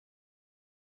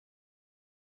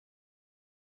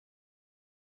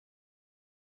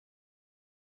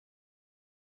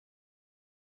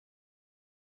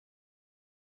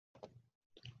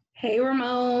Hey,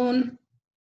 Ramon.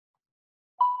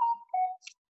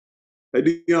 Hey,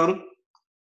 DeOnna.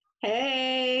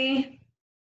 Hey.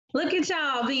 Look at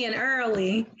y'all being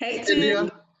early. Hey, Tim.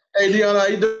 Hey, DeOnna, how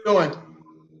you doing?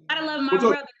 I love my What's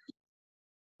up?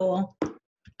 brother.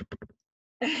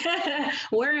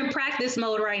 We're in practice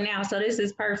mode right now, so this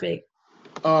is perfect.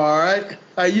 All right.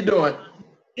 How you doing?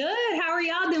 Good. How are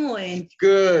y'all doing?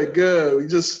 Good, good. We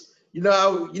just, you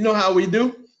know how we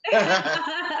do.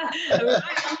 I'm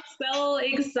so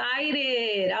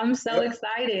excited. I'm so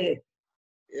excited.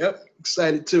 Yep,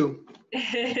 excited too.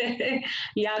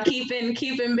 Y'all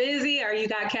keeping busy, or you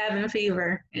got cabin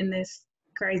fever in this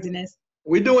craziness?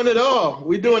 We doing it all.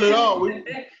 We doing it all. We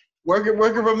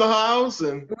working from the house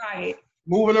and Right.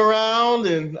 moving around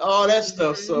and all that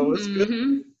stuff. So it's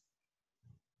good.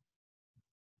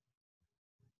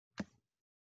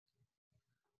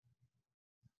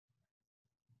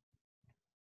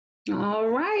 All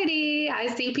righty. I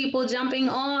see people jumping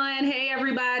on. Hey,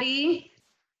 everybody.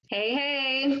 Hey,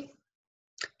 hey.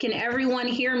 Can everyone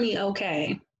hear me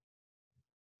okay?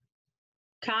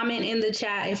 Comment in the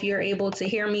chat if you're able to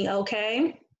hear me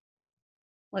okay.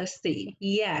 Let's see.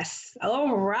 Yes.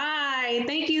 All right.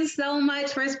 Thank you so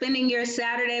much for spending your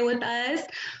Saturday with us.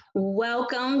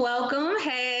 Welcome, welcome.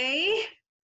 Hey.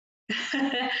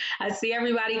 I see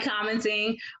everybody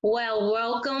commenting. Well,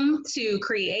 welcome to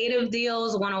Creative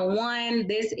Deals 101.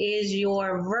 This is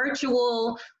your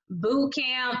virtual boot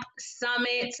camp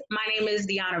summit. My name is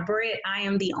DeOnna Britt. I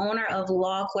am the owner of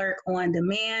Law Clerk on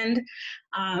Demand.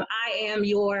 I am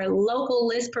your local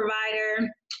list provider,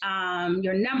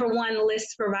 your #1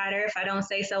 list provider, if I don't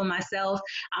say so myself.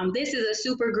 This is a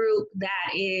super group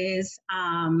that is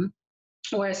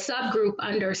or a subgroup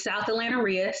under South Atlanta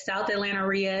REIA. South Atlanta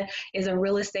REIA is a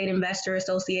real estate investor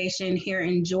association here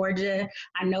in Georgia.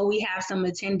 I know we have some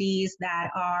attendees that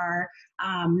are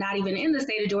not even in the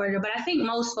state of Georgia, but I think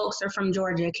most folks are from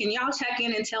Georgia. Can y'all check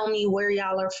in and tell me where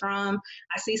y'all are from?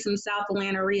 I see some South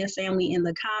Atlanta REIA family in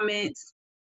the comments.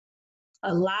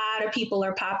 A lot of people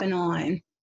are popping on.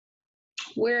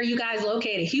 Where are you guys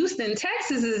located? Houston,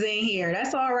 Texas is in here.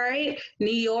 That's all right.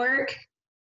 New York.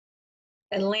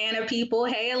 Atlanta people.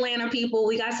 Hey, Atlanta people.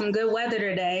 We got some good weather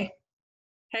today.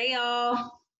 Hey, y'all.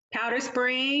 Powder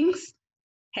Springs.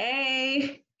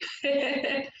 Hey.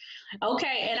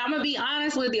 Okay, and I'm going to be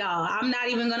honest with y'all. I'm not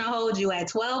even going to hold you. At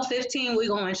 12:15, we're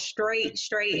going straight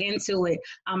into it.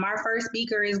 Our first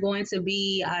speaker is going to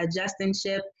be Justin,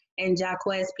 Shipp, and Jacques,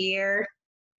 Pierre.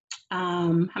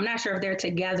 I'm not sure if they're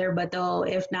together, but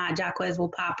if not, Jacques will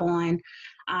pop on.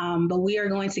 But we are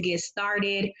going to get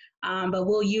started. But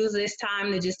we'll use this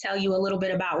time to just tell you a little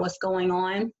bit about what's going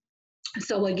on.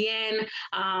 So again,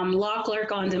 Law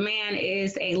Clerk on Demand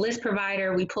is a list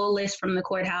provider. We pull lists from the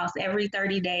courthouse every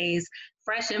 30 days,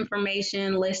 fresh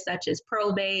information, lists such as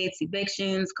probates,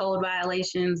 evictions, code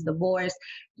violations, divorce,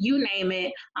 you name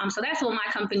it. So that's what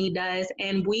my company does.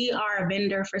 And we are a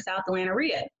vendor for South Atlanta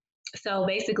REIA. So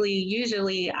basically,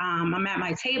 usually I'm at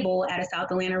my table at a South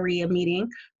Atlanta REIA meeting,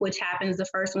 which happens the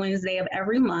first Wednesday of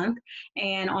every month.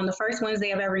 And on the first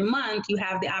Wednesday of every month, you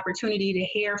have the opportunity to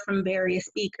hear from various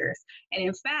speakers. And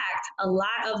in fact, a lot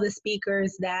of the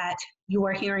speakers that you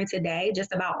are hearing today,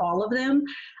 just about all of them,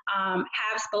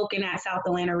 have spoken at South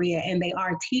Atlanta REIA, and they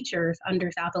are teachers under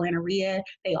South Atlanta REIA.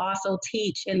 They also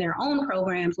teach in their own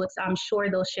programs, which I'm sure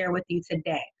they'll share with you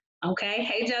today. Okay,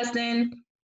 hey, Justin.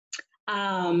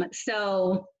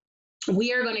 So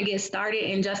we are going to get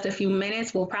started in just a few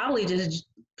minutes. We'll probably just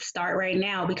start right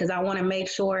now because I want to make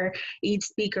sure each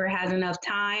speaker has enough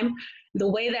time. The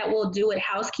way that we'll do it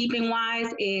housekeeping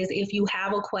wise is if you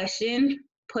have a question,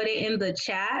 put it in the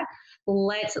chat.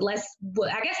 I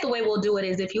guess the way we'll do it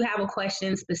is if you have a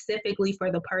question specifically for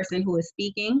the person who is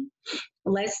speaking,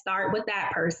 let's start with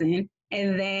that person.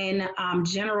 And then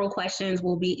general questions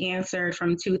will be answered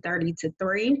from 2:30 to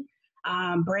 3.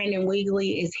 Brandon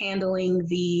Wigley is handling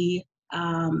the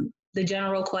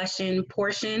general question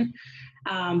portion.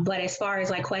 But as far as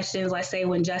like questions, let's say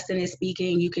when Justin is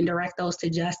speaking, you can direct those to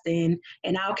Justin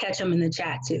and I'll catch them in the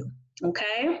chat too.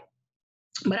 Okay.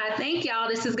 But I think y'all,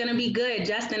 this is going to be good.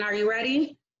 Justin, are you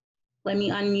ready? Let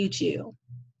me unmute you.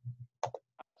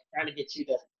 Trying to get you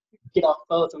to get off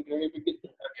the phone so we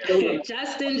can get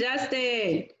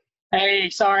Justin. Hey,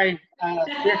 sorry. We're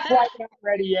quite not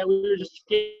ready yet. We were just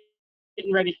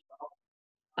getting ready.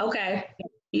 Okay.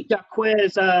 Jacques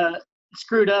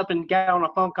screwed up and got on a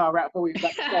phone call right before we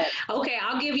got started. Okay,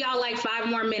 I'll give y'all like 5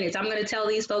 more minutes. I'm going to tell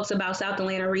these folks about South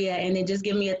Atlanta REIA and then just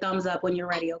give me a thumbs up when you're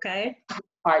ready, okay?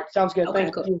 All right, sounds good. Okay,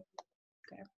 Thank cool. you.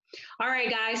 Okay. All right,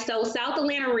 guys. So South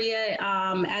Atlanta REIA,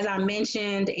 as I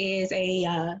mentioned, is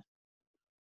a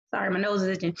Sorry, my nose is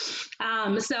itching.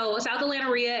 So South Atlanta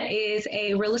RIA is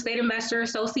a real estate investor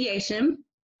association.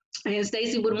 And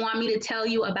Stacy would want me to tell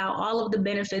you about all of the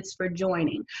benefits for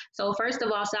joining. So first of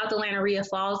all, South Atlanta RIA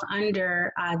falls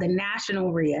under the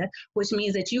National RIA, which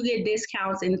means that you get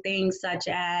discounts in things such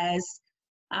as,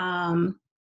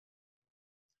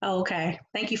 okay,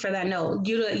 thank you for that note.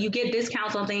 You get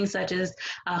discounts on things such as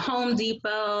Home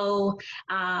Depot,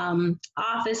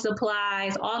 office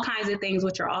supplies, all kinds of things,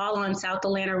 which are all on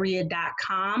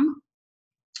southatlantaria.com.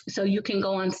 So you can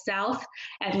go on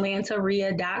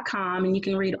southatlantaria.com and you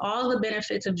can read all the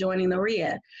benefits of joining the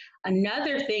RIA.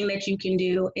 Another thing that you can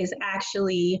do is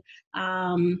actually,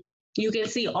 you can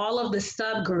see all of the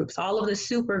subgroups, all of the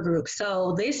super groups.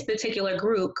 So this particular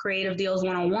group, Creative Deals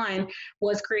 101,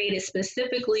 was created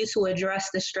specifically to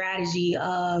address the strategy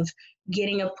of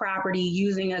getting a property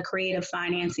using a creative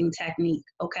financing technique,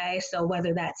 okay? So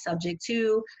whether that's subject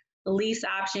to lease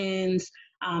options,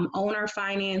 owner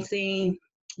financing,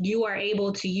 you are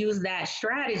able to use that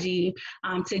strategy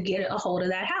to get a hold of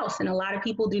that house. And a lot of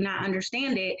people do not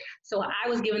understand it. So I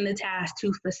was given the task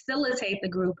to facilitate the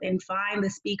group and find the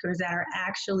speakers that are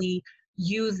actually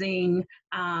using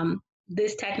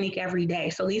this technique every day.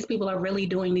 So these people are really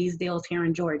doing these deals here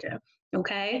in Georgia.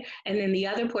 Okay. And then the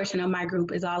other portion of my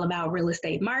group is all about real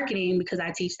estate marketing because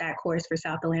I teach that course for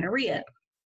South Atlanta RIA.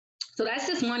 So that's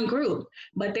just one group,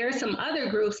 but there are some other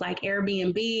groups like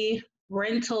Airbnb,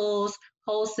 rentals,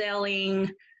 wholesaling.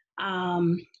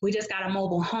 We just got a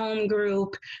mobile home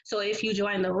group. So if you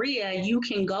join the RIA, you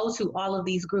can go to all of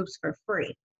these groups for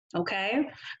free. Okay.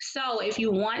 So if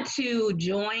you want to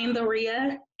join the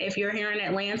RIA, if you're here in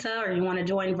Atlanta or you want to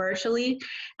join virtually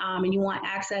and you want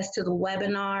access to the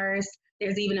webinars,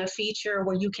 there's even a feature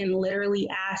where you can literally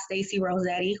ask Stacy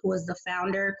Rossetti, who is the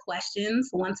founder,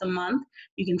 questions once a month.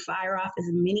 You can fire off as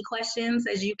many questions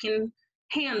as you can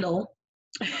handle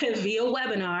via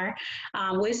webinar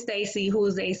with Stacy, who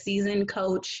is a seasoned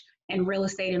coach and real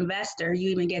estate investor. You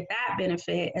even get that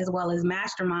benefit as well as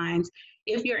masterminds.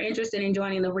 If you're interested in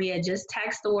joining the RIA, just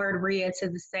text the word RIA to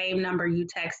the same number you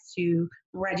text to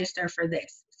register for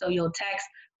this. So you'll text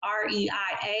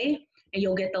REIA and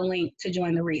you'll get the link to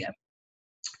join the RIA.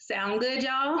 Sound good,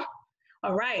 y'all?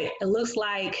 All right. It looks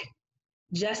like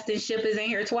Justin Shipp is in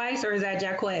here twice, or is that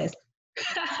Jacques?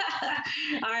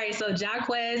 All right, so Jacques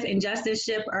and Justin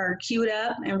Shipp are queued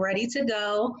up and ready to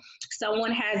go.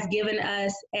 Someone has given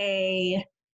us a,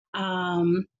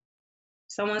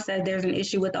 someone said there's an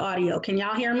issue with the audio. Can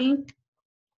y'all hear me?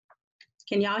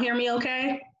 Can y'all hear me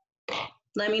okay?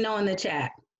 Let me know in the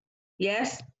chat.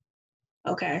 Yes?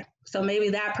 Okay, so maybe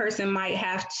that person might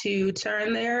have to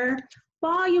turn their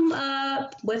volume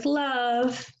up with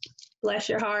love. Bless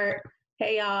your heart.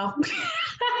 Hey, y'all.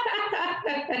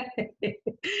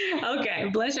 Okay,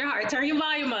 bless your heart. Turn your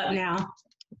volume up now.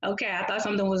 Okay, I thought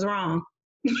something was wrong.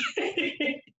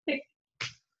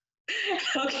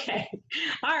 Okay,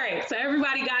 all right, so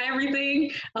everybody got everything?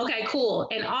 Okay, cool.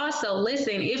 And also,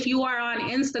 listen, if you are on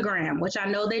Instagram, which I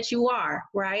know that you are,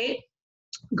 right?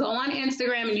 Go on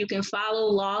Instagram and you can follow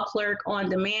Law Clerk on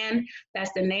Demand.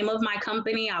 That's the name of my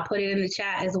company. I'll put it in the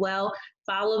chat as well.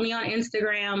 Follow me on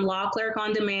Instagram, Law Clerk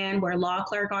on Demand. We're Law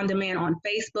Clerk on Demand on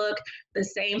Facebook. The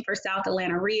same for South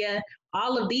Atlanta RIA.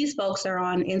 All of these folks are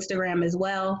on Instagram as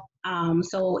well.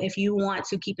 So if you want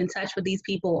to keep in touch with these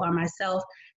people or myself,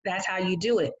 that's how you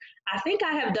do it. I think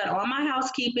I have done all my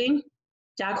housekeeping.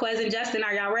 Jacques and Justin,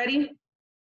 are y'all ready?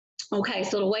 Okay,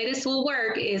 so the way this will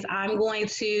work is I'm going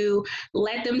to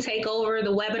let them take over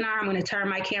the webinar. I'm going to turn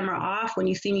my camera off when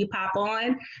you see me pop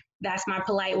on. That's my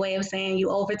polite way of saying you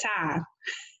over time.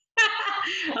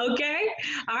 Okay,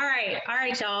 all right,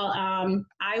 y'all.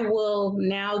 I will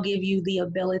now give you the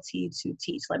ability to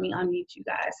teach. Let me unmute you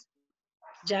guys.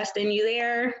 Justin, you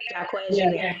there? Jacques,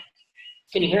 you there?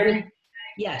 Can you hear me?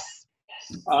 Yes.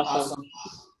 Awesome.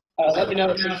 Let me know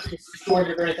if you're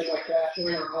recorded or anything like that.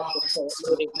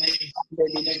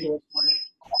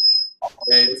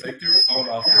 Hey, take your phone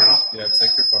off there. Yeah,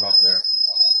 take your phone off there.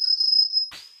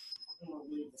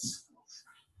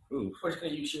 Ooh. We're just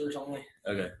going to use yours only.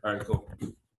 Okay. All right, cool.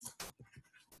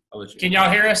 I'll let you. Can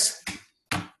y'all hear us?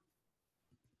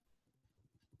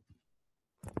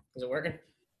 Is it working?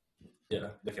 Yeah,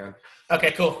 they can.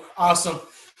 Okay, cool. Awesome.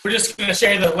 We're just going to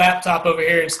share the laptop over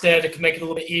here instead to make it a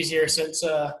little bit easier since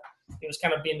it was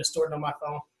kind of being distorted on my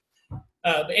phone.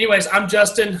 But anyways, I'm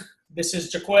Justin. This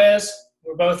is Jacques.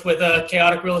 We're both with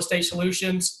Kaotic Real Estate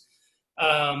Solutions.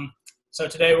 So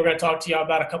today we're going to talk to y'all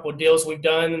about a couple of deals we've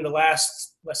done in the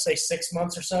last, let's say, 6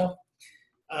 months or so.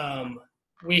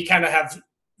 We kind of have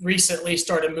recently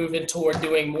started moving toward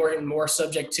doing more and more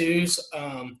subject twos.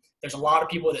 there's a lot of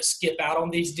people that skip out on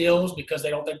these deals because they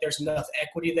don't think there's enough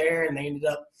equity there, and they ended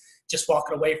up just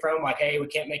walking away from them like, hey, we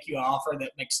can't make you an offer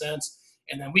that makes sense.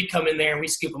 And then we come in there and we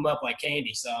scoop them up like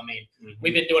candy. So, I mean,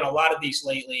 we've been doing a lot of these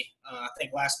lately. I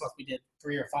think last month we did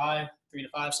 3 to 5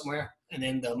 somewhere. And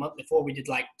then the month before we did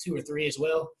like 2 or 3 as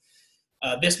well.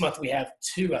 This month we have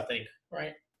 2, I think,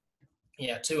 right?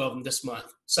 Yeah, 2 of them this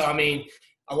month. So, I mean,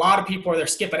 a lot of people they're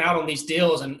skipping out on these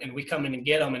deals, and we come in and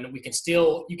get them, and you can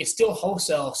still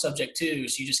wholesale subject to,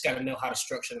 so you just got to know how to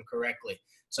structure them correctly.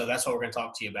 So that's what we're going to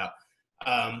talk to you about.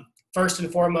 First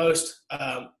and foremost,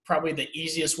 probably the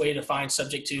easiest way to find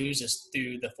subject twos is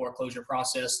through the foreclosure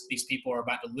process. These people are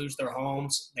about to lose their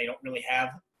homes. They don't really have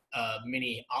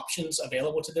many options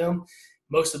available to them.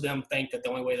 Most of them think that the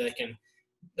only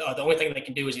thing they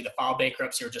can do is either file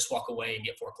bankruptcy or just walk away and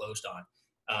get foreclosed on.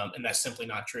 And that's simply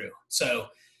not true. So,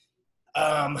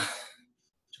 Jacques,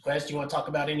 do you want to talk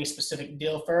about any specific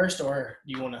deal first, or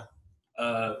do you want to?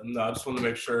 No, I just want to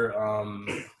make sure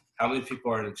how many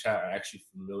people are in the chat are actually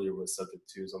familiar with subject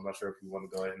twos. I'm not sure if you want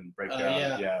to go ahead and break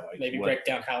down. Like maybe break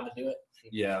down how to do it.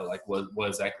 Yeah, like what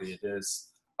exactly it is.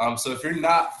 So if you're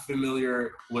not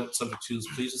familiar with subject twos,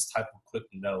 please just type a quick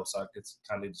no, so I could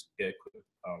kind of just get a quick.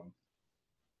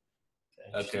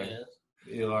 Okay.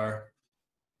 You are.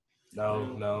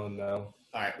 No.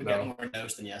 All right, we got more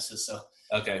no's than yeses, so.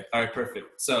 Okay, all right,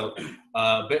 perfect. So,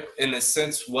 but in a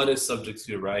sense, what is subject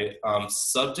to, right?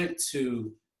 Subject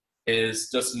to is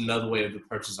just another way to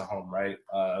purchase a home, right?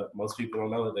 Most people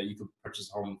don't know that you can purchase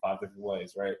a home in 5 different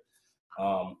ways, right?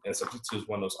 And subject to is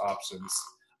one of those options.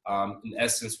 In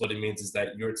essence, what it means is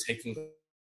that you're taking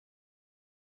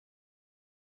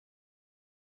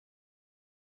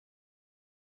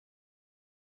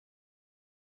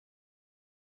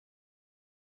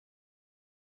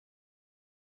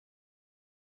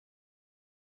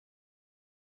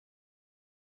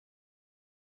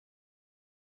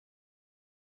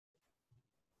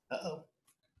Uh-oh.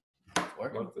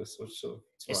 Working. It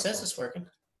says it's working.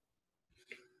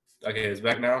 Okay, it's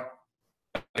back now?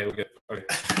 Okay, we're good. Okay.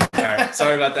 All right,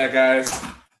 sorry about that, guys.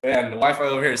 Man, the Wi-Fi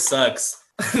over here sucks.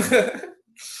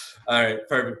 All right,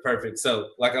 perfect.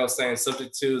 So, like I was saying,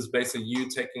 subject to is basically you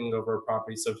taking over a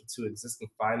property subject to existing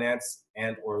finance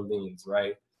and or liens,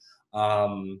 right?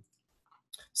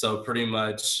 So pretty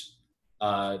much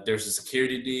there's a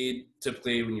security deed.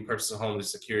 Typically, when you purchase a home, there's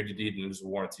a security deed and there's a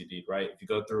warranty deed, right? If you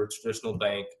go through a traditional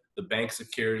bank, the bank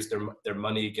secures their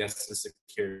money against the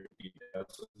security deed.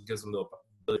 So it gives them the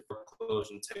ability to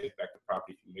foreclose and take back the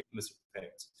property if you make missing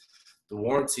payments. The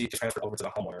warranty is transferred over to the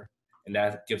homeowner, and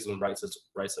that gives them rights of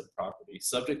the property.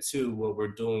 Subject to what we're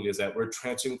doing is that we're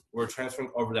transferring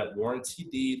over that warranty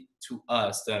deed to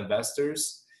us, the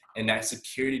investors, and that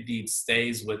security deed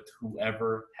stays with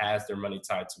whoever has their money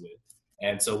tied to it.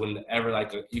 And so whenever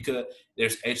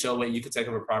there's HOA, you could take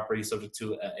over property subject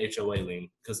to a HOA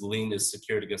lien because lien is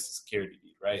secured against the security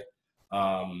deed, right?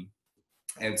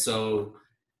 And so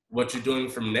what you're doing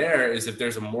from there is if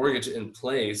there's a mortgage in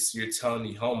place, you're telling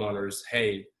the homeowners,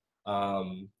 hey,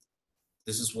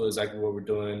 this is exactly what we're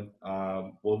doing.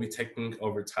 We'll be taking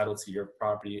over title to your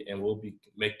property and we'll be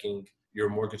making your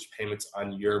mortgage payments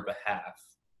on your behalf,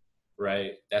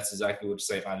 right? That's exactly what you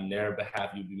say. On their behalf,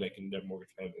 you'll be making their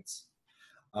mortgage payments.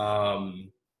 So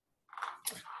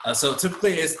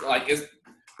typically there's a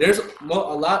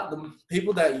lot, the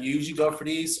people that usually go for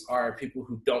these are people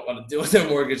who don't want to deal with their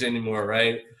mortgage anymore,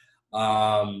 right?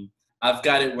 I've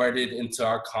got it worded into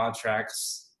our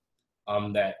contracts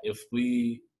that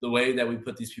the way that we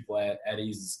put these people at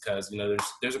ease is because,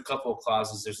 there's a couple of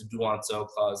clauses. There's a due on sale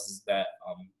clauses that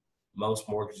most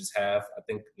mortgages have. I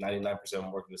think 99% of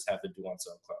mortgages have the due on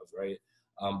sale clause, right?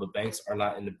 But banks are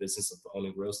not in the business of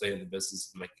owning real estate, in the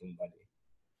business of making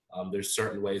money. There's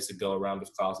certain ways to go around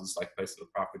those clauses, like placing the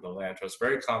property in the land trust.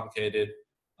 Very complicated.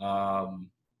 But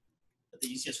the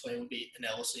easiest way would be an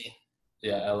LLC.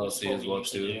 Yeah, LLC as well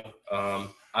too.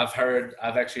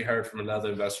 I've actually heard from another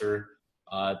investor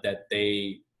that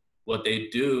what they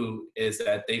do is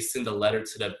that they send a letter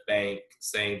to the bank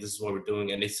saying this is what we're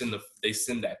doing, and they send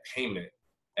that payment,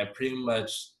 and pretty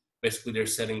much basically they're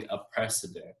setting a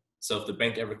precedent. So if the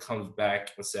bank ever comes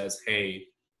back and says, hey,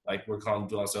 like we're calling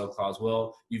due on sale clause,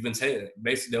 well, you've been taking,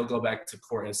 basically they'll go back to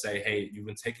court and say, hey, you've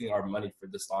been taking our money for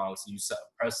this long, so you set a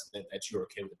precedent that you're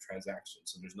okay with the transaction.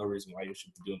 So there's no reason why you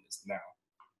should be doing this now,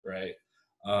 right?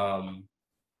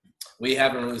 We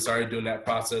haven't really started doing that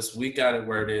process. We got it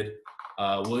worded.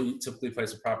 We'll typically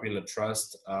place a property in the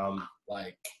trust.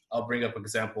 Like I'll bring up an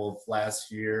example of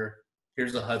last year.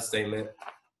 Here's a HUD statement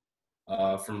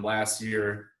from last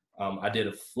year. I did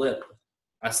a flip.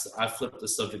 I flipped the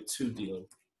subject to deal.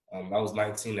 I was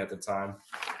 19 at the time.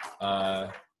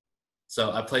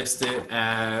 So I placed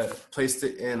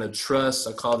it in a trust.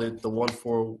 I called it the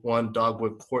 141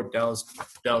 Dogwood Court Dallas,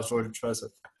 Georgia Trust.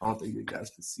 I don't think you guys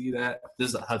can see that. This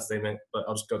is a HUD statement, but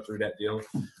I'll just go through that deal.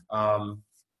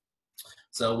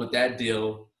 So with that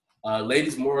deal,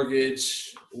 lady's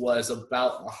mortgage was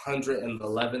about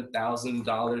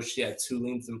 $111,000. She had 2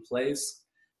 liens in place.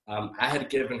 I had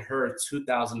given her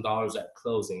 $2,000 at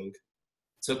closing,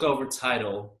 took over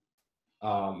title,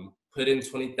 put in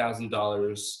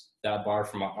 $20,000 that I borrowed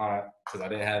from my aunt because I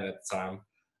didn't have it at the time.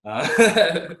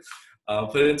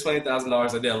 Put in $20,000. I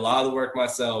did a lot of the work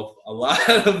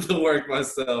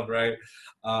myself, right?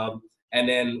 And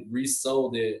then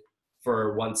resold it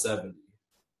for $170,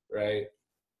 right?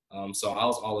 So I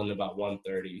was all in about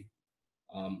 $130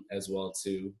 as well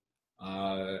too.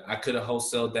 I could have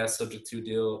wholesaled that subject to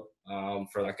deal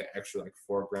for like an extra like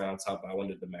 $4,000 on top. I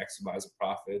wanted to maximize the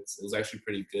profits. It was actually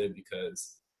pretty good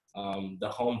because the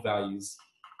home values,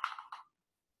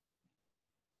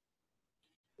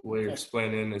 what you're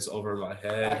explaining is over my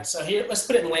head. Right, so here, let's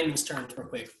put it in layman's terms real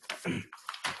quick.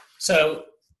 So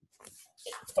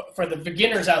for the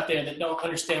beginners out there that don't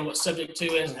understand what subject to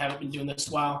is and haven't been doing this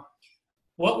a while,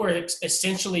 what we're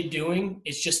essentially doing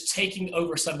is just taking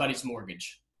over somebody's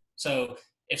mortgage. So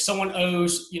if someone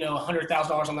owes,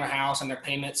 $100,000 on their house and their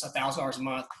payment's $1,000 a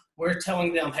month, we're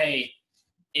telling them, hey,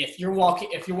 if you're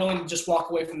willing to just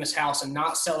walk away from this house and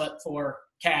not sell it for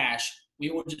cash, we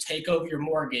will just take over your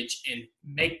mortgage and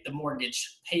make the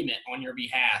mortgage payment on your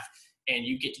behalf, and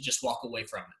you get to just walk away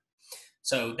from it.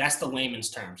 So that's the layman's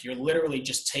terms. You're literally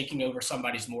just taking over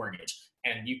somebody's mortgage,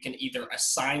 and you can either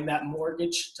assign that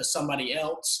mortgage to somebody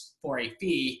else for a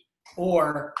fee,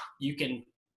 or you can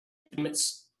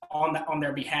payments on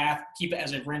their behalf, keep it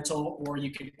as a rental, or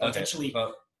you can potentially.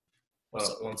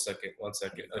 One second.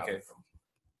 Okay.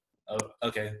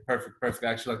 Okay, perfect. I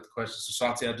actually like the question. So,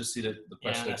 Shanti, I just see the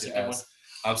question that you asked.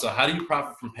 So how do you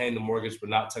profit from paying the mortgage but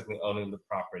not technically owning the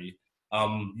property?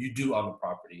 You do own the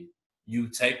property. You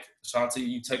take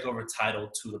over title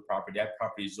to the property. That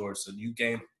property is yours, so you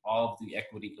gain all of the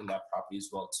equity in that property as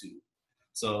well too.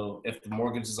 So if the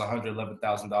mortgage is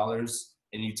 $111,000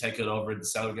 and you take it over, the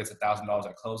seller gets $1,000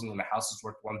 at closing, and the house is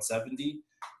worth $170,000.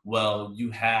 Well,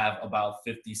 you have about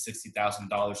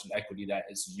 $50,000-$60,000 in equity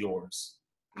that is yours.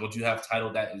 Once you have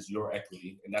title, that is your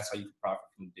equity, and that's how you can profit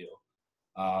from the deal.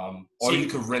 Or you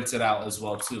could rent it out as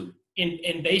well too.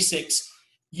 In basics,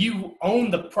 you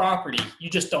own the property, you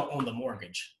just don't own the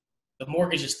mortgage. The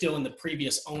mortgage is still in the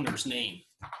previous owner's name.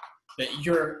 That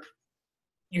you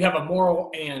have a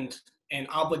moral and an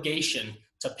obligation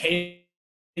to pay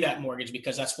that mortgage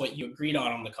because that's what you agreed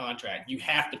on the contract. You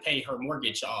have to pay her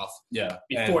mortgage off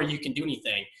before you can do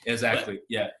anything. Exactly.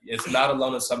 It's not a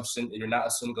loan assumption. You're not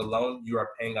assuming a loan. You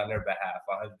are paying on their behalf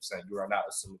 100%. You are not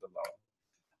assuming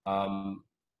a loan.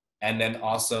 And then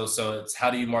also, so it's how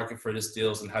do you market for this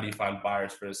deals and how do you find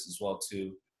buyers for this as well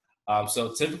too.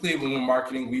 So typically when we're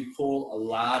marketing, we pull a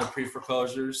lot of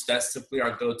pre-foreclosures. That's typically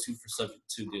our go-to for subject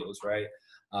to deals, right?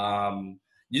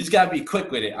 You just gotta be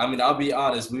quick with it. I mean, I'll be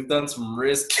honest. We've done some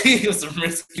risky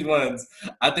ones.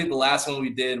 I think the last one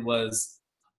we did was,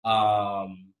 how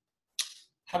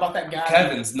about that guy?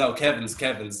 Kevin's.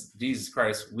 Jesus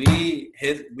Christ. We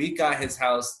got his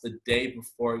house the day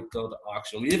before we go to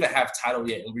auction. We didn't even have title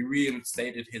yet, and we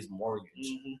reinstated his mortgage.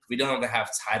 Mm-hmm. We don't even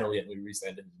have title yet. And we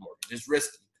reinstated his mortgage. It's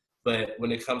risky. But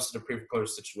when it comes to the pre-foreclosure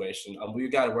situation, we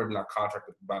got a word in our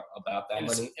contract about that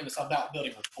money. It was about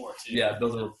building rapport too. Yeah,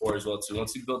 building rapport as well too.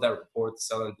 Once you build that rapport, the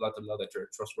seller, let them know that you're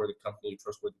a trustworthy company, a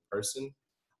trustworthy person,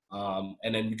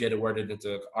 and then you get it worded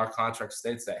into our contract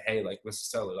states that, hey, like Mr.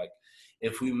 Seller, like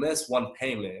if we miss one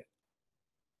payment,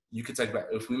 you could take back.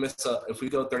 If we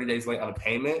go 30 days late on a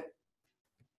payment,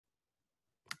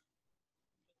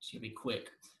 should be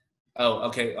quick. Oh,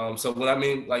 okay. So what I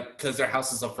mean, like, because their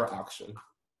house is up for auction.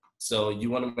 So you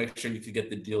want to make sure you could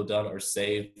get the deal done or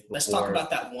saved before. Let's talk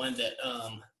about that one that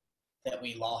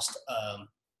we lost.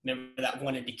 Remember that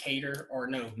one in Decatur or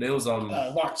no? It was on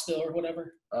Lawrenceville or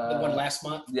whatever. The one last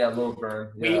month. Yeah,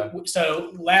 Lilburn. Yeah.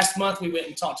 So last month we went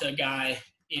and talked to a guy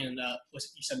in you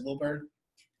said Lilburn?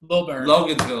 Lilburn.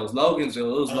 Logan'sville. It was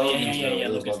Logan'sville. Yeah,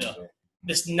 Logan'sville.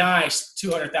 This nice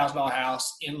 $200,000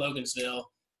 house in Logan'sville.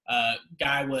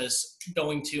 Guy was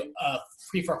going to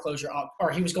pre-foreclosure,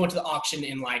 or he was going to the auction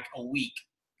in like a week,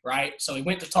 right? So he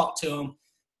went to talk to him.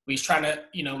 We was trying to,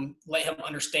 let him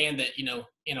understand that,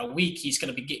 in a week he's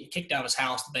going to be getting kicked out of his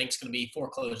house. The bank's going to be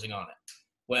foreclosing on it.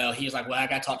 Well, he was like, well, I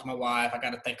got to talk to my wife. I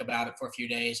got to think about it for a few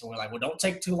days. And we're like, well, don't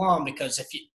take too long because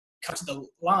if you come to the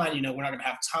line, we're not going to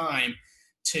have time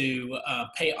to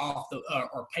pay off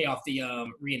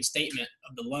the reinstatement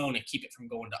of the loan and keep it from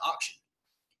going to auction.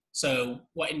 So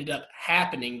what ended up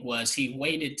happening was he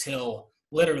waited till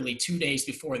literally 2 days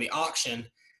before the auction,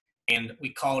 and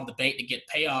we called the bank to get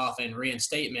payoff and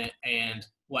reinstatement. And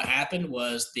what happened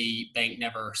was the bank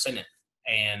never sent it.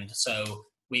 And so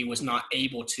we was not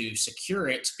able to secure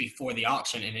it before the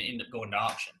auction, and it ended up going to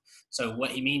auction. So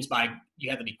what he means by you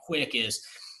have to be quick is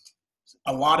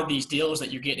a lot of these deals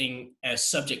that you're getting as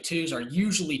subject twos are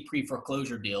usually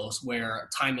pre-foreclosure deals where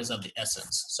time is of the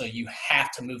essence. So you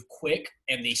have to move quick,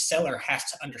 and the seller has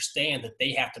to understand that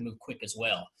they have to move quick as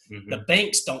well. Mm-hmm. The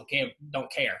banks don't care.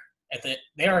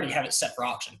 They already have it set for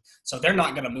auction, so they're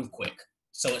not going to move quick.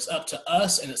 So it's up to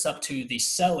us, and it's up to the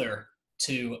seller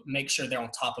to make sure they're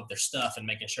on top of their stuff and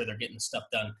making sure they're getting the stuff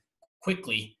done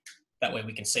quickly. That way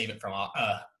we can save it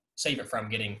from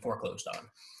getting foreclosed on.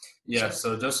 Yeah,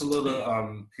 so just a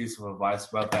little piece of advice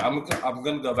about that. I'm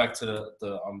gonna go back to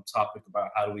the topic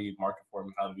about how do we market for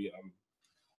them, how do we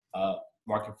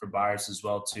market for buyers as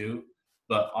well too.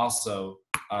 But also,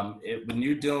 when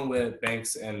you're dealing with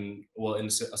banks and in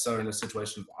a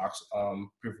situation of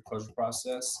pre-foreclosure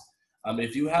process,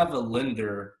 if you have a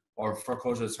lender or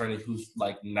foreclosure attorney who's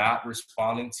like not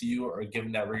responding to you or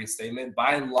giving that reinstatement,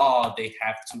 by law they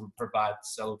have to provide the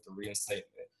seller with the reinstatement.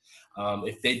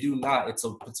 If they do not, it's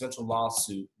a potential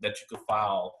lawsuit that you could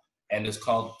file, and it's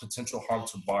called potential harm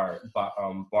to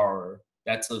borrower.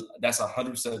 That's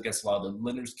 100% against the law. The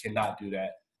lenders cannot do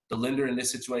that. The lender in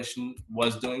this situation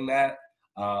was doing that.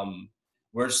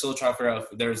 We're still trying to figure out if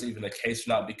there's even a case or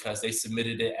not, because they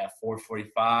submitted it at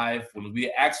 4:45. When we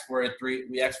asked for it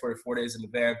 4 days in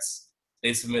advance.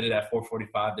 They submitted at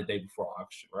 4:45 the day before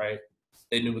auction, right?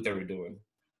 They knew what they were doing.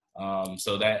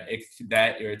 So that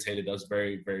irritated us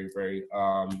very, very, very.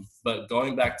 But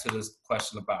going back to this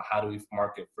question about how do we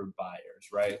market for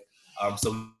buyers, right?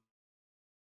 So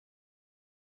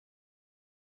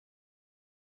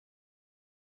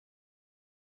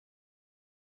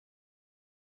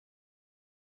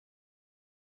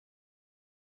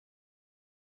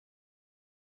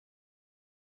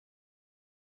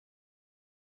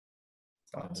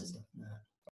Okay.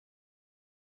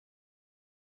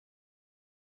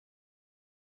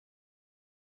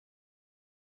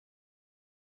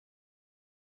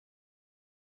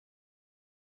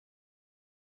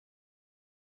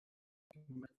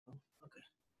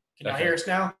 Can y'all hear us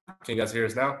now? Can you guys hear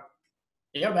us now?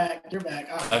 You're back. You're back.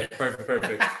 Oh. Okay,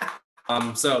 perfect.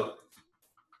 So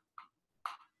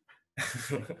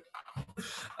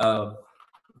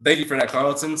thank you for that,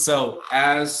 Carlton. So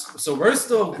we're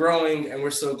still growing and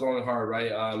we're still going hard,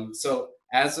 right? So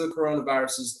as the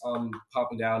coronavirus is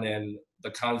popping down and the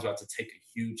economy's about to take a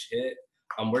huge hit,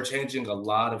 we're changing a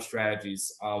lot of strategies.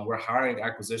 We're hiring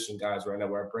acquisition guys right now.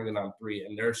 We're bringing on 3,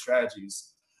 and their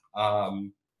strategies.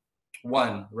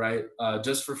 One, right?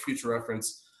 Just for future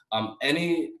reference, I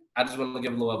just want to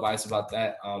give a little advice about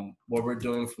that. What we're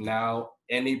doing from now,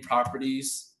 any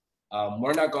properties,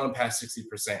 we're not going past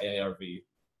 60% ARV.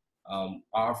 Our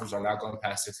offers are not going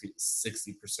past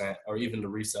 60%, or even the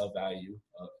resale value.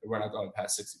 We're not going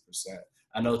past 60%.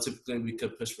 I know typically we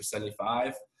could push for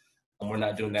 75, and we're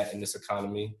not doing that in this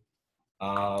economy.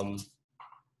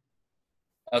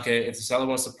 Okay, if the seller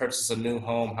wants to purchase a new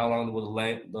home, how long will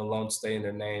the loan stay in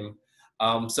their name?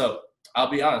 So I'll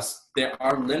be honest, there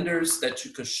are lenders that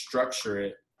you could structure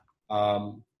it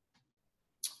who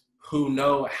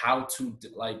know how to,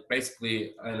 like,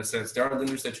 basically, in a sense, there are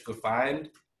lenders that you could find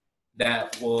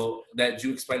that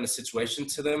you explain the situation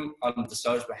to them on the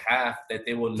seller's behalf, that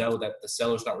they will know that the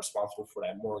seller's not responsible for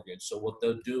that mortgage. So what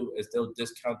they'll do is they'll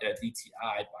discount that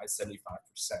DTI by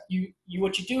 75%.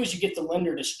 What you do is you get the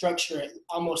lender to structure it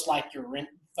almost like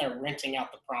they're renting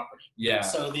out the property. Yeah.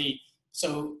 So the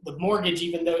mortgage,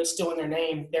 even though it's still in their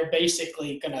name, they're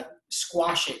basically gonna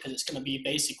squash it because it's gonna be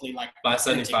basically like by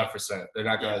 75%. They're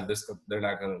not gonna they're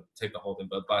not gonna take the whole thing,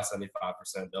 but by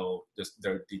 75% they'll just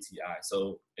their DTI.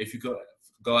 So if you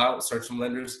go out, search some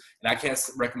lenders, and I can't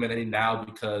recommend any now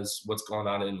because what's going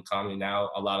on in the economy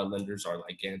now, a lot of lenders are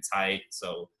like getting tight.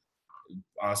 So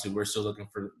honestly, we're still looking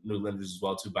for new lenders as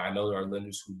well too. But I know there are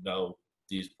lenders who know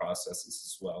these processes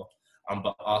as well.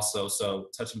 But also, so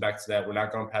touching back to that, we're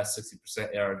not going past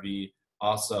 60% ARV.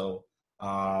 Also,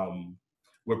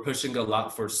 we're pushing a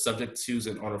lot for subject twos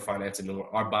and owner financing. And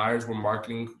our buyers, we're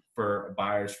marketing for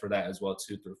buyers for that as well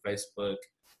too through Facebook,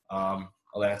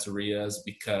 Atlantarias,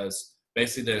 because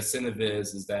basically the incentive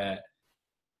is that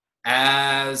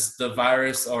as the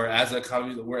virus or as the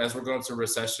economy, as we're going to a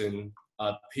recession,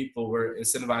 we're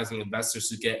incentivizing investors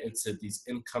to get into these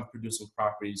income-producing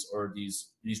properties or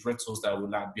these rentals that will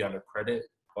not be on their credit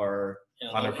or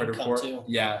on their credit report.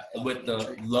 Yeah, with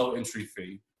the low entry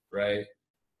fee, right?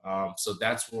 So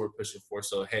that's what we're pushing for.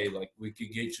 So, hey, like we could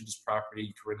get you this property.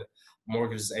 You can rent it.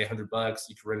 Mortgage is $800.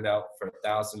 You can rent it out for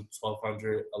 $1,000,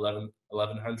 $1,200,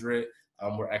 $1,100.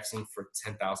 We're asking for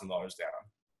 $10,000 down.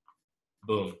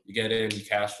 Boom, you get in, you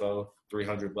cash flow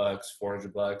 $300,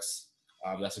 $400.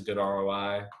 That's a good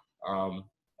ROI.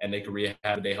 And they can rehab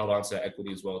it. They hold on to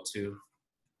equity as well too.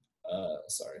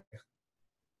 Sorry.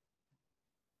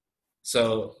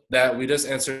 So that we just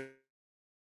answered.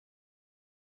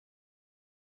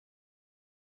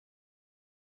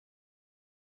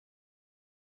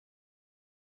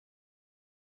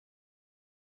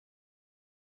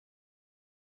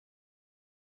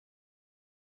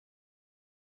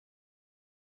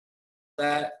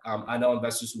 That I know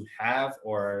investors who have,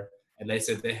 and they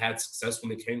said they had success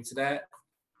when it came to that.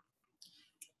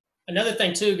 Another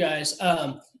thing too, guys,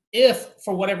 if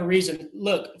for whatever reason,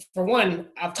 look, for one,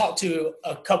 I've talked to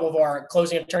a couple of our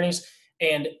closing attorneys,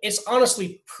 and it's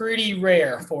honestly pretty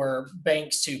rare for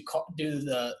banks to do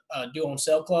the due on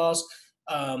sale clause.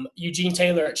 Eugene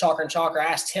Taylor at Chalker & Chalker, I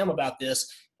asked him about this,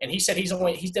 and he said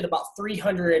he's did about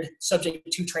 300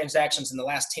 subject to transactions in the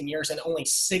last 10 years, and only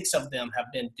 6 of them have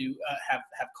been due, have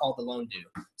called the loan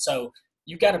due. So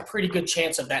you've got a pretty good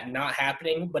chance of that not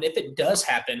happening. But if it does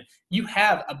happen, you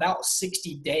have about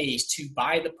 60 days to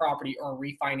buy the property or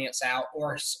refinance out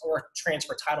or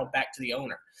transfer title back to the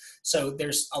owner. So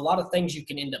there's a lot of things you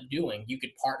can end up doing. You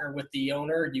could partner with the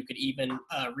owner. You could even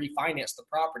refinance the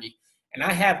property. And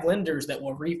I have lenders that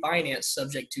will refinance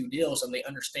subject to deals, and they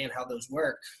understand how those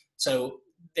work. So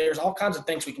there's all kinds of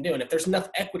things we can do. And if there's enough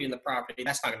equity in the property,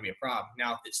 that's not going to be a problem.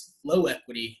 Now, if it's low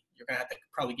equity, you're going to have to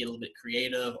probably get a little bit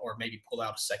creative or maybe pull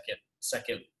out a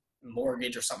second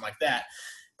mortgage or something like that.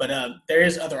 But there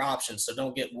is other options. So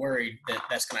don't get worried that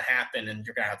that's going to happen and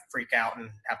you're going to have to freak out and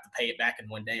have to pay it back in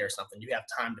one day or something. You have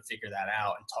time to figure that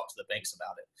out and talk to the banks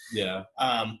about it. Yeah.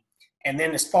 And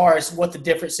then as far as what the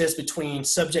difference is between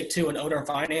subject to and owner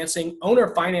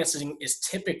financing is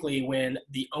typically when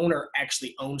the owner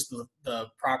actually owns the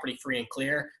property free and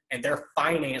clear, and they're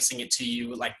financing it to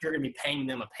you. Like you're going to be paying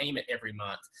them a payment every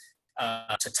month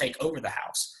to take over the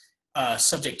house.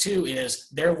 Subject to is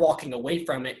they're walking away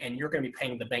from it, and you're going to be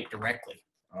paying the bank directly.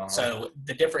 Uh-huh. So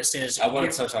the difference is. I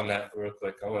want to touch on that real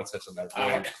quick.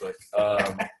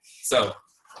 So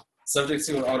subject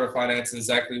to owner finance,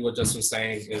 exactly what Justin was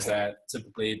saying is that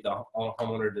typically the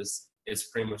homeowner is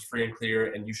pretty much free and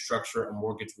clear, and you structure a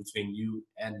mortgage between you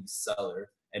and the seller,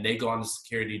 and they go on the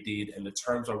security deed, and the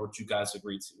terms are what you guys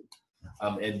agree to.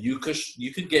 And you could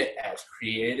get as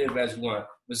creative as you want.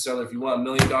 Mr. Seller, if you want $1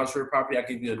 million for your property, I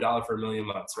give you $1 for 1,000,000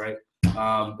 months, right?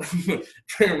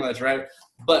 Pretty much, right?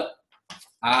 But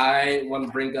I want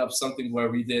to bring up something where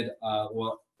we did,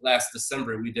 last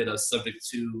December, we did a subject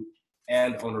to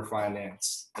and owner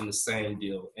finance in the same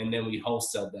deal, and then we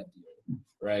wholesaled that deal,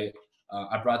 right?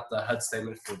 I brought the HUD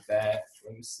statement for that.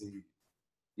 Let me see.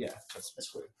 Yeah, that's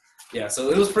quick. Yeah, so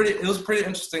it was pretty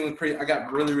interesting. I got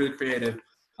really, really creative.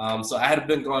 So I had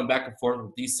been going back and forth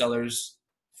with these sellers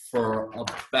for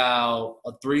about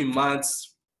 3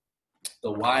 months.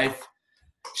 The wife,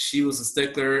 she was a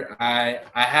stickler. I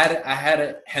had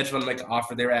a hedge fund make an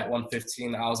offer. They were at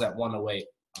 115. I was at 108.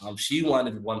 She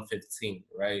wanted 115,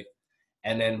 right?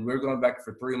 And then we were going back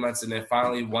for 3 months, and then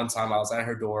finally one time I was at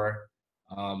her door.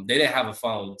 They didn't have a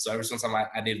phone, so every single time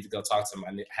I needed to go talk to them,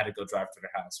 I had to go drive to their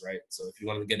house, right? So if you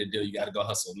want to get a deal, you got to go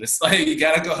hustle. And it's like you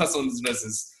got to go hustle in this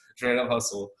business, straight up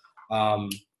hustle.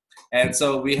 And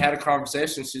so we had a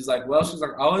conversation. She's like,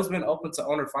 I've always been open to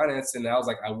owner financing. And I was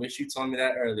like, I wish you told me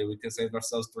that earlier. We could save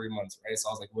ourselves 3 months, right? So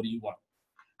I was like, what do you want?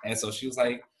 And so she was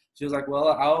like, well,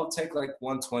 I'll take like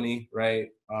 120, right?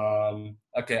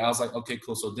 Okay, I was like, okay,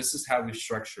 cool. So this is how we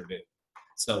structured it.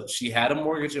 So she had a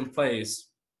mortgage in place.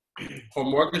 Her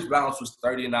mortgage balance was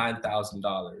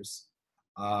 $39,000.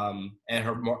 And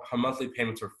her monthly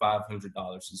payments were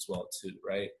 $500 as well too,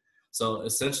 right? So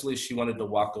essentially she wanted to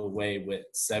walk away with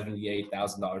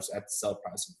 $78,000 at the sell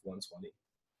price of 120.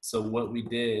 So what we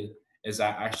did is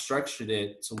I structured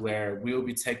it to where we will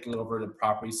be taking over the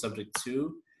property subject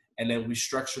to, and then we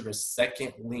structured a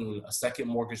second lien, a second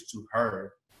mortgage to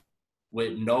her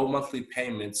with no monthly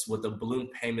payments, with a balloon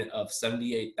payment of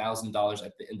 $78,000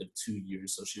 at the end of 2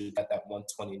 years. So she got that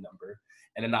 120 number.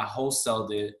 And then I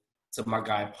wholesaled it to my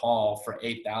guy, Paul, for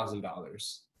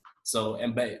 $8,000. So,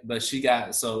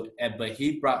 but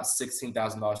he brought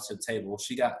 $16,000 to the table.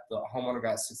 The homeowner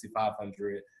got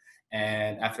 $6,500.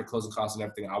 And after closing costs and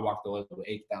everything, I walked away with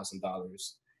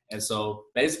 $8,000. And so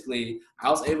basically I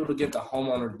was able to give the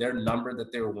homeowner their number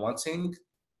that they were wanting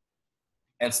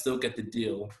and still get the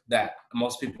deal that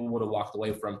most people would have walked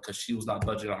away from because she was not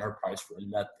budgeting on her price for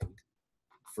nothing.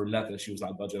 for nothing. She was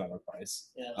not budgeting on her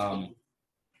price. Yeah,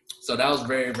 so that was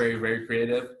very, very, very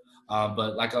creative.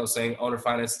 But like I was saying, owner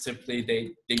finance, typically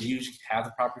they usually have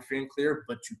the property free and clear,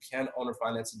 but you can owner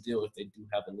finance a deal if they do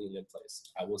have a lien in place.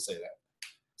 I will say that.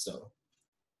 So,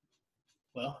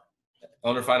 well,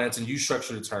 owner finance, and you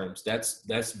structure the terms. That's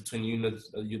between you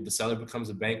and the seller becomes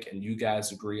a bank, and you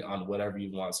guys agree on whatever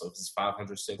you want. So if it's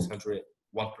 500, 600,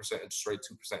 1% interest rate,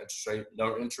 2% interest rate,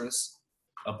 no interest,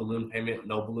 a balloon payment,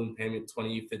 no balloon payment,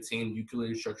 20, 15, you can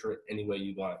literally structure it any way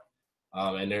you want.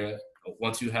 And there,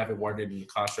 once you have it worded in the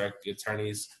contract, the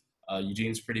attorneys,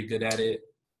 Eugene's pretty good at it.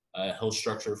 He'll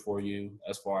structure for you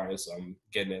as far as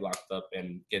getting it locked up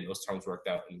and getting those terms worked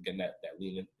out and getting that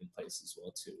lien in place as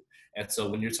well too. And so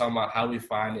when you're talking about how we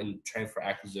find and train for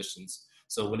acquisitions,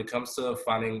 so when it comes to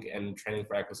finding and training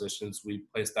for acquisitions, we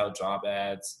placed out job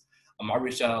ads. I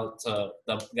reached out to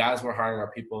the guys we're hiring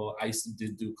are people I used to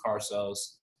do car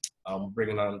sales,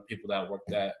 bringing on people that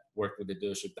work with the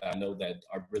dealership that I know that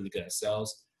are really good at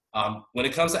sales. When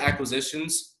it comes to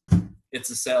acquisitions, it's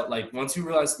a sale. Like once you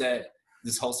realize that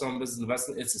this wholesale business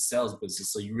investment, it's a sales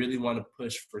business. So you really want to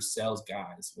push for sales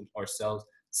guys or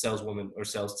saleswomen or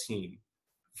sales team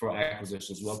for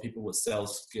acquisitions. We want people with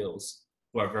sales skills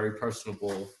who are very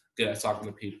personable, good at talking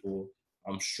to people,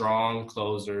 strong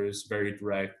closers, very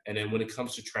direct. And then when it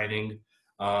comes to training,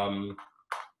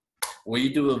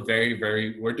 we're doing a very,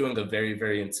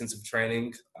 very intensive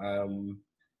training.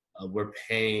 We're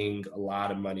paying a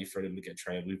lot of money for them to get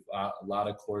trained. We've got a lot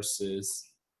of courses,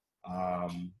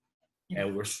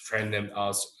 and we're training them,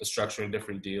 structuring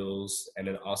different deals, and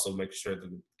then also making sure that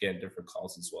we're getting different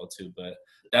calls as well too. But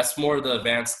that's more of the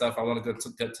advanced stuff. I want to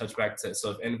go touch back to.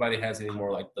 So if anybody has any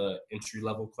more like the entry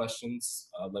level questions,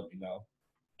 let me know.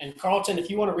 And Carlton, if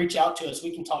you want to reach out to us,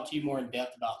 we can talk to you more in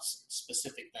depth about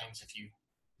specific things if you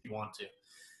want to.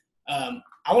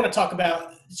 I want to talk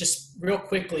about just real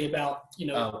quickly about, when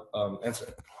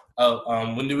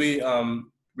do we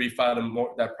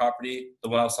refi that property? The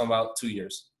one I was talking about, 2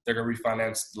 years. They're going to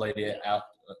refinance the lady out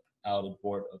of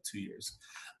board of 2 years.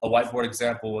 A whiteboard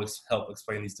example will help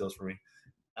explain these deals for me.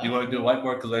 Do you want to do a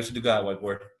whiteboard? Because I actually do got a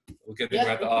whiteboard. We'll get there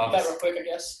at the office. That real quick, I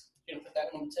guess. You know, put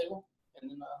that one on the table,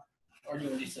 and then, or do you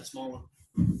want to use that small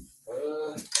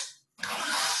one?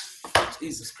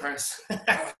 Jesus Christ.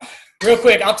 Real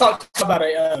quick, I'll talk about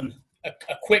a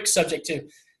quick subject to,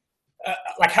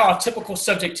 like how a typical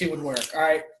subject to would work. All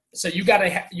right. So you got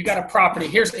a property.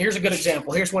 Here's a good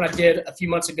example. Here's one I did a few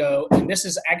months ago, and this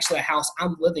is actually a house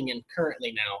I'm living in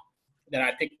currently now that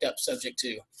I picked up subject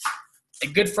to. A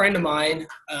good friend of mine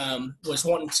was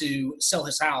wanting to sell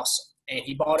his house, and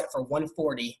he bought it for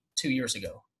 $140 2 years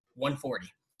ago. $140.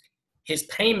 His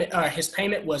payment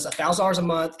was $1,000 a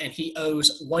month, and he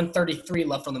owes $133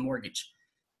 left on the mortgage.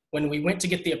 When we went to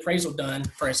get the appraisal done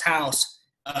for his house,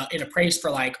 it appraised for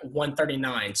like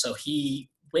 $139. So he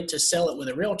went to sell it with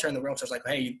a realtor, and the realtor's like,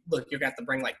 "Hey, look, you're gonna have to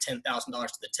bring like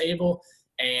 $10,000 to the table,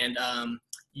 and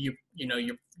you're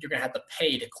gonna have to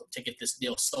pay to get this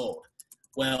deal sold."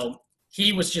 Well,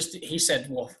 he said,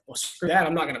 well, screw that.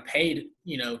 I'm not gonna pay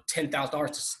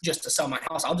 $10,000 just to sell my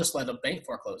house. I'll just let a bank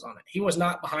foreclose on it. He was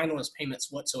not behind on his payments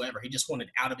whatsoever. He just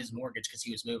wanted out of his mortgage because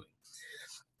he was moving.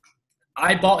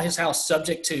 I bought his house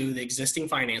subject to the existing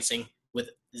financing with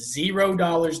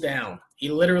 $0 down. He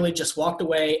literally just walked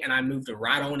away, and I moved it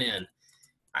right on in.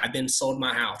 I then sold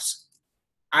my house.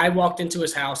 I walked into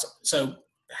his house. So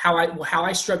how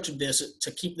I structured this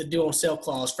to keep the due on sale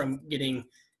clause from getting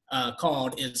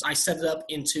called is I set it up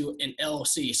into an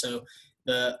LLC. So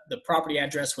the property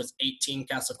address was 18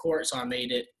 Castle Court, so I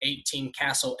made it 18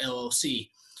 Castle LLC.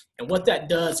 And what that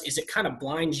does is it kind of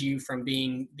blinds you from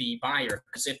being the buyer.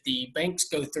 Because if the banks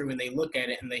go through and they look at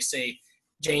it and they say,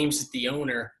 James is the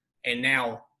owner, and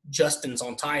now Justin's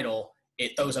on title,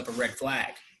 it throws up a red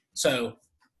flag. So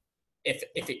if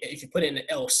you put it in an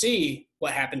LLC,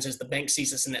 what happens is the bank sees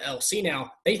this in the LLC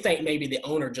now. They think maybe the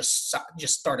owner just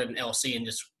started an LLC and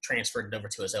just transferred it over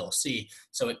to his LLC.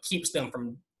 So it keeps them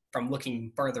from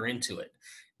looking further into it.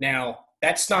 Now,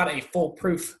 that's not a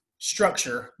foolproof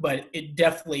structure, but it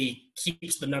definitely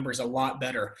keeps the numbers a lot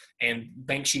better, and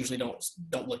banks usually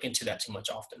don't look into that too much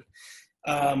often.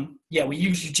 We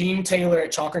use Eugene Taylor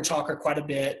at Chalker & Chalker quite a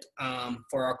bit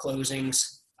for our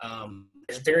closings.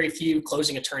 There's very few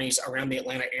closing attorneys around the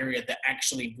Atlanta area that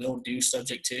actually will do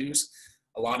subject twos.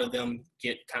 A lot of them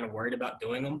get kind of worried about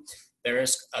doing them. There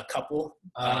is a couple.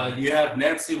 You have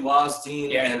Nancy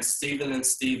Wasdean and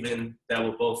Steven that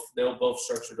will both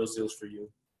structure those deals for you.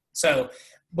 So,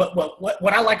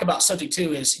 what I like about subject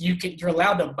to is you're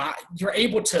allowed to buy. You're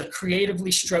able to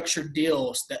creatively structure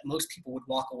deals that most people would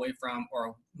walk away from,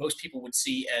 or most people would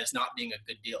see as not being a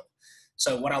good deal.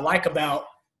 So what I like about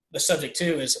the subject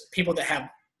too is people that have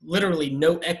literally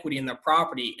no equity in their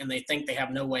property and they think they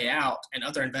have no way out, and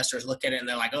other investors look at it and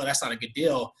they're like, oh, that's not a good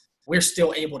deal. We're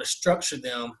still able to structure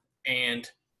them and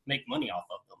make money off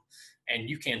of them. And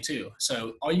you can too.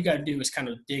 So all you got to do is kind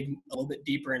of dig a little bit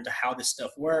deeper into how this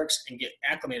stuff works and get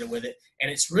acclimated with it. And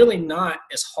it's really not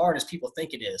as hard as people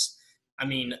think it is. I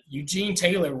mean, Eugene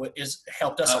Taylor has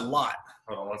helped us a lot.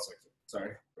 Hold on one second.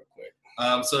 Sorry, real quick.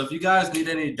 So if you guys need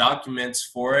any documents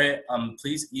for it,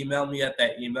 please email me at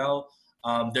that email.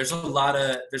 There's a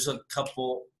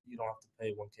couple, you don't have to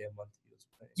pay $1K a month.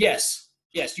 Yes,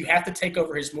 you have to take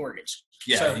over his mortgage.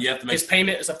 Yeah, so you have to make his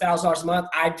payment is $1,000 a month.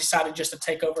 I decided just to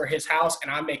take over his house, and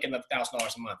I'm making $1,000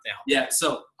 a month now. Yeah.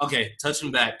 So okay,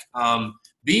 touching back.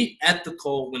 Be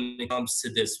ethical when it comes to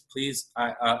this, please.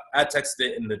 I texted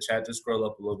it in the chat. Just scroll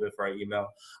up a little bit for our email.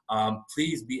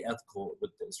 Please be ethical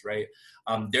with this, right?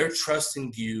 They're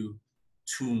trusting you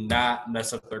to not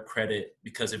mess up their credit,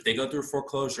 because if they go through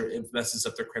foreclosure, it messes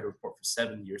up their credit report for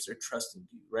 7 years. They're trusting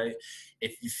you, right?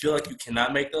 If you feel like you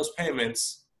cannot make those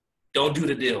payments, don't do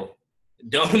the deal.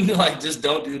 Don't do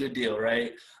the deal,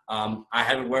 right? I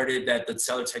have it worded that the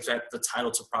seller takes back the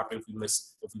title to property if we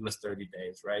miss 30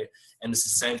 days, right? And it's the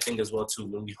same thing as well too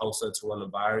when we wholesale to one of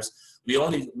the buyers. We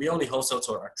only wholesale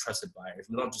to our trusted buyers.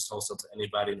 We don't just wholesale to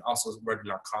anybody. And also it's worded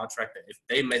in our contract that if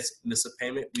they miss a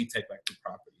payment, we take back the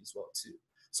property as well too.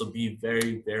 So be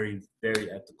very, very,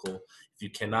 very ethical. If you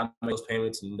cannot make those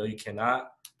payments and you know you cannot,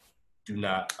 do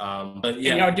not. But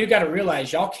yeah, and y'all do got to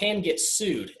realize y'all can get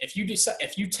sued if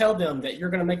you tell them that you're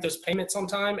going to make those payments on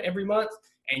time every month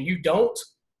and you don't.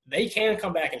 They can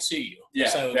come back and sue you. Yeah,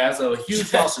 so that's a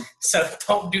huge lawsuit. So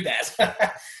don't do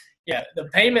that. Yeah, the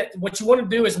payment. What you want to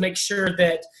do is make sure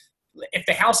that if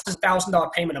the house is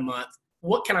 $1,000 payment a month,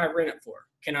 what can I rent it for?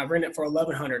 Can I rent it for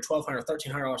 $1,100, $1,200,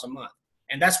 $1,300 a month?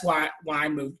 And that's why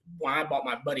I bought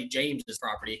my buddy James's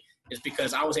property, is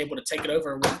because I was able to take it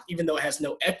over with, even though it has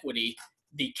no equity,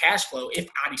 the cash flow. If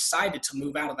I decided to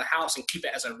move out of the house and keep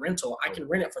it as a rental, I can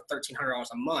rent it for $1,300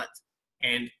 a month,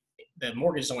 and the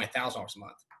mortgage is only $1,000 a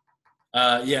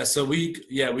month. Yeah, so we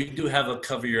do have a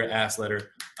cover your ass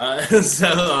letter.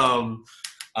 Also,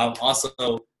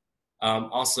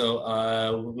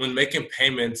 when making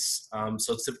payments,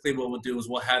 so typically what we'll do is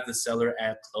we'll have the seller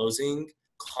at closing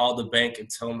call the bank and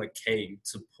tell them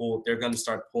to pull. They're going to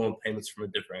start pulling payments from a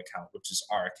different account, which is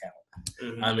our account.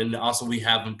 Mm-hmm. And also we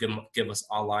have them give us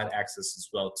online access as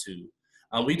well too.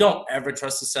 We don't ever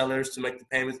trust the sellers to make the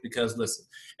payments because, listen,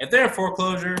 if they're in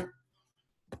foreclosure,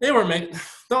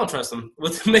 don't trust them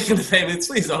with making the payments.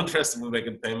 Please don't trust them with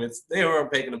making the payments. They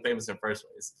weren't making the payments in the first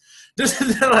place.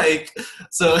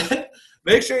 So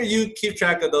make sure you keep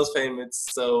track of those payments.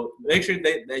 So make sure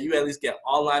that you at least get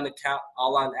online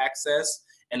access,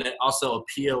 and then also a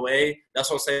POA. That's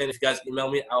what I'm saying. If you guys email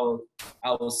me, I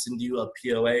will send you a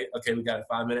POA. Okay, we got it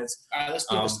 5 minutes. All right, let's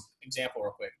do this example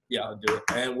real quick. Yeah, I'll do it.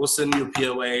 And we'll send you a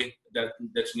POA that you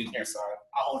need to sign.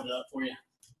 I'll hold it up for you.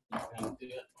 Do it. There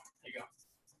you go.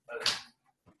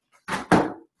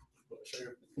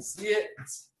 See it?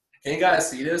 Can you guys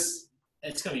see this?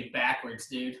 It's going to be backwards,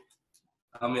 dude.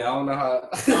 I mean, I don't know how.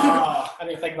 Oh, I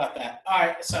didn't think about that. All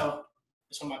right, so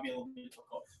this one might be a little bit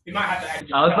difficult. We might have to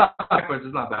actually. Oh, it's not backwards.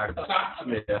 It's not backwards. It's not?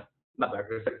 Okay. Yeah, not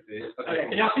backwards. I can see it. Okay,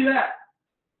 can y'all see that?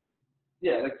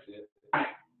 Yeah, I can see it. All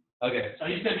right. Okay. So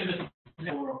you said do this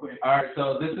example real quick. All right,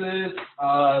 so this is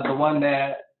the one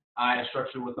that I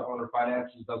structured with the owner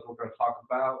finances. That's what we're going to talk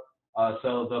about.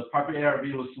 So the property ARV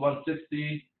was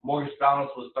 $160, mortgage balance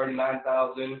was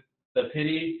 $39,000. The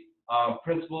pity,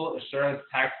 principal, insurance,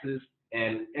 taxes,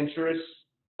 and interest,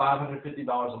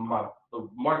 $550 a month. The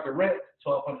market rent,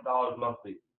 $1,200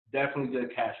 monthly. Definitely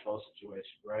good cash flow situation,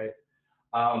 right?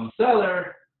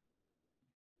 Seller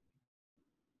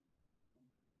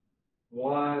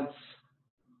wants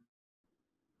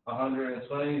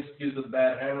 120. Excuse the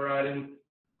bad handwriting.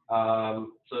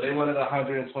 So they wanted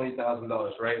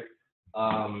 $120,000, right?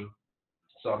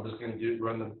 So I'm just going to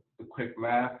run the quick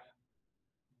math.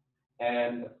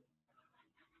 And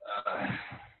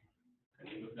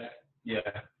yeah.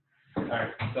 All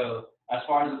right. So as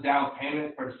far as the down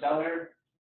payment for the seller,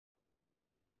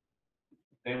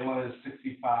 they wanted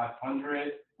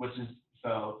 $6,500, which is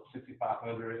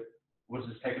 $6,500, which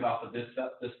is taken off of this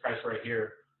price right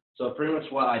here. So pretty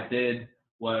much what I did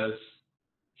was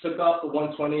took off the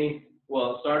 120.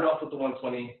 Well, started off with the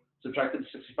 120, subtracted the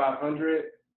 6,500,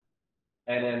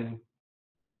 and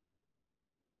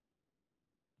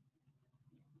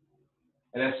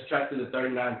then subtracted the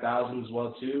 39,000 as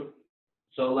well too.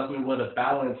 So it left me with a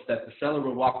balance that the seller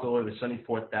would walk away with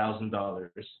 $74,000.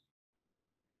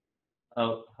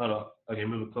 Oh, hold on. Okay,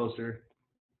 move it closer.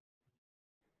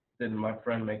 did my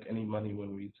friend make any money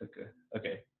when we took a,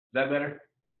 okay. Is that better?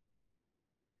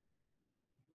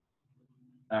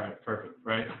 All right, perfect,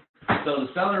 right? So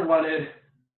the seller wants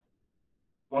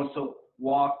to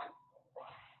walk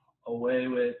away,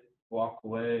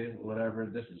 whatever.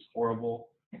 This is horrible.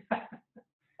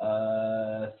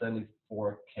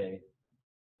 74K.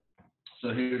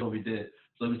 So here's what we did.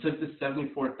 So we took the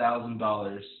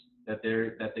 $74,000 that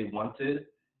they wanted,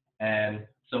 and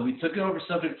so we took it over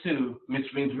subject to,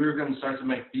 which means we were going to start to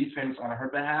make these payments on her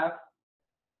behalf.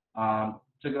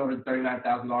 Took it over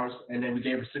 $39,000, and then we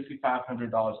gave her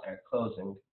 $6,500 at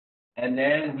closing, and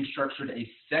then we structured a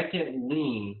second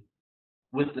lien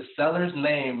with the seller's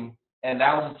name, and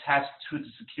that was attached to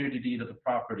the security deed of the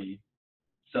property.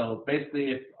 So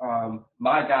basically, if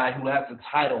my guy who has the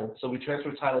title, so we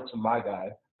transferred title to my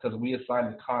guy because we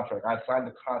assigned the contract. I signed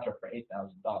the contract for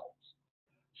 $8,000.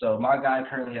 So my guy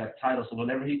currently has title. So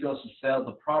whenever he goes to sell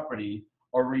the property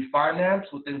or refinance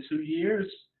within 2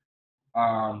 years,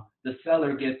 the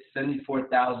seller gets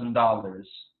 $74,000.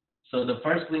 So the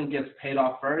first lien gets paid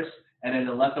off first, and then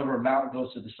the leftover amount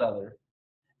goes to the seller.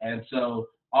 And so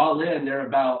all in, they're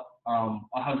about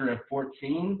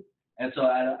 114. And so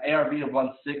at an ARV of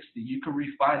 160, you can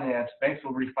refinance. Banks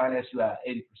will refinance you at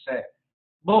 80%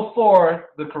 before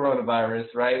the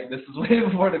coronavirus, right? This is way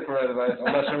before the coronavirus.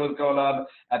 I'm not sure what's going on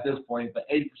at this point, but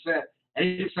 80%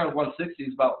 of 160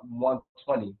 is about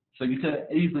 120. So you could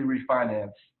easily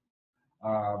refinance.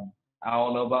 I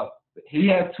don't know about. He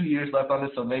has 2 years left on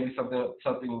this, so maybe something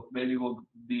maybe will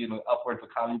be in the upwards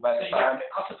economy by that time.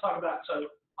 Also talk about so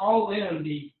all in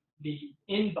the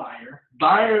end buyer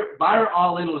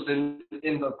all in was in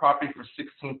the property for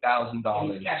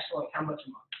 $16,000. He's cash flowing how much a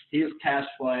month? He is cash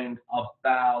flowing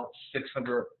about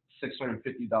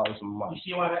 $650 a month. You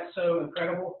see why that's so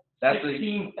incredible? That's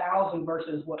 $16,000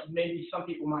 versus what maybe some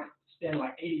people might spend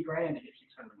like $80,000 to get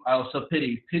 $600. Oh, so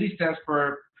PITI. PITI stands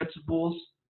for principals,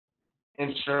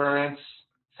 insurance,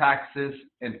 taxes,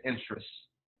 and interest.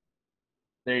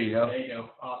 There you go. There you go.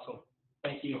 Awesome.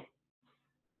 Thank you.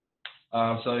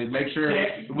 So make sure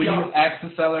when you ask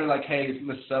the seller, like, hey,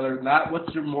 Mr. Seller, not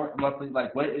what's your monthly,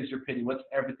 like, what is your PITI? What's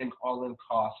everything all in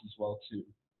cost as well too.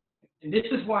 And this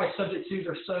is why subject twos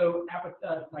are so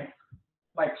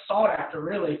like sought after,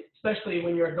 really, especially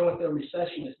when you're going through a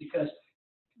recession, is because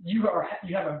you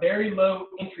have a very low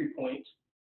entry point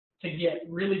to get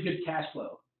really good cash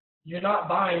flow. You're not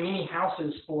buying any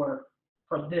houses for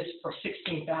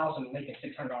 $16,000 and making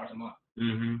 $600 a month.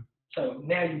 Mm-hmm. So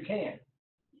now you can.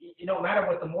 It don't matter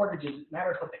what the mortgage is, it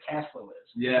matters what the cash flow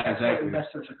is. Yeah, that's exactly. what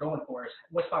investors are going for is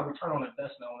what's my return on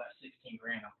investment on that $16,000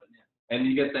 I'm putting in. And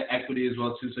you get the equity as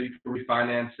well too, so you can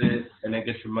refinance it and then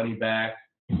get your money back,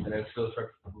 and then still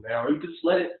start from there. Or you can just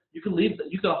let it. You can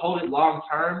hold it long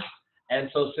term.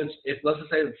 And so if let's just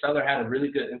say the seller had a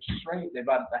really good interest rate, they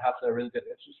bought the house at a really good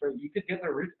interest rate, you could get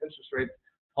their interest rate,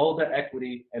 hold their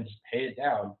equity, and just pay it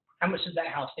down. How much does that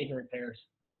house need in repairs?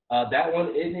 That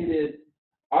one, it needed.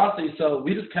 Honestly, so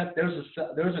we just kept, there was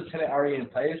a tenant already in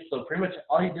place, so pretty much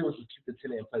all he did was just keep the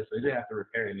tenant in place, so he didn't have to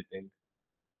repair anything,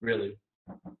 really.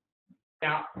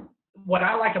 Now, what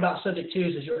I like about subject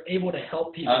twos is you're able to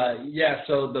help people. Yeah,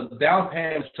 so the down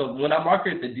payment, so when I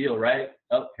market the deal, right?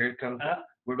 Oh, here it comes.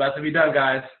 We're about to be done,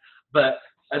 guys. But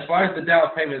as far as the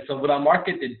down payment, so when I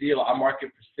market the deal, I market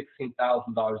for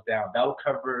 $16,000 down. That will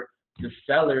cover the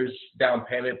seller's down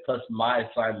payment plus my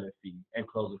assignment fee and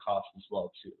closing costs as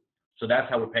well, too. So that's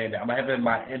how we're paying that. I'm having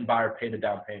my end buyer pay the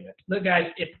down payment. Look,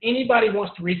 guys, if anybody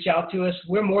wants to reach out to us,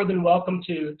 we're more than welcome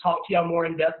to talk to y'all more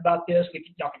in depth about this.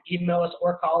 Y'all can email us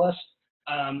or call us.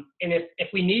 And if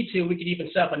we need to, we could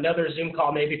even set up another Zoom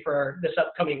call maybe for this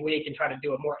upcoming week and try to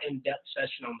do a more in-depth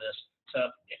session on this. So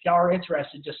if y'all are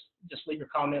interested, just leave your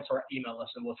comments or email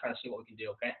us, and we'll try to see what we can do,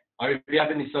 okay? All right, if you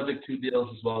have any subject to deals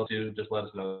as well, too, just let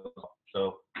us know.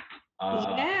 So,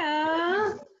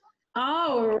 yeah.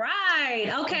 All right.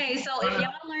 Okay. So if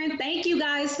y'all learned, thank you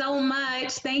guys so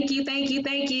much. Thank you.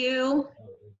 No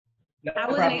I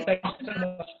problem. wasn't Thank you so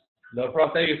much. No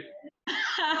problem. Thank you.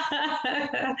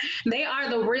 They are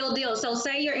the real deal. So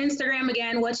say your Instagram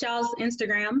again. What's y'all's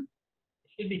Instagram?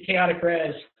 It should be Kaotic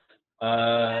Res.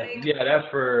 Yeah, that's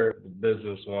for the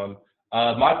business one.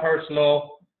 My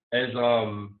personal is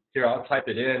here. I'll type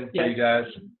it in for you guys.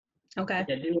 Okay.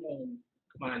 Yeah, do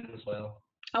mine as well.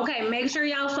 Okay, make sure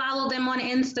y'all follow them on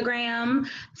Instagram.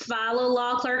 Follow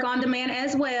Law Clerk on Demand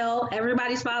as well.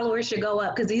 Everybody's followers should go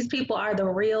up because these people are the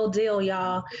real deal,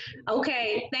 y'all.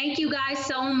 Okay, thank you guys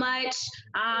so much.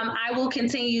 I will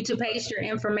continue to paste your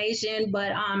information,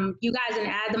 but you guys can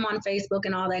add them on Facebook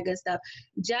and all that good stuff.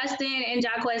 Justin and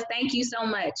Jacques, thank you so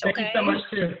much. Okay. Thank you so much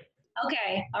too.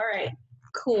 Okay, all right.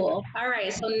 Cool. All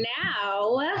right. So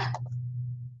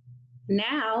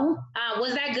now,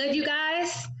 was that good, you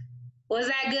guys? Was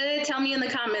that good? Tell me in the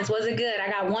comments. Was it good? I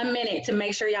got 1 minute to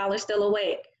make sure y'all are still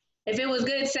awake. If it was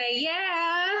good, say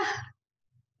yeah.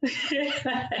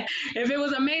 If it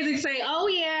was amazing, say, oh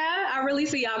yeah. I really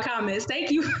see y'all comments.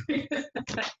 Thank you.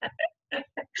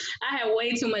 I had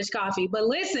way too much coffee, but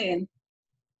listen,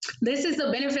 this is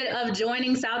the benefit of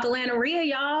joining South Atlanta RIA,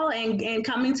 y'all, and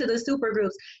coming to the super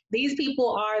groups. These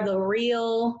people are the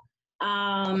real,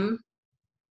 let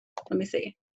me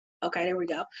see. Okay, there we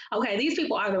go. Okay, these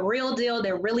people are the real deal.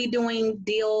 They're really doing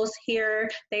deals here.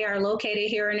 They are located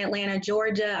here in Atlanta,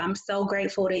 Georgia. I'm so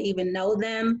grateful to even know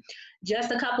them.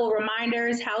 Just a couple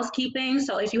reminders, housekeeping.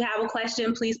 So if you have a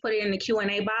question, please put it in the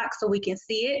Q&A box so we can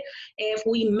see it. If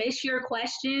we miss your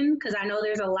question, because I know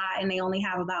there's a lot and they only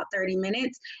have about 30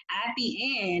 minutes, at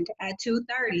the end, at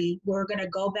 2:30, we're gonna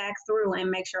go back through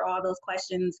and make sure all those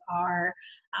questions are,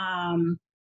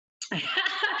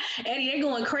 Eddie, they're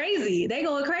going crazy. They're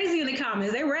going crazy in the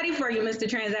comments. They're ready for you, Mr.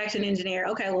 Transaction Engineer.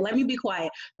 Okay, well, let me be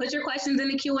quiet. Put your questions in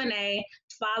the Q&A.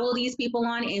 Follow these people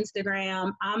on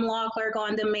Instagram. I'm Law Clerk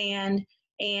on Demand.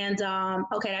 And,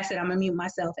 okay, that's it. I'm going to mute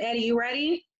myself. Eddie, you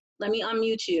ready? Let me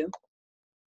unmute you.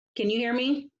 Can you hear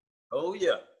me? Oh,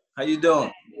 yeah. How you doing?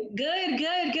 Good,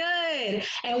 good, good.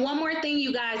 And one more thing,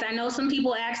 you guys, I know some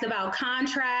people asked about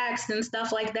contracts and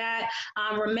stuff like that.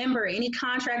 Remember, any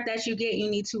contract that you get, you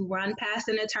need to run past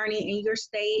an attorney in your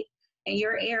state, in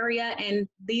your area. And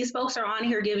these folks are on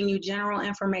here giving you general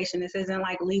information. This isn't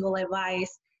like legal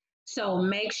advice. So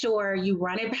make sure you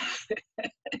run it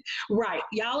back. Right.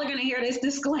 Y'all are going to hear this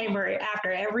disclaimer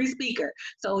after every speaker.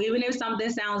 So even if something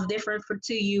sounds different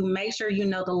to you, make sure you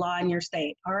know the law in your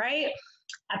state. All right.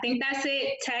 I think that's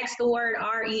it. Text the word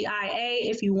REIA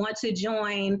if you want to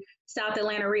join South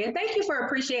Atlanta RIA. Thank you for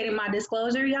appreciating my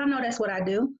disclosure. Y'all know that's what I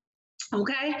do.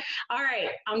 Okay. All right.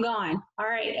 I'm gone. All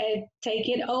right. Ed, take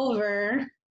it over.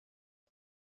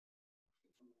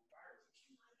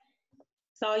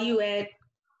 It's all you, Ed.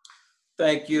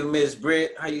 Thank you, Miss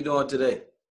Britt. How you doing today?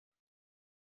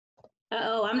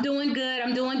 Uh-oh, I'm doing good.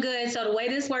 I'm doing good. So the way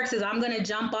this works is I'm going to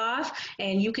jump off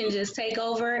and you can just take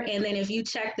over. And then if you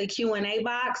check the Q&A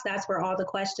box, that's where all the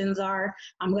questions are.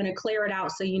 I'm going to clear it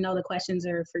out so you know the questions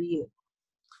are for you.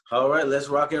 All right, let's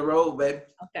rock and roll, baby.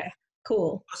 Okay,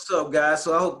 cool. What's up, guys?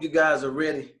 So I hope you guys are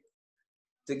ready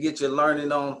to get your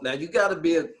learning on. Now you got to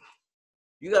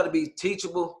be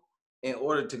teachable in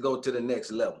order to go to the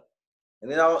next level.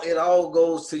 And it all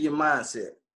goes to your mindset.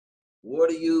 What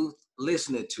are you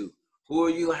listening to? Who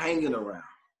are you hanging around?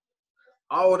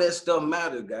 All that stuff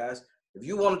matters, guys. If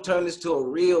you want to turn this to a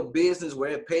real business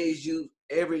where it pays you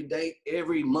every day,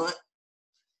 every month,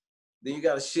 then you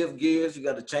got to shift gears. You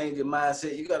got to change your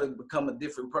mindset. You got to become a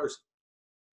different person.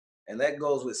 And that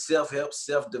goes with self-help,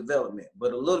 self-development.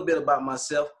 But a little bit about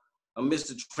myself. I'm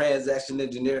Mr. Transaction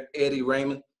Engineer, Eddie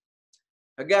Raymond.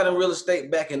 I got in real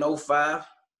estate back in 2005.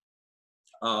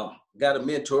 Got a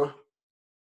mentor.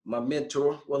 My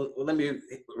mentor, well, let me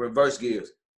reverse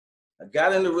gears. I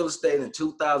got into real estate in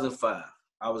 2005.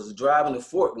 I was driving a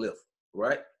forklift,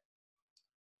 right?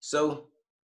 So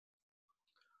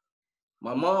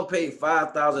my mom paid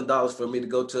 $5,000 for me to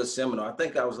go to a seminar. I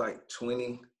think I was like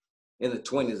 20, in the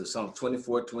 20s or something,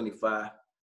 24, 25,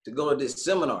 to go to this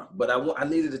seminar. But I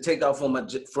needed to take off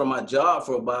from my job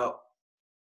for about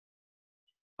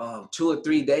 2 or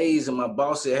 3 days. And my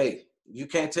boss said, hey, you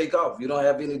can't take off. You don't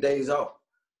have any days off.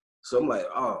 So I'm like,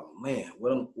 oh man,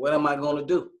 what am I gonna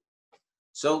do?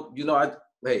 So, you know, I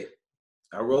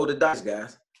rolled the dice,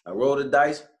 guys. I rolled the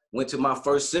dice, went to my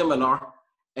first seminar,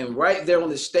 and right there on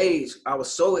the stage, I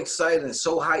was so excited and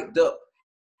so hyped up.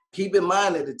 Keep in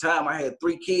mind at the time I had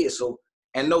 3 kids,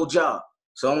 and no job.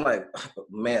 So I'm like,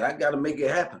 man, I gotta make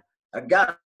it happen. I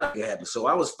gotta make it happen. So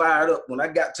I was fired up. When I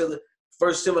got to the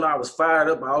first seminar, I was fired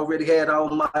up. I already had all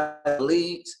my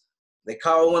leads. They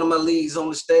called one of my leads on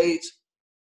the stage.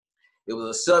 It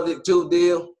was a subject to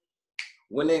deal.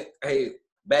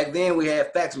 Back then we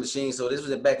had fax machines, so this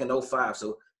was back in 2005.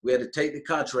 So we had to take the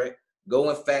contract, go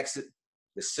and fax it.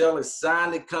 The seller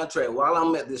signed the contract while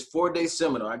I'm at this 4-day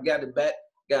seminar. I got it back,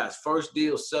 guys, first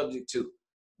deal subject to.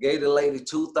 Gave the lady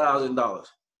 $2,000.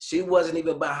 She wasn't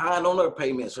even behind on her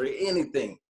payments or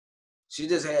anything. She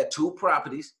just had 2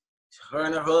 properties. Her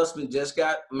and her husband just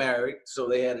got married, so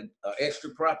they had an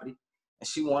extra property, and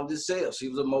she wanted to sell. She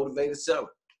was a motivated seller.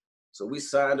 So we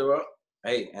signed her up,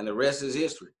 and the rest is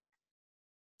history.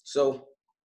 So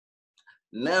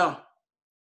now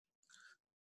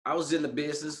I was in the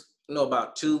business,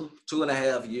 about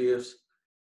 2.5 years.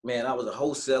 Man, I was a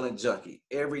wholesaling junkie.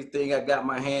 Everything I got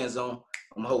my hands on,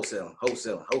 I'm wholesaling.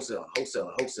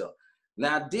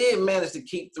 Now, I did manage to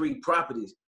keep 3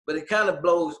 properties, but it kind of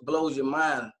blows your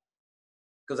mind.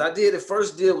 Because I did, the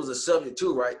first deal was a subject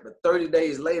to, right? But 30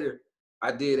 days later,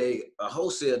 I did a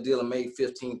wholesale deal and made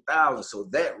 $15,000. So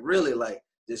that really like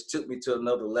just took me to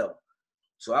another level.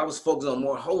 So I was focused on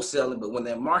more wholesaling, but when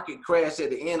that market crashed at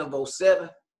the end of 07,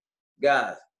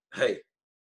 guys, hey,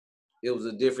 it was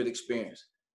a different experience.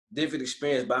 Different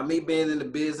experience. By me being in the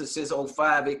business since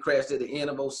 05, it crashed at the end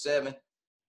of 07.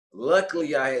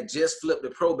 Luckily, I had just flipped the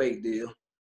probate deal.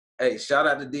 Hey, shout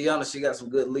out to DeOnna. She got some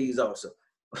good leads also.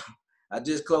 I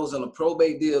just closed on a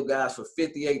probate deal, guys, for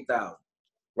 $58,000.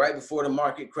 Right before the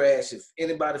market crash. If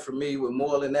anybody familiar with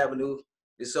Moreland Avenue,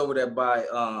 it's over there by,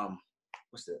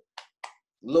 what's that?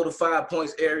 Little 5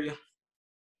 Points area.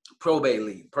 Probate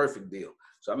lead, perfect deal.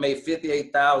 So I made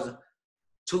 $58,000.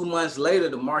 2 months later,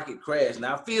 the market crashed.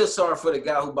 Now, I feel sorry for the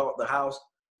guy who bought the house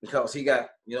because he got,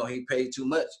 he paid too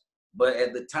much. But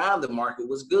at the time, the market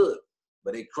was good,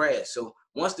 but it crashed. So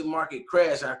once the market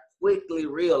crashed, I quickly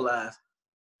realized,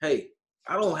 hey,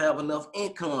 I don't have enough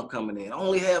income coming in. I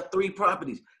only have 3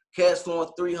 properties, cash flowing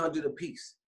 $300 a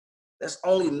piece. That's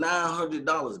only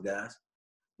 $900, guys.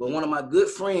 But one of my good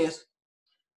friends,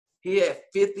 he had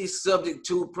 50 subject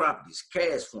to properties,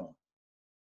 cash flowing,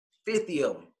 50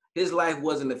 of them. His life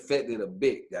wasn't affected a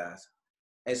bit, guys.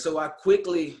 And so I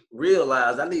quickly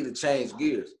realized I need to change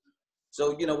gears.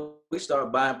 So, we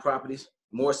started buying properties,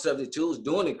 more subject tos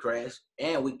during the crash,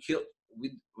 and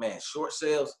short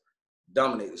sales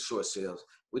dominated short sales.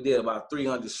 We did about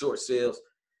 300 short sales.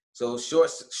 So short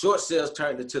sales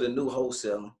turned into the new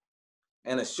wholesaling.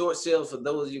 And a short sale, for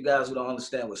those of you guys who don't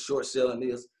understand what short selling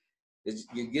is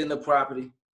you're getting a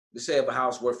property, let's say if a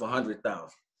house worth $100,000.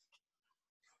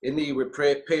 It need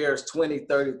repairs 20,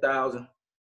 30,000.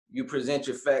 You present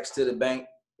your facts to the bank.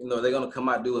 They're going to come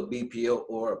out and do a BPO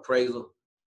or appraisal,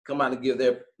 come out and give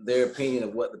their opinion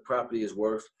of what the property is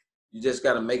worth. You just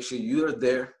got to make sure you're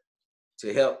there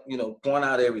to help, point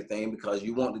out everything because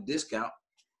you want the discount.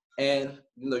 And,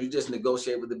 you just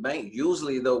negotiate with the bank.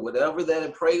 Usually, though, whatever that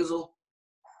appraisal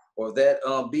or that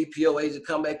BPO agent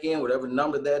come back in, whatever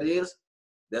number that is,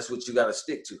 that's what you got to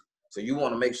stick to. So you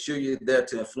want to make sure you're there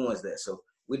to influence that. So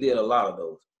we did a lot of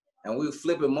those. And we were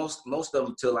flipping most of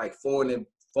them to like foreign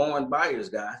buyers,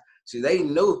 guys. See, they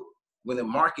knew when the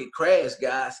market crashed,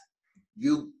 guys,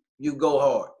 you go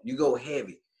hard, you go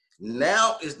heavy.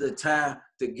 Now is the time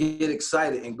to get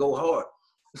excited and go hard.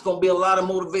 It's going to be a lot of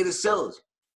motivated sellers.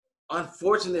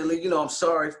 Unfortunately, I'm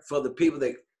sorry for the people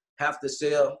that have to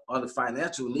sell on the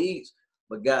financial needs.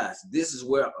 But guys, this is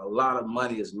where a lot of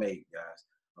money is made, guys.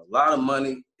 A lot of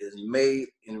money is made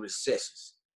in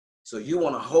recessions. So you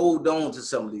want to hold on to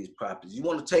some of these properties. You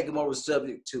want to take them over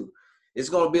subject to. It's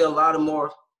going to be a lot of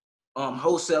more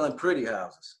wholesaling pretty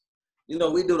houses. We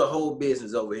do the whole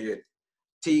business over here.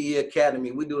 TE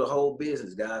Academy, we do the whole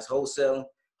business, guys. Wholesaling,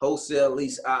 wholesale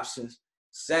lease options,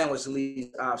 sandwich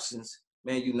lease options,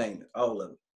 man, you name it, all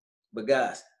of it. But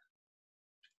guys,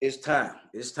 it's time.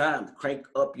 It's time to crank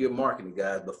up your marketing,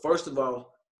 guys. But first of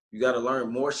all, you got to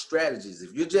learn more strategies.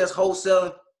 If you're just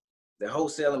wholesaling, the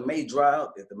wholesaling may dry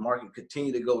up if the market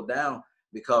continue to go down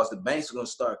because the banks are going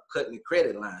to start cutting the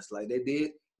credit lines like they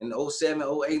did in 07,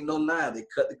 08, and 09. They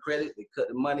cut the credit, they cut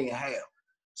the money in half.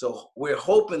 So we're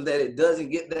hoping that it doesn't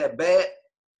get that bad,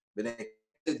 but if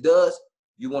it does,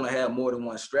 you want to have more than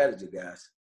one strategy,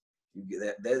 guys. You get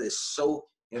that. That is so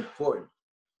important.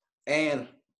 And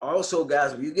also,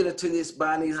 guys, if you get into this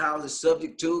buying these houses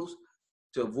subject to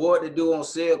avoid the due on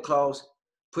sale clause,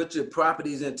 put your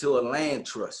properties into a land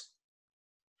trust.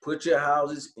 Put your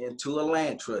houses into a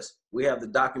land trust. We have the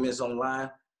documents online.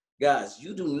 Guys,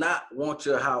 you do not want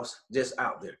your house just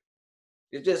out there.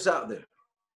 It's just out there.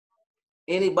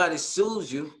 Anybody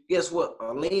sues you, guess what?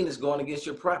 A lien is going against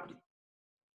your property.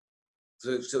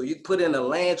 So you put in a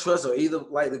land trust, or either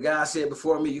like the guy said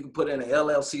before me, you can put in an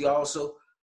LLC also,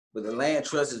 but the land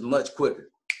trust is much quicker.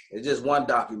 It's just one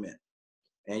document,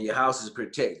 and your house is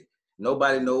protected.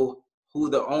 Nobody knows who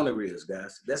the owner is,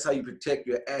 guys. That's how you protect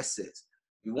your assets.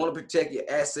 You want to protect your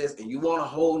assets, and you want to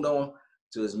hold on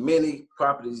to as many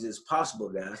properties as possible,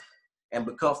 guys, and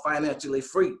become financially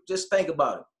free. Just think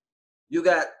about it. You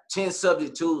got 10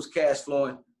 subject tools, cash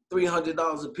flowing,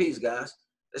 $300 a piece, guys.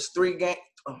 That's $3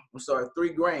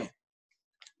 grand.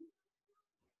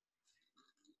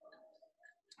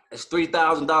 That's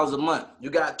 $3,000 a month. You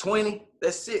got 20,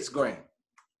 that's $6 grand.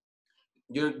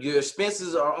 Your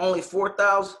expenses are only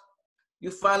 $4,000.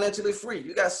 You're financially free.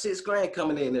 You got $6 grand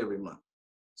coming in every month.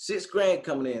 $6 grand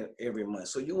coming in every month.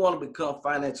 So you want to become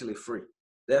financially free.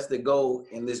 That's the goal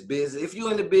in this business. If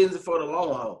you're in the business for the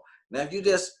long haul. Now, if you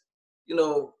just, in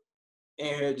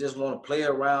here just want to play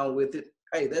around with it,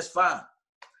 hey, that's fine.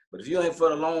 But if you're in for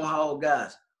the long haul,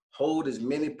 guys, hold as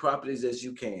many properties as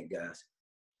you can, guys.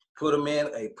 Put them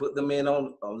in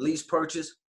on lease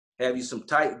purchase. Have you some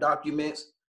tight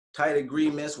documents, tight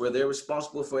agreements where they're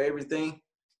responsible for everything.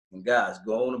 And guys,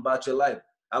 go on about your life.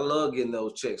 I love getting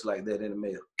those checks like that in the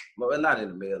mail. Well, not in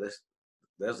the mail.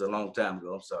 That's a long time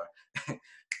ago. I'm sorry.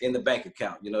 In the bank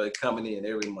account, you know, they're coming in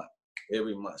every month.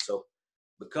 So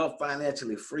become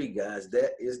financially free, guys.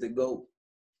 That is the goal.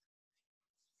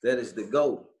 That is the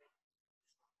goal.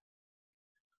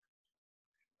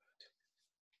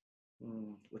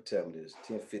 What time it is?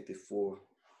 10:54.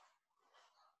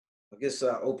 I guess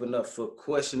I'll open up for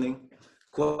questions.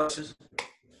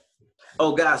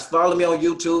 Oh, guys, follow me on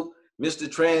YouTube, Mr.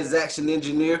 Transaction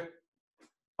Engineer.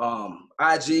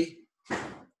 IG,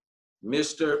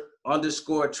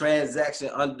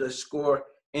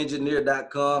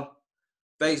 Mr._transaction_engineer.com.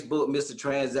 Facebook,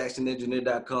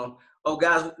 MrTransactionEngineer.com. Oh,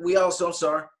 guys, I'm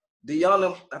sorry.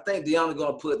 DeOnna, I think DeOnna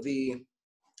gonna put DeOnna,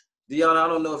 I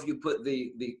don't know if you put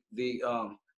the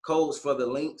codes for the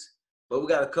links, but we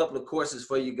got a couple of courses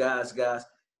for you guys.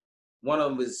 One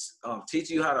of them is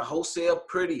teaching you how to wholesale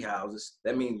pretty houses.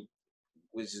 That means,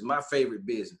 which is my favorite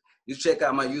business. You check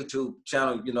out my YouTube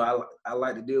channel. You know, I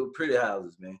like to deal with pretty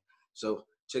houses, man. So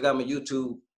check out my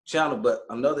YouTube channel. But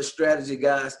another strategy,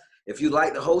 guys, if you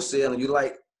like the wholesale and you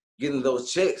like getting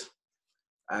those checks,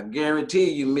 I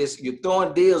guarantee you're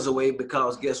throwing deals away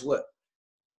because guess what?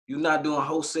 You're not doing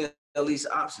wholesale lease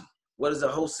option. What is a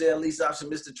wholesale lease option,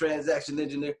 Mr. Transaction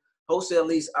Engineer? Wholesale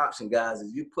lease option, guys,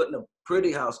 is you putting a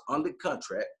pretty house under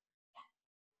contract.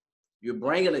 You're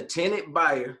bringing a tenant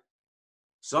buyer,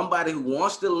 somebody who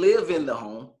wants to live in the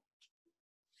home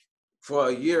for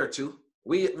a year or two.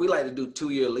 We like to do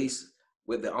 2-year leases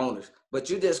with the owners, but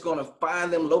you're just going to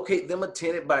find them, locate them a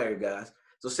tenant buyer, guys.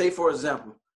 So say, for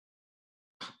example,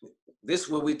 this is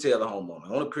what we tell the homeowner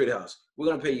on a pretty house. We're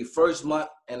going to pay you first month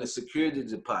and a security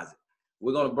deposit.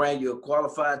 We're going to bring you a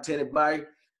qualified tenant buyer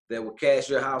that will cash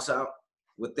your house out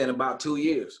within about 2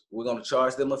 years. We're going to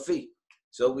charge them a fee.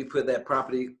 So we put that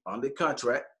property under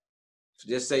contract. So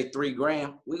just say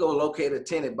 $3,000. We're going to locate a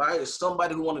tenant buyer,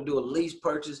 somebody who want to do a lease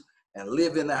purchase and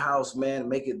live in the house, man,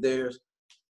 make it theirs.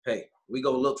 Hey, we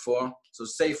go look for them. So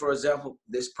say, for example,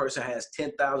 this person has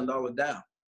 $10,000 down.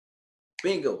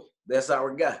 Bingo, that's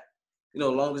our guy. You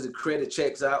know, as long as the credit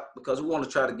checks out, because we want to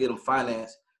try to get them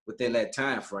financed within that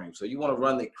time frame. So you want to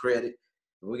run their credit.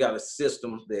 We got a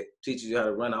system that teaches you how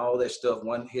to run all that stuff,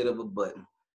 one hit of a button.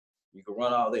 You can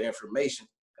run all their information.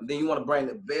 And then you want to bring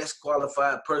the best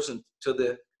qualified person to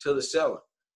the seller.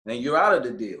 And you're out of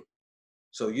the deal.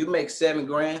 So you make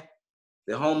 $7,000,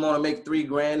 the homeowner make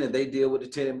 $3,000, and they deal with the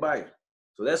tenant buyer.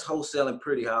 So that's wholesaling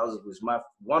pretty houses, which is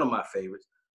one of my favorites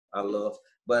I love.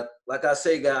 But like I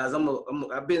say, guys,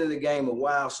 I've been in the game a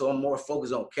while, so I'm more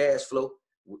focused on cash flow.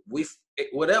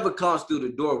 Whatever comes through the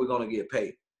door, we're going to get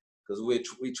paid because we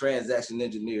transaction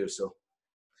engineers. So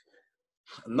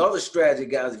another strategy,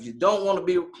 guys, if you don't want to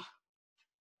be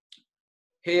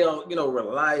held,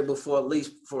 reliable for a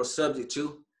lease for a subject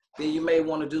to, then you may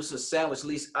want to do some sandwich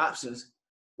lease options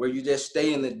where you just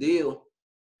stay in the deal.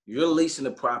 You're leasing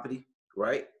the property,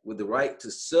 right, with the right to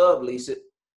sublease it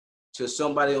to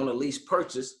somebody on a lease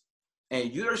purchase,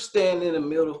 and you're staying in the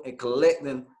middle and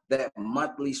collecting that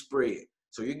monthly spread.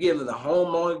 So you're giving the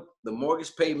homeowner the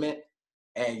mortgage payment,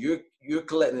 and you're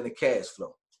collecting the cash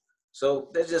flow. So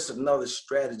that's just another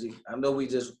strategy. I know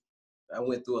I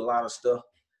went through a lot of stuff,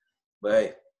 but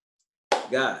hey,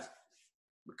 guys,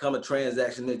 become a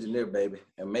transaction engineer, baby,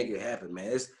 and make it happen,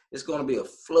 man. It's going to be a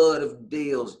flood of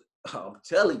deals. I'm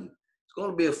telling you, it's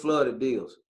going to be a flood of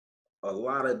deals. A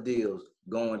lot of deals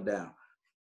going down.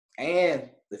 And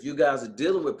if you guys are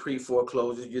dealing with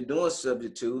pre-foreclosures, you're doing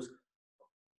subject twos,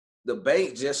 the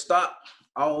bank just stopped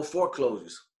all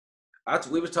foreclosures.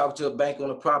 We were talking to a bank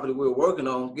on a property we were working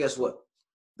on. Guess what?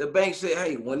 The bank said,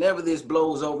 hey, whenever this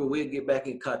blows over, we'll get back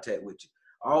in contact with you.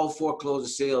 All foreclosure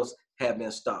sales have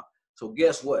been stopped. So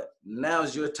guess what? Now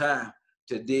is your time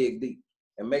to dig deep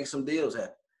and make some deals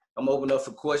happen. I'm open up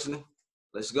for questioning.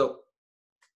 Let's go.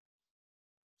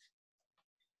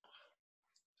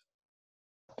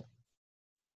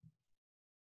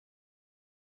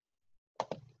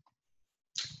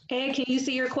 Ed, can you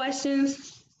see your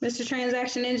questions, Mr.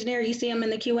 Transaction Engineer? You see them in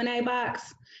the Q&A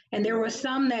box? And there were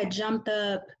some that jumped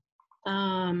up.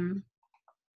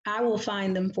 I will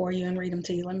find them for you and read them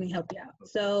to you. Let me help you out.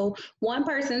 So one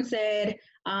person said,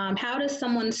 how does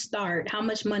someone start? How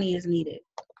much money is needed?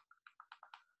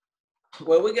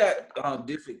 Well, we got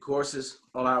different courses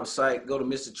on our site. Go to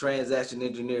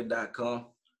MrTransactionEngineer.com.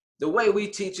 The way we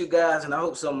teach you guys, and I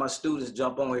hope some of my students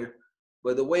jump on here,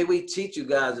 but the way we teach you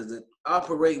guys is that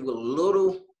operate with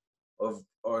little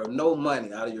or no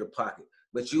money out of your pocket,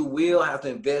 but you will have to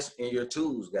invest in your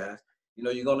tools, guys. You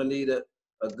know, you're gonna need a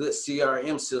good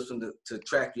CRM system to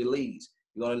track your leads.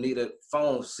 You're gonna need a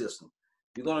phone system.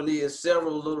 You're gonna need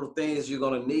several little things you're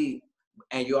gonna need,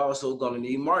 and you're also gonna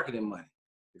need marketing money.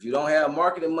 If you don't have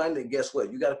marketing money, then guess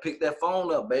what? You gotta pick that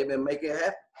phone up, baby, and make it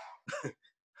happen.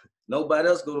 Nobody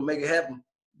else gonna make it happen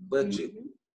but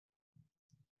you.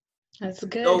 That's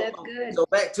good. So, That's good. so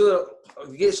back to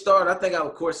get started. I think our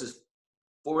course is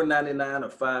 $4.99 or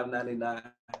 $5.99.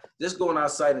 Just go on our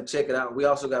site and check it out. We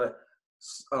also got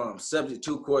a subject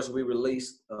to course we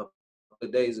released a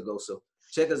couple days ago. So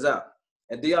check us out.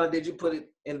 And DeOnna, did you put it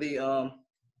in the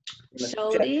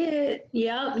Sure did.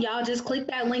 Yep. Y'all just click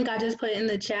that link I just put in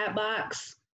the chat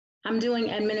box. I'm doing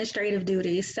administrative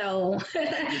duties. So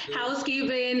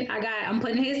housekeeping, I'm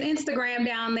putting his Instagram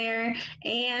down there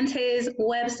and his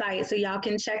website. So y'all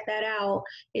can check that out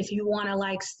if you want to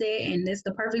like sit, and this is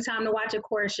the perfect time to watch a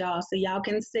course, y'all. So y'all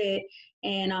can sit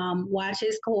and watch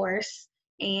his course,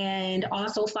 and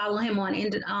also follow him on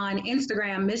Instagram,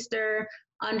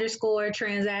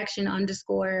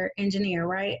 Mr_transaction_engineer,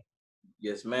 right?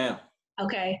 Yes, ma'am.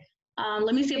 Okay.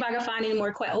 Let me see if I can find any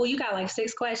more questions. Oh, you got like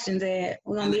 6 questions, Ed.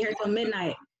 We're going to be here till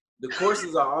midnight. The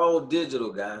courses are all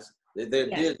digital, guys. They're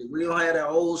Yes. digital. We don't have that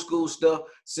old school stuff,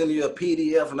 sending you a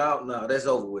PDF and out. No, that's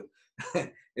over with.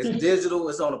 It's digital.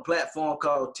 It's on a platform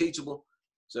called Teachable.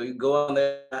 So you go on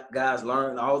there, guys,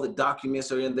 learn. All the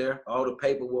documents are in there, all the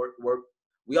paperwork.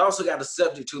 We also got a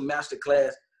subject to master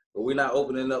class, but we're not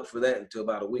opening up for that until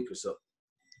about a week or so.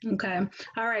 Okay.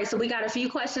 All right. So we got a few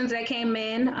questions that came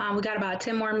in. We got about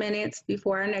 10 more minutes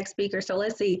before our next speaker. So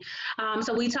let's see.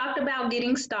 So we talked about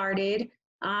getting started.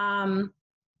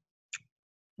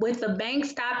 With the bank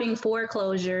stopping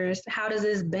foreclosures, how does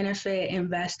this benefit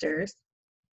investors?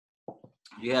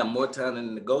 You have more time to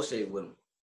negotiate with them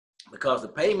because the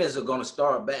payments are going to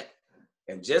start back.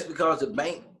 And just because the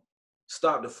bank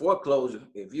stopped the foreclosure,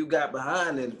 if you got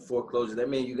behind in foreclosure, that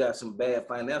means you got some bad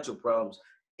financial problems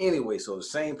anyway. So the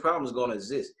same problem is going to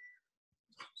exist.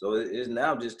 So it's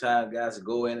now just time, guys, to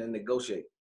go in and negotiate.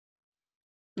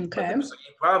 Okay. But the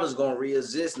same problem is going to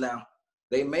re-exist now.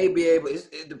 They may be able,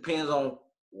 it depends on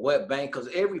what bank, because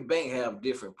every bank have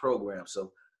different programs.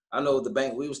 So I know the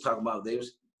bank we was talking about, they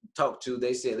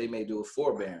said they may do a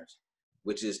forbearance,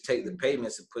 which is take the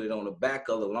payments and put it on the back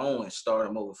of the loan and start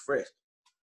them over fresh.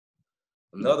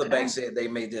 Another bank said they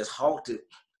may just halt it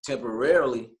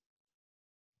temporarily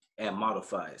and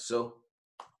modify it. So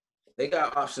they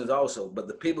got options also, but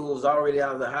the people who's already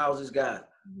out of the houses, guys,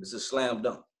 it's a slam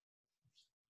dunk.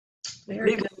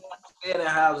 Very People good. who want to stay in their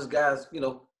houses, guys, you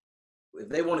know, if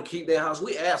they want to keep their house,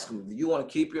 we ask them, do you want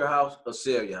to keep your house or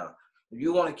sell your house? If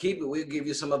you want to keep it, we'll give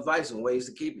you some advice on ways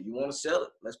to keep it. You want to sell it?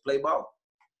 Let's play ball.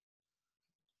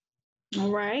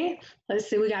 All right. Let's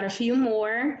see. We got a few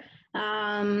more.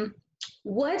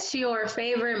 What's your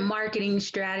favorite marketing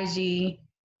strategy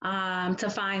to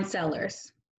find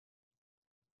sellers?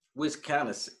 Which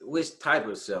type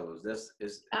of sellers?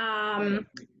 I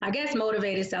guess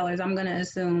motivated sellers, I'm going to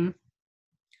assume.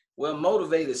 Well,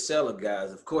 motivated seller,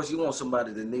 guys. Of course, you want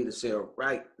somebody that need to sell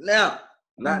right now,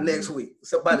 not next week.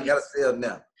 Somebody got to sell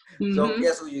now. So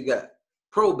guess who you got?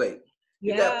 Probate.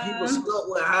 You got people stuck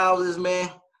with houses,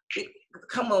 man.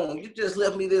 Come on, you just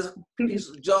left me this piece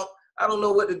of junk. I don't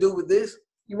know what to do with this.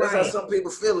 That's how some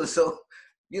people feeling. So,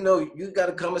 you know, you got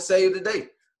to come and save the day.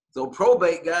 So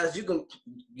probate, guys, you can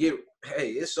get,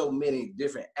 it's so many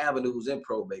different avenues in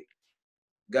probate.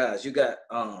 Guys, you got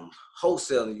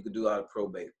wholesaling you can do out of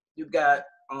probate. You got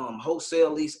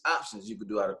wholesale lease options you can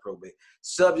do out of probate.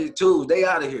 Subject tools, they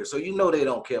out of here. So you know they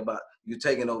don't care about you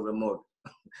taking over the mortgage.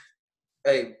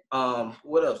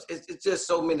 What else? It's just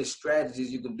so many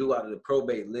strategies you can do out of the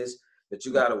probate list that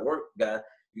you got to work, guys.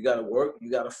 You got to work.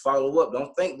 You got to follow up.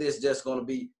 Don't think this just going to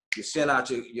be you send out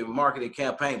your marketing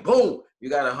campaign. Boom, you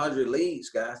got 100 leads,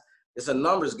 guys. It's a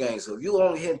numbers game. So if you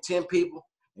only hit 10 people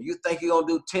and you think you're going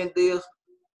to do 10 deals,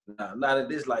 no, not in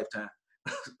this lifetime.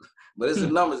 But it's a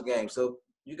numbers game. So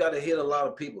you got to hit a lot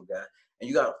of people, guys. And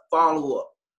you got to follow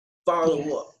up.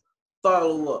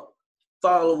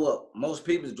 Most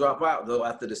people drop out, though,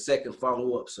 after the second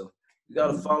follow-up. So you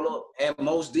got to follow up. And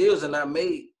most deals are not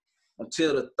made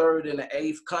until the 3rd and the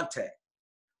 8th contact.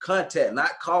 Contact,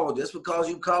 not call. Just because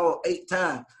you call 8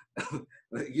 times,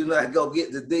 you're not going to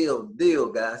get the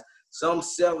deal, guys. Some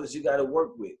sellers you got to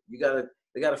work with. They got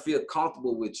to feel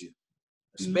comfortable with you.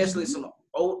 Especially some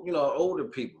older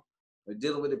people. They're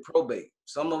dealing with the probate.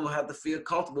 Some of them have to feel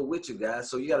comfortable with you, guys.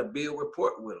 So you got to build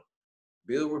rapport with them.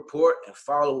 Build rapport and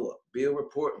follow up. Build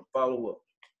rapport and follow up.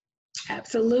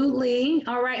 Absolutely.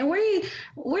 All right. And where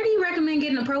do you recommend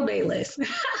getting a probate list?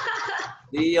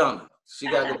 DeOnna, she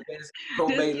got the best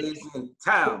probate list in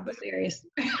town. Baby. Serious.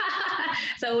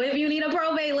 So if you need a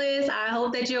probate list, I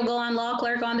hope that you'll go on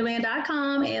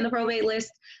lawclerkondemand.com and the probate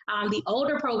list. The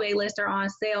older probate lists are on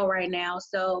sale right now.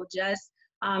 So just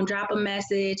drop a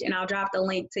message and I'll drop the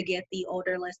link to get the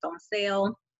older list on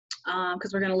sale.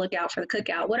 Because we're going to look out for the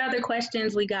cookout. What other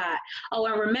questions we got? Oh,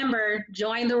 and remember,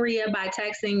 join the RIA by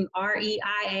texting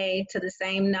REIA to the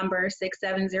same number,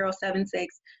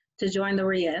 67076, to join the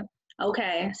RIA.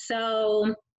 Okay,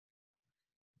 so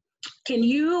can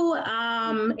you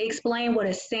explain what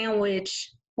a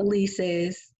sandwich lease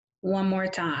is one more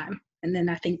time? And then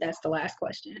I think that's the last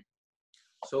question.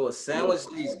 So a sandwich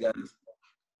lease, guys.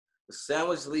 A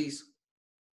sandwich lease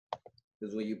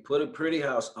is when you put a pretty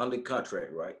house under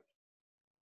contract, right?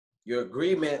 Your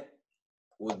agreement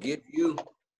will give you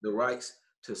the rights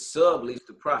to sublease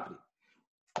the property.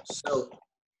 So,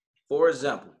 for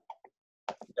example,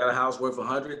 you got a house worth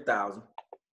 $100,000,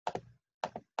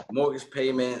 mortgage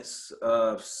payments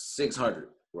of $600,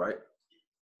 right?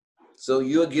 So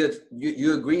you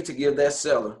agree to give that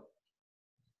seller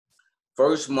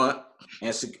first month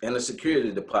and a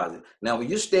security deposit. Now, when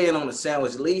you're staying on a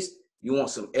sandwich lease, you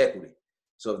want some equity.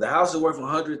 So if the house is worth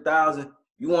 $100,000,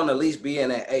 you want to at least be in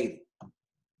at 80.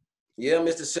 Yeah,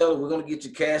 Mr. Seller, we're going to get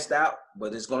you cashed out,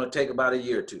 but it's going to take about a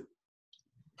year or two.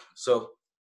 So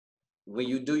when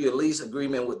you do your lease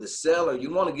agreement with the seller,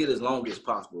 you want to get as long as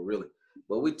possible, really.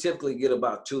 But we typically get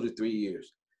about 2 to 3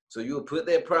 years. So you'll put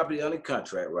that property under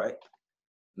contract, right?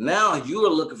 Now you are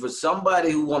looking for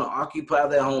somebody who want to occupy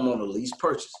that home on a lease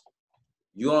purchase.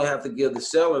 You only have to give the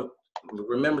seller,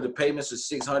 remember the payments are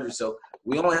 $600, so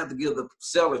we only have to give the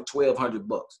seller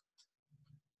 $1,200.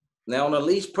 Now on a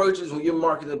lease purchase, when you're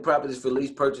marketing properties for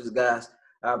lease purchase, guys,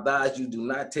 I advise you do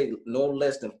not take no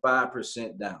less than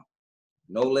 5% down.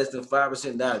 No less than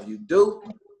 5% down. If you do,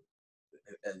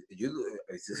 you're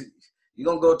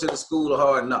gonna go to the school of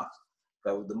hard knocks.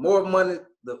 But the more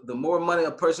money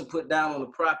a person put down on the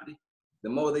property, the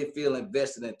more they feel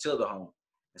invested into the home.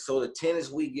 And so the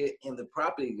tenants we get in the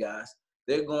property, guys,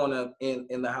 they're going up in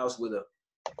the house with a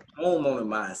homeowner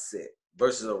mindset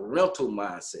versus a rental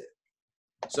mindset.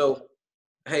 So,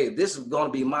 hey, this is going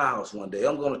to be my house one day.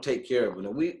 I'm going to take care of it.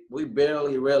 And we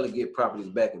rarely get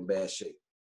properties back in bad shape.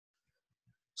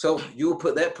 So you will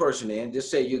put that person in.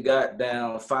 Just say you got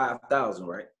down $5,000,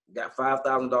 right? You got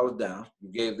 $5,000 down.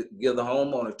 You give the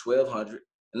homeowner $1,200,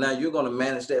 and now you're going to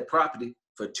manage that property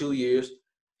for 2 years.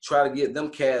 Try to get them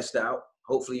cashed out.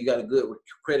 Hopefully, you got a good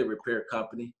credit repair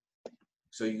company,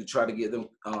 so you can try to get them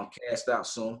cashed out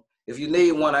soon. If you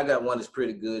need one, I got one that's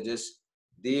pretty good. Just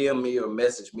DM me or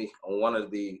message me on one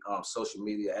of the social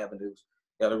media avenues.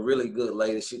 Got a really good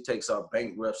lady. She takes out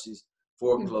bankruptcies,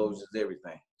 foreclosures,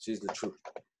 everything. She's the truth.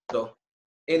 So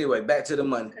anyway, back to the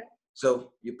money.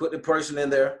 So you put the person in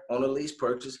there on a lease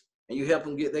purchase and you help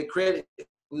them get their credit,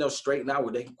 straighten out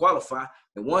where they can qualify.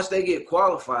 And once they get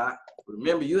qualified,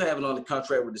 remember you have it on the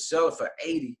contract with the seller for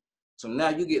 80. So now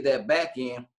you get that back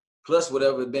end plus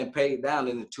whatever has been paid down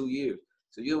in the 2 years.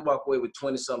 So you'll walk away with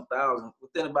 20-some thousand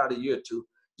within about a year or two,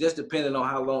 just depending on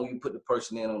how long you put the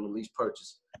person in on the lease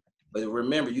purchase. But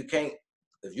remember, you can't,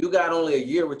 if you got only a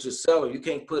year with your seller, you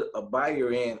can't put a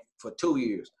buyer in for 2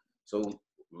 years. So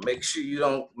make sure you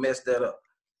don't mess that up.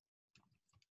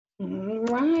 All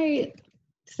right.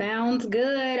 Sounds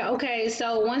good. Okay,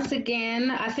 so once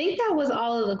again, I think that was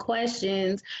all of the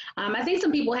questions. I think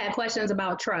some people had questions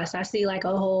about trust. I see like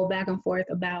a whole back and forth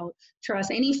about trust.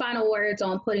 Any final words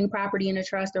on putting property in a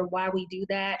trust or why we do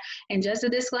that? And just a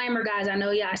disclaimer, guys, I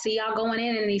know I see y'all going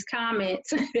in these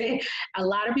comments. A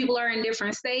lot of people are in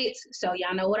different states, so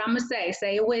y'all know what I'm gonna say.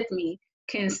 Say it with me.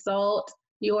 Consult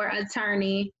your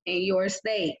attorney in your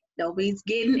state. Don't be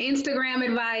getting Instagram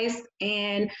advice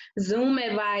and Zoom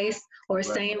advice or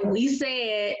saying we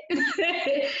said.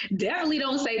 Definitely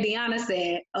don't say DeOnna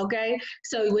said, okay?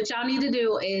 So what y'all need to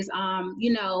do is, find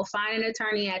an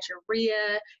attorney at your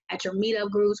RIA, at your Meetup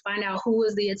groups, find out who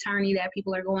is the attorney that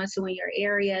people are going to in your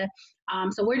area.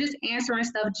 So we're just answering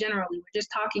stuff generally. We're just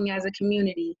talking as a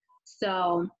community.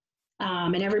 So,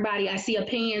 and everybody, I see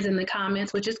opinions in the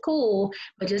comments, which is cool,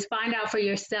 but just find out for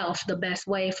yourself the best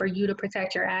way for you to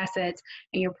protect your assets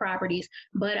and your properties.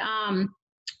 But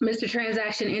Mr.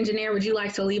 Transaction Engineer, would you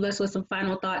like to leave us with some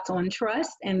final thoughts on trust,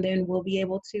 and then we'll be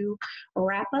able to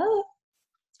wrap up?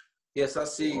 Yes, I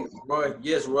see, Roy.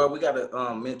 Yes, Roy, we got a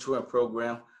mentoring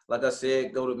program. Like I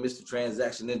said, go to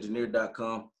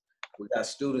MrTransactionEngineer.com. We got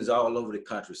students all over the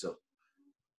country. So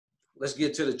let's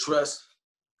get to the trust.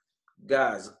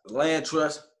 Guys, land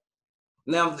trust.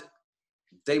 Now,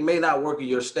 they may not work in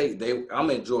your state. I'm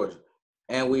in Georgia,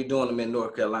 and we're doing them in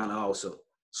North Carolina also.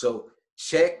 So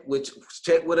check with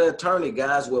an attorney,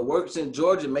 guys. What works in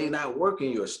Georgia may not work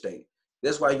in your state.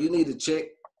 That's why you need to check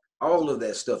all of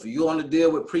that stuff. If you want to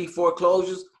deal with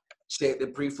pre-foreclosures, check the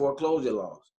pre-foreclosure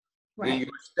laws. Right. In your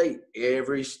state,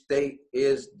 every state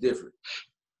is different.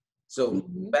 So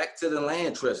back to the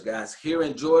land trust, guys. Here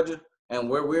in Georgia, and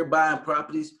where we're buying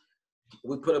properties,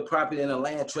 we put a property in a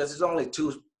land trust. There's only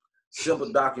 2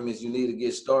 simple documents you need to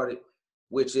get started,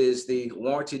 which is the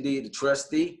warranty deed to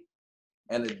trustee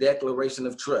and the declaration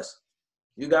of trust.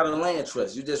 You got a land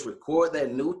trust. You just record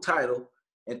that new title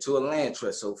into a land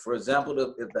trust. So for example,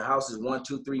 if the house is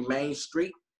 123 Main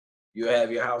Street, you have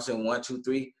your house in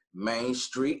 123 Main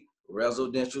Street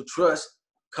Residential Trust,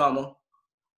 comma,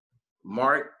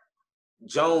 Mark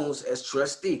Jones as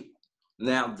trustee.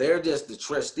 Now they're just the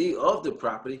trustee of the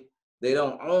property. They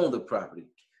don't own the property.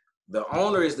 The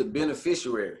owner is the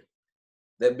beneficiary.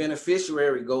 That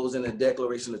beneficiary goes in the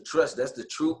declaration of trust. That's the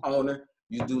true owner.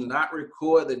 You do not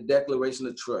record the declaration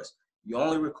of trust. You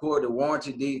only record the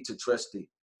warranty deed to trustee.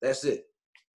 That's it.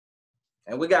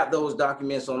 And we got those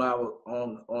documents on our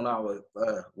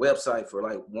website for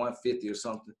like $150 or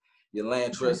something. Your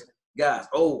land trust, guys.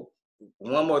 Oh,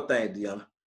 one more thing, DeOnna.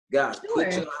 Guys,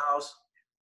 put your house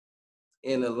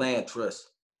in a land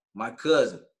trust. My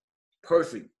cousin,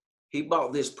 perfect. He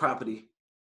bought this property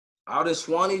out in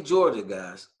Swanee, Georgia,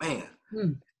 guys. Man,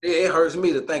 it hurts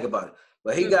me to think about it.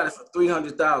 But he got it for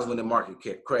 $300,000 when the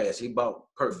market crashed. He bought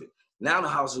perfect. Now the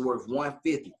house is worth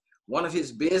 $150,000. One of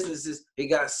his businesses, he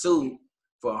got sued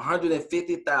for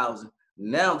 $150,000.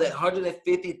 Now that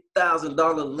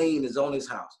 $150,000 lien is on his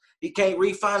house. He can't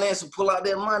refinance and pull out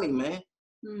that money, man.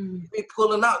 He be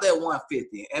pulling out that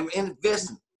 $150,000 and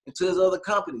investing into his other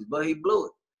companies, but he blew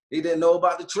it. He didn't know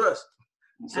about the trust.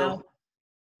 So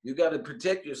you got to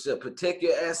protect yourself, protect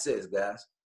your assets, guys.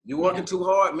 You're working too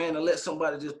hard, man, to let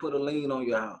somebody just put a lien on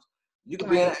your house. You could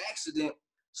be in an accident,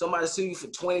 somebody sue you for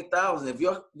 $20,000. If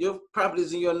your property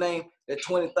is in your name, that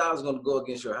 $20,000 is going to go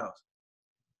against your house.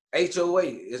 HOA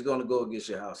is going to go against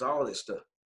your house, all this stuff.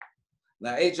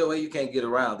 Now, HOA, you can't get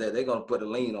around that. They're going to put a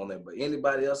lien on there. But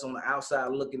anybody else on the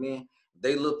outside looking in,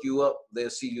 they look you up, they'll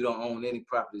see you don't own any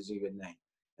properties in your name.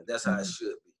 And that's how it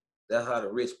should be. That's how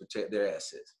the rich protect their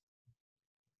assets.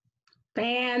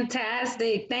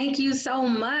 Fantastic. Thank you so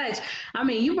much. I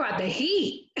mean, you brought the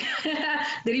heat.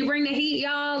 Did he bring the heat,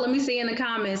 y'all? Let me see in the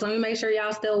comments. Let me make sure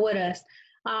y'all still with us.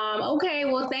 Okay,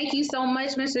 well, thank you so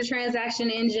much, Mr. Transaction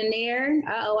Engineer.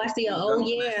 I see a oh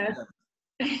yeah.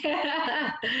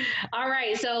 All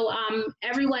right, so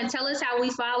everyone, tell us how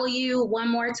we follow you one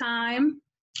more time.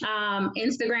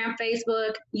 Instagram,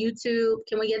 Facebook, YouTube.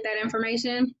 Can we get that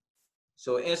information?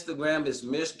 So Instagram is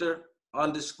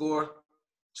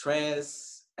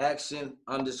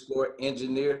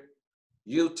Mr._Transaction_Engineer.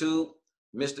 YouTube,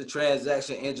 Mr.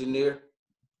 Transaction Engineer.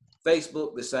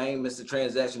 Facebook, the same, Mr.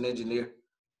 Transaction Engineer.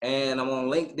 And I'm on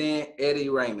LinkedIn, Eddie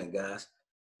Raymond, guys.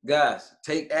 Guys,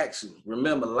 take action.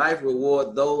 Remember, life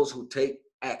rewards those who take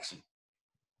action.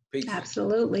 Peace.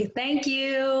 Absolutely. Thank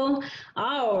you.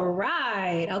 All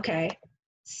right. Okay.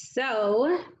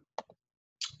 So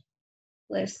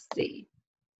let's see.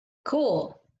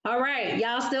 Cool. All right.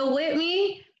 Y'all still with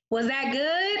me? Was that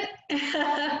good?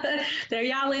 Are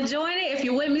y'all enjoying it? If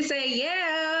you're with me, say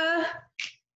yeah.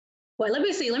 Well, let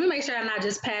me see. Let me make sure I'm not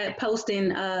just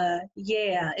posting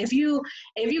yeah. If you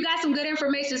got some good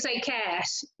information, say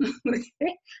cash.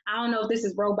 I don't know if this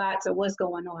is robots or what's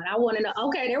going on. I want to know.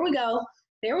 Okay, there we go.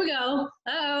 There we go.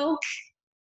 Uh-oh.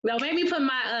 Well, maybe put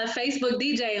my Facebook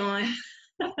DJ on.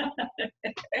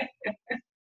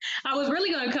 I was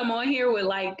really gonna come on here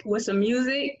with some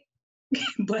music,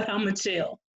 but I'm gonna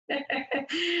chill.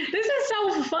 This is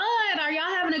so fun. Are y'all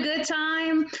having a good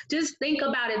time? Just think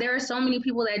about it. There are so many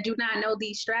people that do not know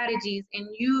these strategies, and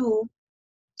you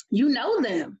know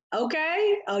them,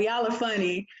 okay? Oh, y'all are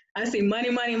funny. I see money,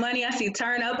 money, money. I see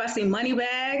turn up. I see money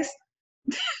bags.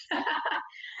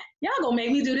 Y'all gonna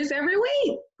make me do this every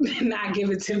week. Not give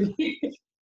it to me.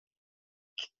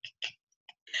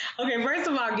 Okay, first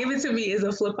of all, give it to me is a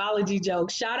Flipology joke.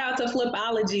 Shout out to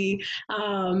Flipology.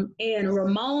 And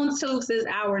Ramon Tookes is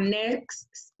our next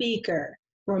speaker.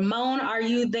 Ramon, are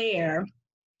you there?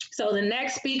 So the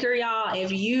next speaker, y'all,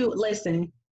 if you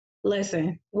listen,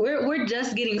 we're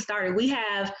just getting started. We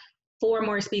have 4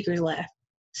 more speakers left.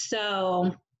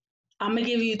 So I'm gonna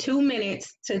give you 2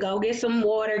 minutes to go get some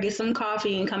water, get some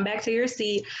coffee, and come back to your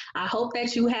seat. I hope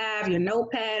that you have your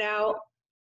notepad out.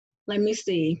 Let me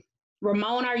see.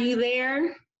 Ramon, are you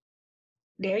there?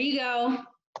 There you go.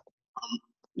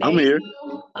 I'm here.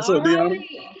 What's up, DeOnna?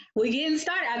 We getting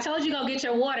started. I told you go get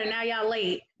your water. Now y'all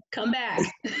late. Come back.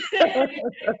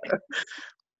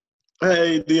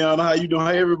 Hey, DeOnna, how you doing?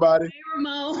 Hey, everybody. Hey,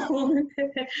 Ramon.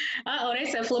 Uh-oh, they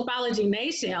said Flipology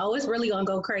Nation. Oh, it's really going to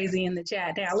go crazy in the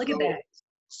chat now. Look at that.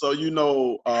 So,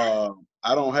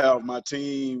 I don't have my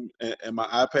team and my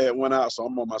iPad went out, so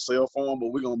I'm on my cell phone,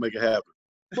 but we're going to make it happen.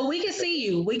 But we can see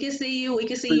you. We can see you. We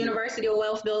can see University of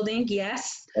Wealth Building.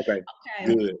 Yes. Okay.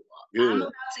 Good. I'm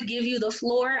about to give you the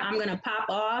floor. I'm going to pop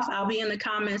off. I'll be in the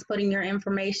comments putting your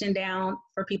information down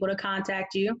for people to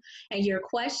contact you. And your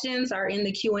questions are in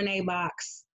the Q&A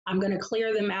box. I'm going to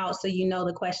clear them out so you know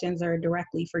the questions are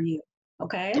directly for you.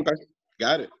 Okay? Okay.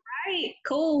 Got it. All right.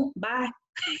 Cool. Bye.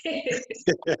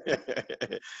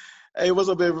 Hey, what's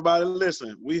up, everybody?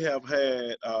 Listen, we have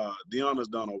had DeOnna's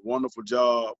done a wonderful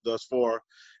job thus far.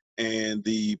 And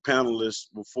the panelists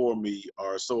before me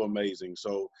are so amazing.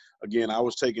 So again, I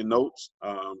was taking notes.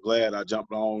 I'm glad I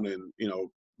jumped on and,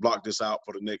 blocked this out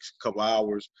for the next couple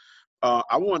hours.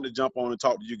 I wanted to jump on and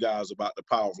talk to you guys about the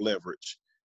power of leverage,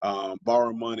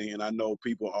 borrowing money. And I know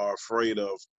people are afraid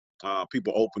of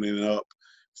people opening up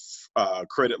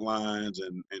credit lines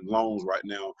and loans right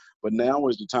now. But now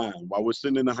is the time. While we're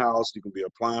sitting in the house, you can be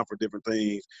applying for different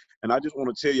things. And I just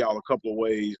want to tell y'all a couple of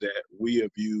ways that we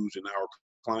have used and our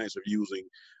clients are using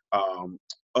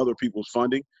other people's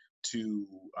funding to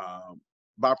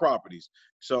buy properties.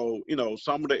 So,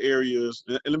 some of the areas,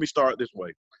 and let me start this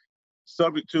way.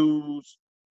 Subject twos,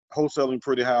 wholesaling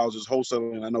pretty houses,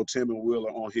 wholesaling, I know Tim and Will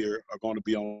are going to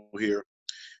be on here,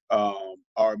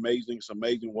 are amazing, some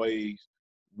amazing ways.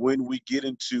 When we get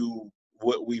into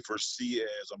what we foresee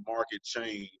as a market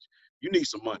change, you need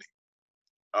some money.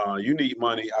 You need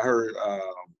money. I heard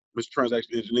Mr.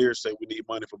 Transaction Engineer say we need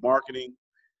money for marketing.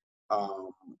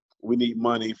 We need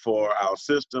money for our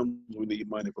systems. We need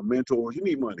money for mentors. You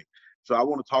need money. So I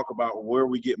want to talk about where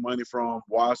we get money from,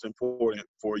 why it's important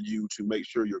for you to make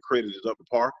sure your credit is up to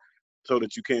par so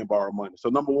that you can borrow money. So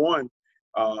number one,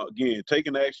 again,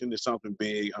 taking action is something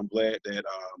big. I'm glad that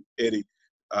Eddie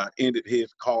ended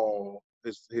his call,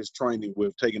 his training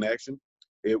with taking action.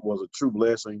 It was a true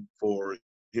blessing for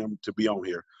him to be on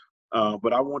here.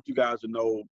 But I want you guys to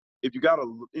know, if you got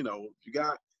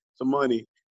some money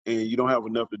and you don't have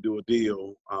enough to do a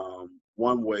deal,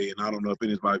 one way, and I don't know if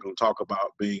anybody's going to talk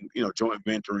about being, joint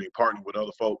venturing, partnering with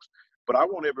other folks, but I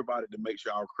want everybody to make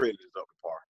sure our credit is up to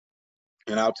par.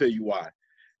 And I'll tell you why.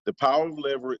 The power of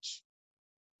leverage,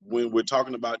 when we're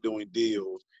talking about doing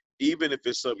deals, even if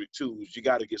it's subject to, you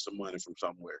got to get some money from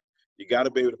somewhere. You got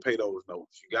to be able to pay those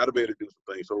notes. You got to be able to do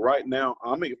some things. So right now,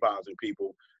 I'm advising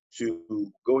people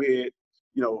to go ahead.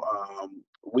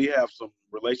 We have some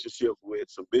relationships with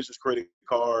some business credit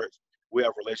cards. We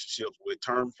have relationships with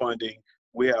term funding.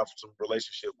 We have some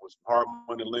relationships with some hard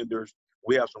money lenders.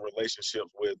 We have some relationships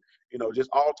with, just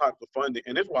all types of funding.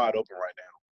 And it's wide open right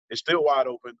now. It's still wide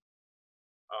open.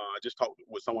 I just talked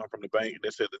with someone from the bank, and they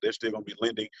said that they're still going to be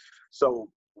lending. So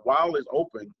while it's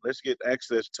open, let's get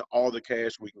access to all the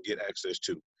cash we can get access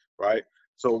to, right?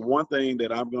 So one thing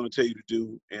that I'm going to tell you to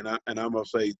do, and I'm going to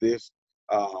say this,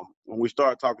 when we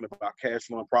start talking about cash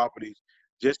flowing properties,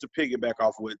 just to piggyback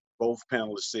off what both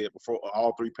panelists said before,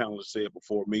 all three panelists said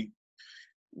before me,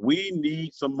 we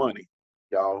need some money,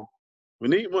 y'all. We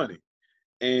need money.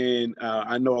 And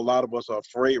I know a lot of us are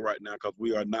afraid right now because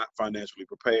we are not financially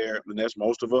prepared, and that's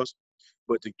most of us.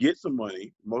 But to get some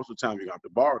money, most of the time you're going to have to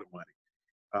borrow the money.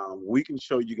 We can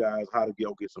show you guys how to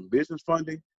go get some business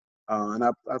funding. And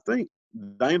I think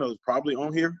Dana is probably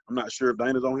on here. I'm not sure if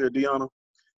Dana's on here, DeOnna.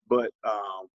 But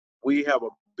we have a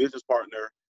business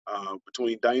partner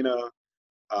between Dana,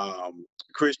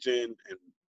 Christian, and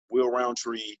Will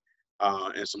Roundtree,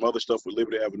 and some other stuff with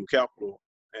Liberty Avenue Capital.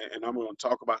 And I'm going to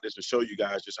talk about this and show you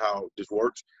guys just how this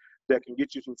works that can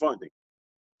get you some funding.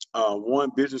 One,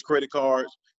 business credit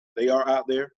cards, they are out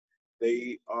there.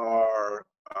 They are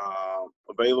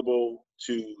available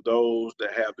to those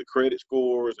that have the credit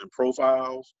scores and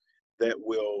profiles that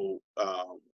will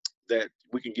that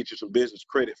we can get you some business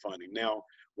credit funding. Now,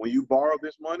 when you borrow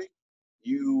this money,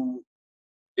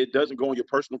 it doesn't go on your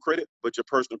personal credit, but your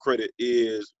personal credit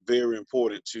is very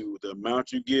important to the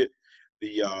amount you get.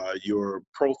 Your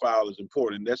profile is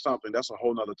important. That's a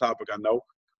whole nother topic, I know.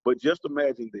 But just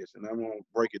imagine this, and I'm going to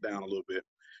break it down a little bit.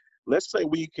 Let's say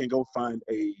we can go find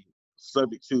a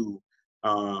subject to,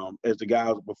 as the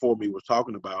guys before me was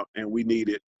talking about, and we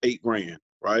needed $8,000,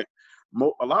 right?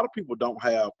 A lot of people don't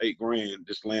have $8,000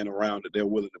 just laying around that they're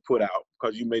willing to put out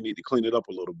because you may need to clean it up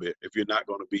a little bit if you're not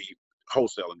going to be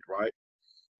wholesaling it, right?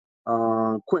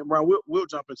 Quentin Brown, we'll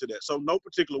jump into that. So no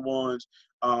particular ones.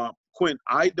 Quinn,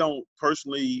 I don't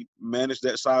personally manage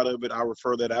that side of it. I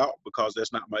refer that out because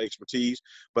that's not my expertise,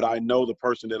 but I know the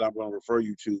person that I'm going to refer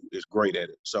you to is great at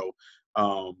it. So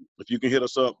if you can hit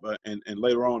us up and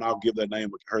later on, I'll give her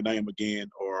name again,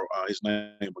 or his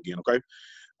name again. Okay.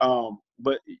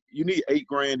 But you need $8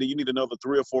 grand, and you need another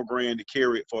 $3 or $4 grand to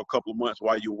carry it for a couple of months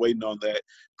while you're waiting on that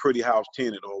pretty house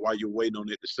tenant, or while you're waiting on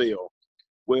it to sell.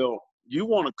 Well, you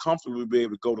want to comfortably be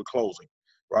able to go to closing,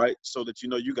 right? So that you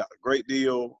know you got a great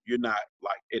deal. You're not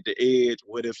like at the edge.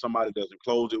 What if somebody doesn't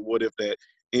close it? What if that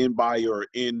end buyer or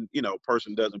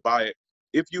person doesn't buy it?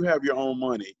 If you have your own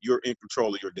money, you're in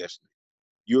control of your destiny.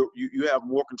 You have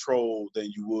more control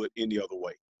than you would any other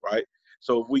way, right?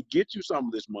 So if we get you some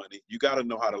of this money, you got to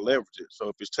know how to leverage it. So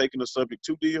if it's taking a subject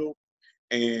to deal,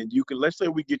 and you can, let's say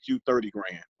we get you 30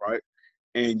 grand, right?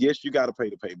 And yes, you got to pay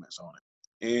the payments on it.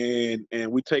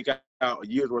 And we take out a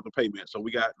year's worth of payments. So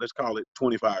we got, let's call it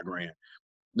 25 grand.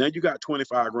 Now you got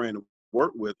 25 grand to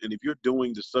work with. And if you're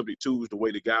doing the subject twos the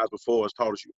way the guys before us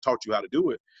taught you how to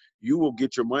do it, you will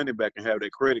get your money back and have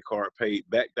that credit card paid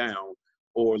back down,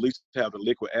 or at least have the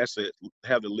liquid asset,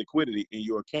 have the liquidity in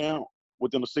your account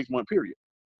within a 6-month period.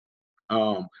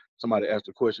 Somebody asked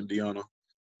a question, DeOnna.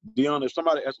 DeOnna, if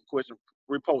somebody asked a question,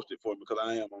 repost it for me, because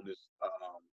I am on this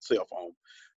cell phone.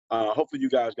 Hopefully you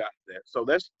guys got that. So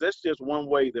that's just one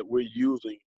way that we're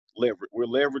using leverage. We're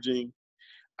leveraging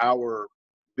our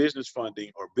business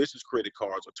funding or business credit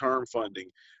cards or term funding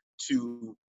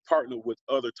to partner with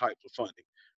other types of funding,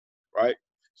 right?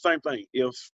 Same thing.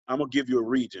 If I'm going to give you a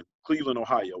region, Cleveland,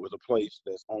 Ohio is a place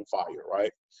that's on fire,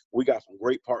 right? We got some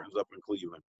great partners up in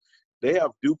Cleveland. They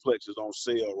have duplexes on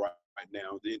sale right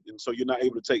now. And so you're not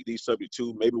able to take these subject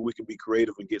to. Maybe we can be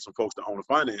creative and get some folks to own a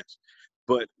finance.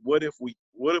 But what if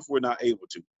we're not able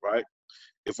to, right?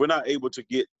 If we're not able to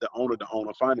get the owner to own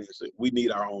a finance it, we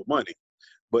need our own money.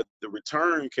 But the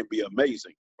return can be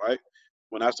amazing, right?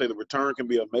 When I say the return can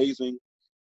be amazing,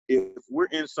 if we're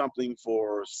in something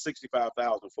for $65,000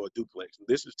 for a duplex, and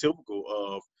this is typical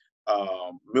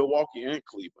of Milwaukee and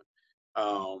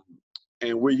Cleveland,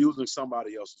 and we're using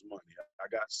somebody else's money. I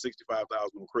got $65,000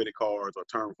 on credit cards or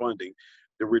term funding.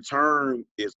 The return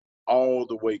is all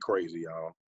the way crazy,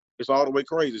 y'all. It's all the way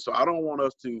crazy. So I don't want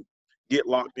us to get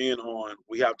locked in on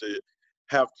we have to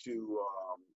how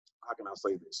can I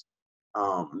say this?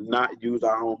 Not use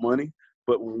our own money,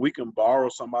 but when we can borrow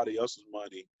somebody else's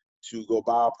money to go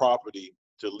buy a property,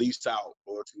 to lease out,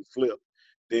 or to flip,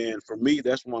 then for me,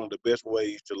 that's one of the best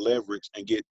ways to leverage and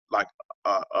get like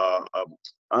a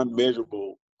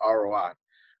unmeasurable ROI.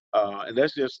 And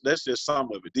that's just some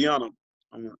of it. DeOnna,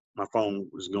 my phone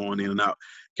was going in and out.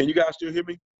 Can you guys still hear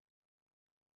me?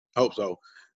 Hope so.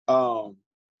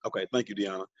 Okay, thank you,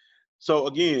 DeOnna. So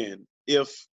again,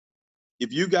 if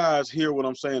you guys hear what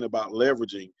I'm saying about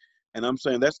leveraging, and I'm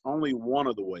saying that's only one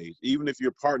of the ways, even if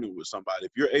you're partnering with somebody,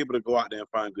 if you're able to go out there and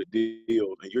find good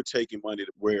deals and you're taking money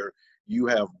where you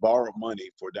have borrowed money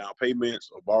for down payments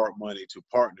or borrowed money to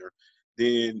partner,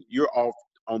 then you're off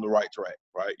on the right track,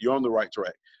 right? You're on the right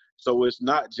track. So it's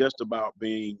not just about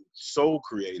being so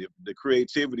creative. The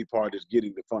creativity part is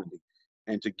getting the funding.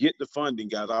 And to get the funding,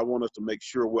 guys, I want us to make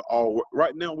sure we're all,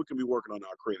 right now we can be working on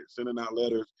our credit, sending out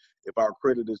letters. If our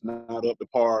credit is not up to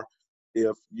par,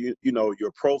 if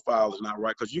your profile is not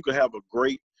right, because you could have a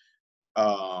great,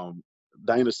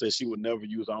 Dana says she would never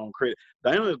use her own credit.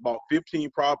 Dana has bought 15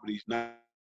 properties, not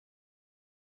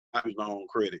using her own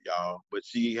credit, y'all, but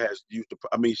she has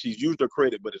she's used her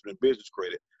credit, but it's been business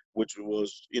credit, which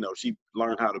was, she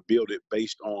learned how to build it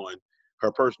based on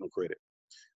her personal credit.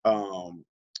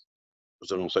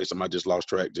 So don't say something, I just lost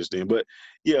track just then. But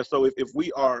yeah, so if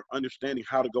we are understanding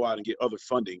how to go out and get other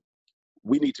funding,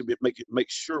 we need to make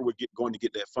sure we're going to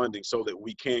get that funding so that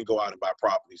we can go out and buy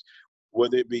properties,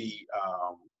 whether it be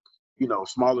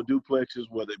smaller duplexes,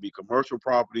 whether it be commercial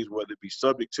properties, whether it be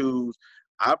subject twos.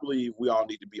 I believe we all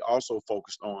need to be also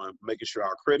focused on making sure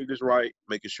our credit is right,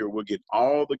 making sure we're getting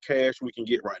all the cash we can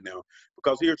get right now.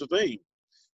 Because here's the thing,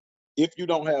 if you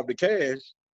don't have the cash,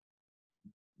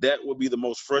 that will be the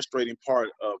most frustrating part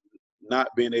of not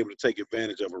being able to take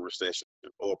advantage of a recession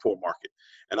or a poor market.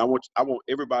 And I want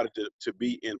everybody to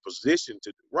be in position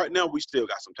to, right now we still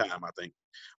got some time, I think,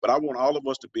 but I want all of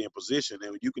us to be in position.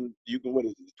 And you can what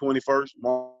is it, 21st,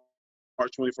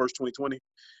 March 21st, 2020,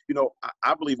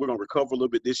 I believe we're going to recover a little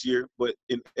bit this year, but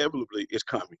inevitably it's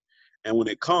coming. And when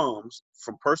it comes,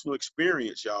 from personal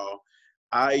experience, y'all,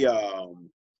 I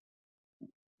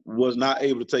was not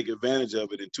able to take advantage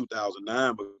of it in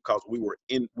 2009 because we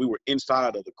were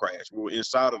inside of the crash. We were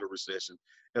inside of the recession,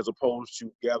 as opposed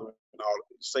to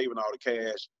saving all the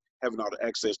cash, having all the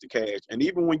access to cash. And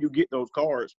even when you get those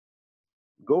cards,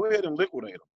 go ahead and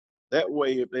liquidate them. That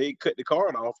way, if they cut the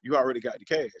card off, you already got the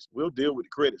cash. We'll deal with the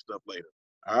credit stuff later.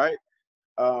 All right.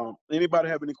 Anybody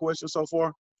have any questions so far?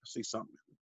 I see something.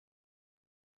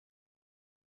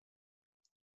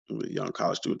 A young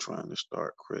college student trying to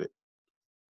start credit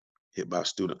hit by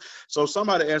student. So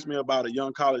somebody asked me about a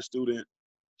young college student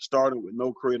starting with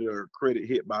no credit or credit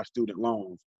hit by student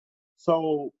loans.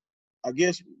 So I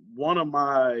guess one of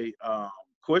my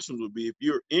questions would be, if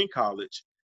you're in college,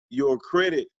 your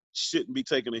credit shouldn't be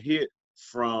taking a hit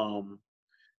from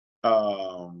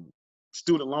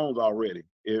student loans already.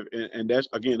 And that's,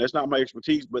 again, that's not my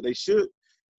expertise, but they should.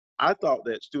 I thought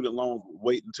that student loans would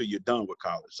wait until you're done with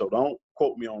college. So don't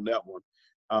quote me on that one.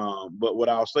 But what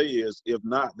I'll say is, if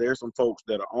not, there's some folks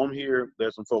that are on here.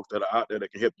 There's some folks that are out there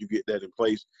that can help you get that in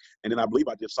place. And then I believe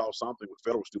I just saw something with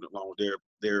federal student loans.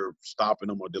 They're stopping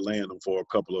them or delaying them for a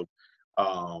couple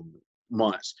of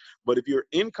months. But if you're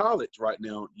in college right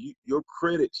now, your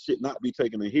credit should not be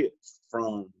taking a hit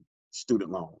from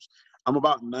student loans. I'm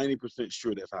about 90%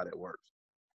 sure that's how that works.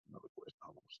 Another question.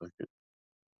 Hold on a second.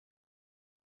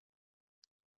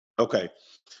 Okay,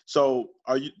 so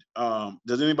are you?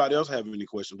 Does anybody else have any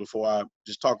questions before I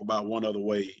just talk about one other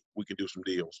way we can do some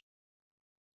deals?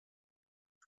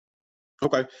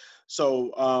 Okay,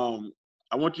 so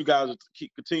I want you guys to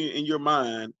continue in your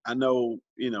mind. I know,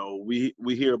 we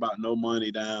hear about no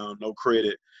money down, no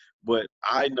credit, but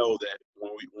I know that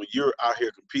when you're out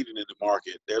here competing in the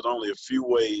market, there's only a few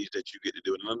ways that you get to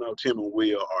do it. And I know Tim and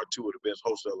Will are two of the best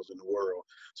wholesalers in the world,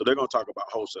 so they're going to talk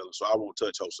about wholesaling. So I won't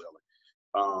touch wholesaling.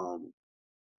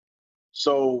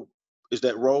 So is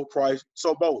that roll price?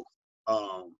 So both.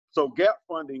 So gap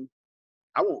funding,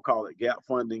 I won't call it gap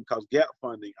funding, because gap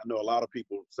funding, I know a lot of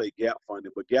people say gap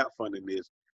funding, but gap funding is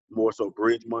more so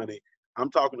bridge money. I'm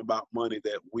talking about money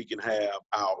that we can have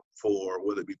out for,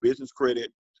 whether it be business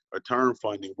credit or term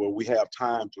funding, where we have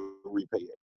time to repay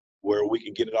it, where we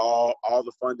can get it all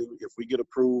the funding. If we get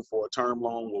approved for a term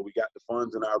loan where we got the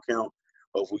funds in our account,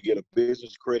 or if we get a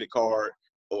business credit card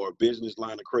or a business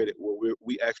line of credit where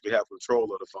we actually have control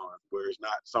of the fund, where it's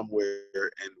not somewhere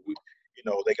and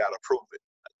they got to approve it.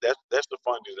 That's the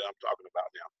funding that I'm talking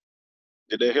about now.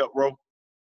 Did that help, Ro?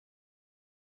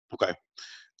 Okay.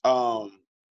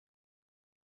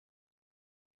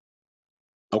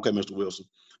 Okay, Mr. Wilson.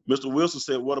 Mr. Wilson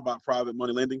said, what about private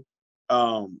money lending?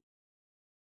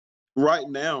 Right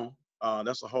now,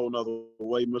 that's a whole nother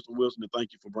way, Mr. Wilson, and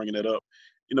thank you for bringing that up.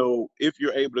 If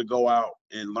you're able to go out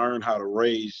and learn how to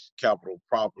raise capital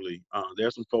properly,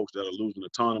 there's some folks that are losing a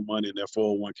ton of money in their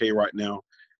 401k right now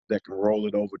that can roll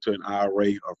it over to an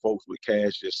IRA, or folks with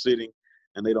cash just sitting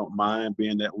and they don't mind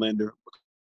being that lender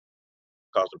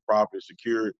because the property is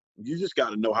secured. You just got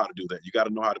to know how to do that. You got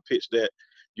to know how to pitch that.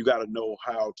 You got to know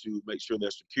how to make sure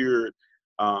they're secured.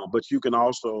 But you can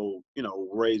also,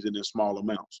 raise it in small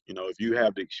amounts. If you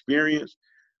have the experience,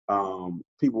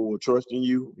 people will trust in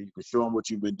you. You can show them what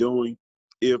you've been doing.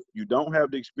 If you don't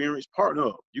have the experience, partner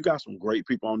up. You got some great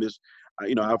people on this.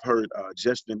 I've heard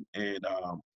Justin and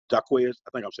Jacques, I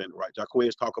think I'm saying it right,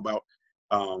 Jacques talk about,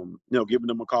 giving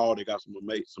them a call. They got some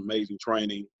amazing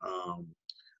training.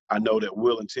 I know that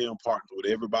Will and Tim partner with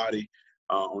everybody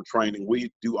on training.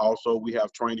 We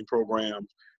have training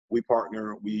programs. We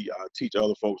partner, we teach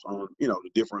other folks on, the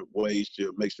different ways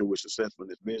to make sure we're successful in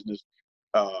this business.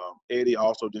 Eddie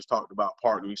also just talked about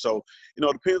partnering. So,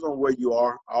 it depends on where you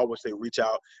are. I always say reach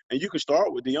out, and you can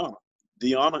start with DeOnna.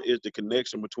 DeOnna is the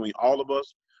connection between all of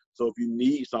us. So if you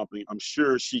need something, I'm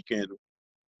sure she can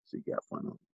see gap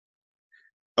funding.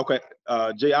 Okay,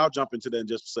 Jay, I'll jump into that in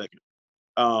just a second.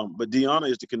 But DeOnna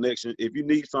is the connection. If you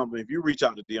need something, if you reach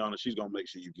out to DeOnna, she's gonna make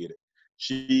sure you get it.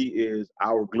 She is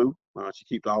our glue. She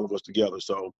keeps all of us together.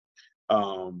 So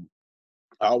I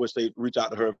always say reach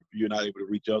out to her if you're not able to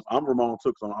reach us. I'm Ramon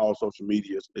Tookes on all social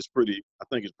medias. I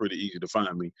think it's pretty easy to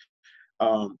find me.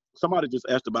 Somebody just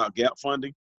asked about gap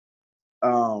funding.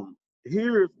 I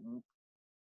hear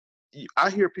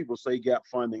people say gap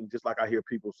funding just like I hear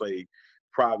people say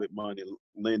private money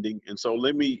lending. And so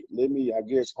let me, I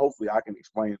guess, hopefully I can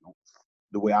explain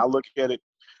the way I look at it.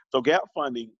 So gap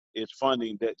funding is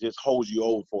funding that just holds you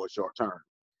over for a short term.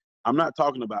 I'm not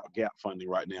talking about gap funding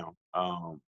right now,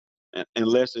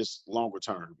 unless it's longer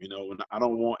term, and I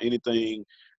don't want anything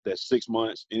that's 6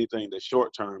 months, anything that's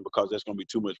short term, because that's going to be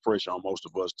too much pressure on most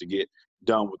of us to get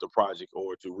done with the project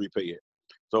or to repay it.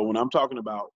 So when I'm talking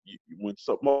about,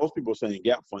 most people are saying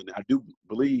gap funding, I do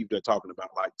believe they're talking about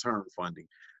like term funding,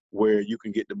 where you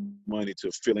can get the money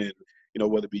to fill in,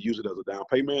 whether it be use it as a down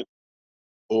payment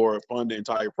or fund the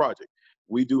entire project.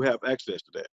 We do have access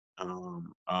to that.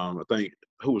 I think,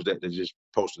 who was that just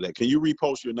posted that? Can you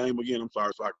repost your name again? I'm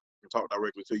sorry, so I can talk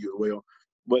directly to you as well.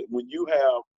 But when you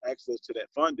have access to that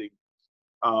funding,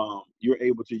 you're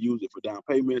able to use it for down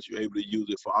payments. You're able to use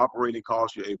it for operating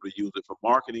costs. You're able to use it for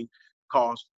marketing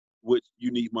costs, which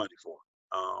you need money for.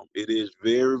 It is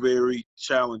very, very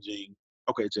challenging.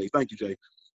 Okay, Jay. Thank you, Jay.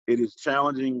 It is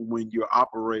challenging when you're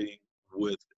operating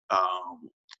with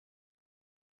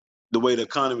the way the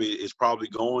economy is probably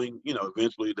going.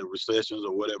 Eventually the recessions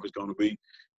or whatever it's going to be.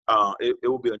 It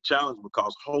will be a challenge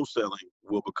because wholesaling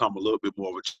will become a little bit more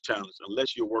of a challenge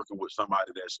unless you're working with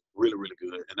somebody that's really, really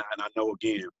good. And I know,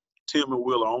 again, Tim and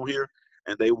Will are on here,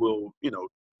 and they will,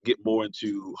 get more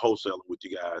into wholesaling with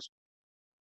you guys.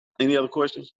 Any other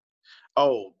questions?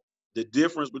 Oh, the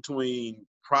difference between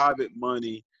private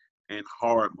money and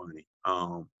hard money.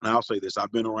 And I'll say this,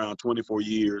 I've been around 24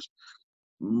 years.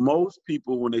 Most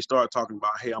people, when they start talking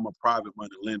about, hey, I'm a private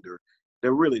money lender,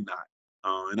 they're really not.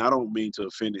 And I don't mean to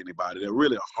offend anybody. They're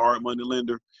really a hard money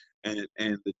lender. And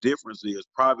the difference is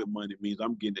private money means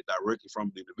I'm getting it directly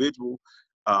from the individual.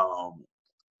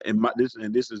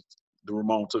 This is the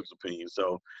Ramon Tookes opinion.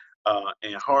 So,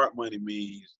 and hard money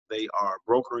means they are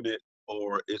brokering it,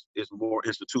 or it's more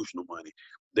institutional money.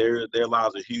 There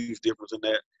lies a huge difference in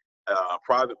that.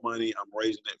 Private money, I'm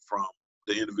raising it from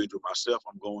the individual myself.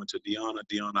 I'm going to DeOnna.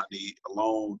 DeOnna, I need a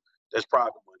loan. That's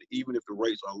private money, even if the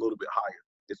rates are a little bit higher.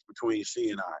 It's between she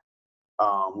and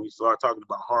I. When we start talking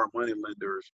about hard money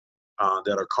lenders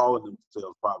that are calling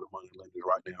themselves private money lenders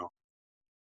right now,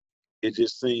 it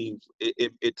just seems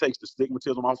it takes the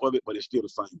stigmatism off of it, but it's still the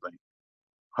same thing.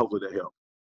 Hopefully that helps.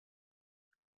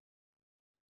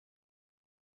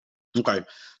 Okay,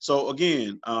 so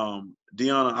again,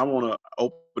 DeOnna, I want to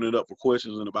open it up for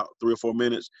questions in about 3 or 4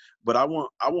 minutes, but I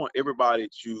want everybody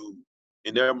to,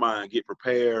 in their mind, get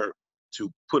prepared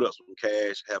to put up some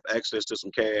cash, have access to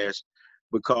some cash,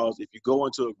 because if you go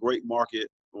into a great market,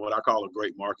 what I call a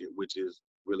great market, which is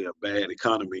really a bad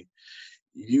economy,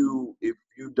 if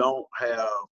you don't have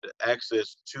the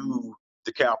access to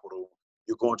the capital,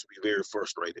 you're going to be very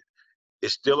frustrated.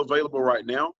 It's still available right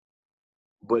now,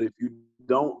 but if you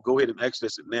don't go ahead and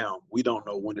access it now, we don't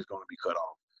know when it's going to be cut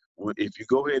off. If you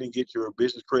go ahead and get your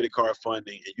business credit card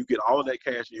funding and you get all of that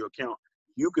cash in your account,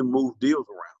 you can move deals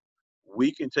around.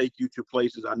 We can take you to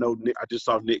places. I know Nick, I just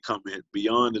saw Nick comment,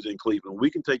 Beyond is in Cleveland. We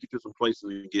can take you to some places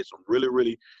and get some really,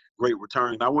 really great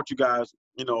return. And I want you guys,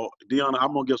 DeOnna,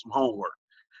 I'm going to give some homework.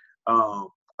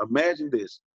 Imagine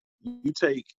this. You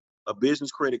take a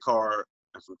business credit card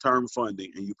and some term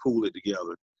funding and you pool it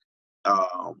together.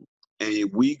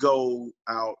 And we go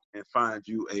out and find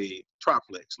you a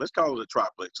triplex. Let's call it a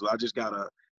triplex. So I just got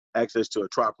access to a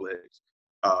triplex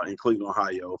in Cleveland,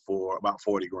 Ohio for about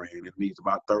 $40,000. It needs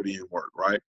about 30 in work,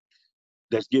 right?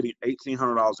 That's getting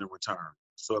 $1,800 in return.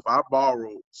 So if I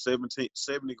borrow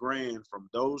 $70,000 from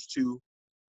those two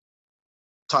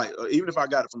type, even if I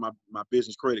got it from my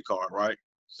business credit card, right?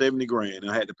 $70,000, and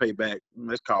I had to pay back,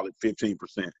 let's call it 15%.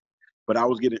 But I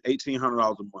was getting $1,800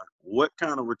 a month. What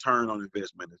kind of return on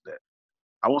investment is that?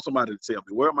 I want somebody to tell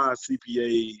me. Where are my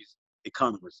CPAs,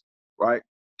 economists, right?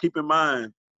 Keep in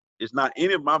mind, it's not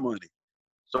any of my money.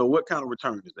 So what kind of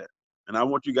return is that? And I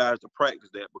want you guys to practice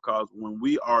that, because when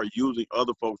we are using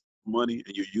other folks' money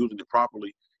and you're using it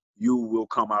properly, you will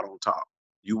come out on top.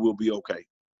 You will be okay.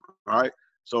 All right?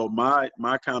 So my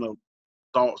kind of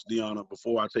thoughts, DeOnna,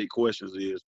 before I take questions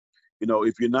is,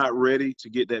 if you're not ready to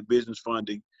get that business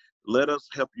funding, let us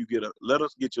help you let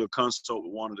us get you a consult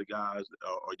with one of the guys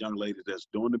or young ladies that's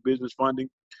doing the business funding,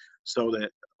 so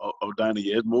that, Dinah,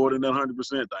 yeah, it's more than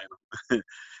 100%, Dinah.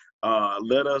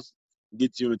 Let us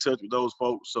get you in touch with those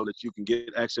folks so that you can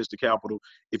get access to capital.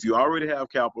 If you already have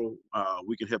capital,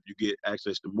 we can help you get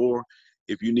access to more.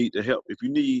 If you need to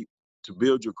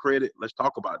build your credit, let's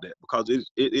talk about that, because it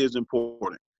is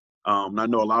important. And I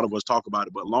know a lot of us talk about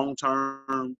it, but long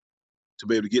term, to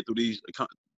be able to get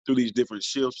through these different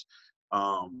shifts,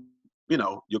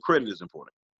 your credit is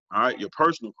important. All right, your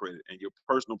personal credit and your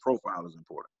personal profile is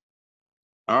important.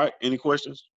 All right, any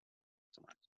questions?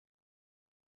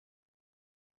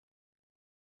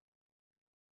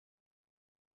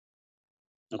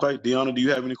 Okay, DeOnna, do you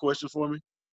have any questions for me?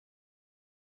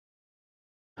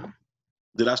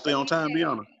 Did I stay on time,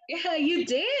 DeOnna? Yeah, you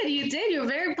did. You're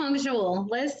very punctual.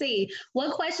 Let's see.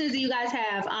 What questions do you guys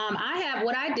have?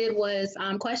 What I did was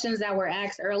questions that were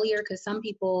asked earlier, because some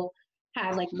people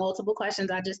have like multiple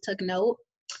questions. I just took note.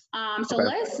 So Okay.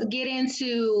 Let's get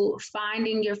into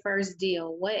finding your first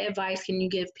deal. What advice can you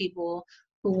give people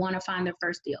who want to find their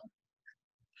first deal?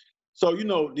 So,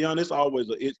 DeOnna, it's always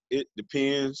it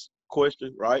depends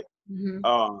question, right?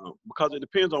 Mm-hmm. Because it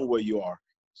depends on where you are.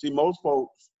 See, most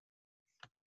folks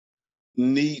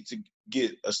need to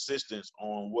get assistance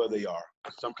on where they are,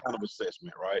 some kind of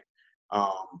assessment, right?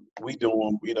 We do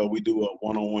them, we do a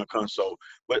one-on-one consult.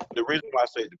 But the reason why I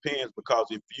say it depends, because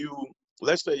if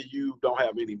let's say you don't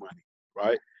have any money,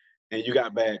 right? And you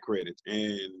got bad credit,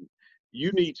 and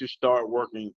you need to start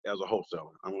working as a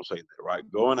wholesaler. I'm gonna say that, right?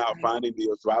 Going out, finding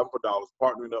deals, driving for dollars,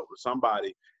 partnering up with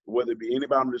somebody, whether it be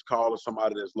anybody on this call or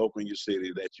somebody that's local in your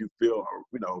city that you feel,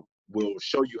 will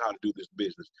show you how to do this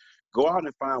business. Go out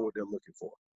and find what they're looking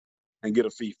for and get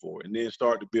a fee for it, and then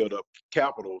start to build up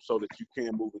capital so that you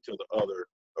can move into the other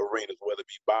arenas, whether it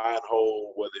be buy and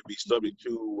hold, whether it be subject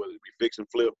to, whether it be fix and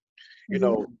flip,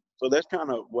 So that's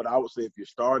kind of what I would say if you're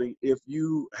starting. If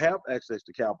you have access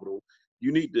to capital,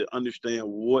 you need to understand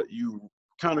what's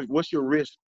your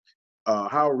risk,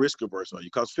 how risk averse are you?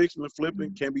 Because fixing and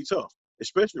flipping can be tough,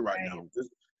 especially right now.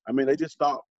 They just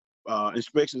stopped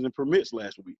inspections and permits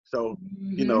last week. So,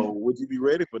 would you be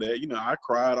ready for that? I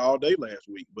cried all day last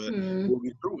week, but we'll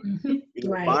get through it.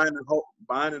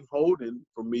 Buying and holding,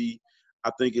 for me, I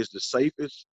think is the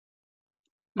safest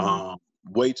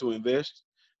way to invest.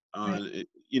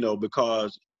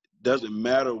 Because it doesn't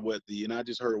matter and I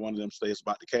just heard one of them say it's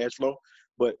about the cash flow,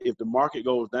 but if the market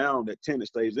goes down, that tenant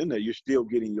stays in there, you're still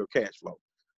getting your cash flow.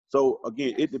 So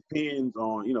again, it depends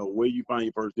on, where you find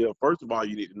your first deal. First of all,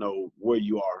 you need to know where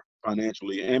you are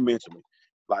financially and mentally.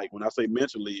 Like when I say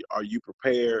mentally, are you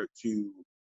prepared to,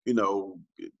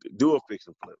 do a fix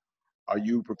and flip? Are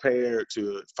you prepared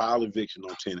to file eviction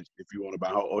on tenants if you want to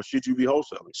buy, or should you be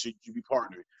wholesaling? Should you be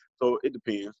partnering? So it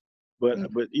depends. But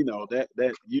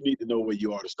that you need to know where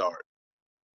you are to start.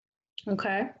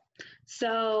 Okay.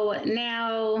 So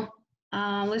now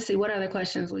let's see what other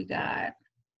questions we got.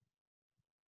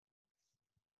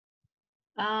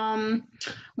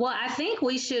 Well, I think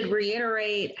we should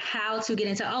reiterate how to get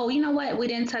into, you know what? We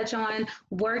didn't touch on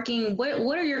working.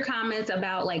 What are your comments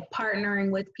about like partnering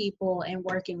with people and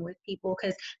working with people?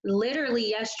 Because literally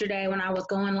yesterday when I was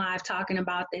going live talking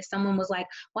about this, someone was like,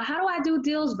 well, how do I do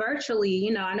deals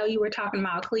virtually? I know you were talking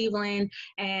about Cleveland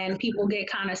and people get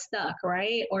kind of stuck,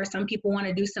 right? Or some people want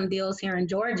to do some deals here in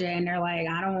Georgia and they're like,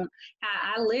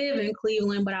 I live in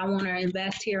Cleveland, but I want to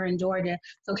invest here in Georgia.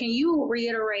 So can you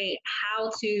reiterate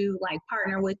how to like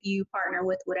partner with you, partner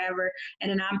with whatever, and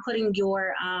then I'm putting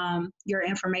your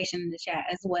information in the chat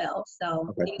as well.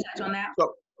 So Can you touch on that?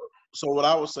 So what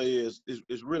I would say is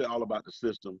it's really all about the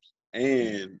systems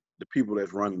and the people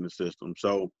that's running the system.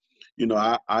 So,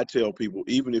 I tell people,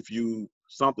 even if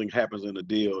something happens in a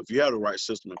deal, if you have the right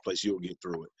system in place, you'll get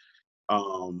through it.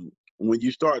 When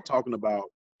you start talking about,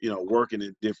 working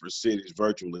in different cities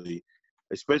virtually,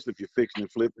 especially if you're fixing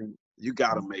and flipping, you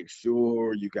got to make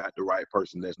sure you got the right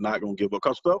person that's not going to give up,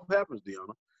 because stuff happens,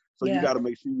 DeOnna. So you got to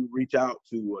make sure you reach out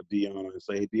to DeOnna and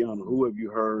say, hey, DeOnna, who have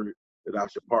you heard that I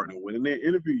should partner with? And then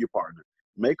interview your partner.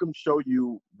 Make them show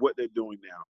you what they're doing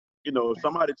now. If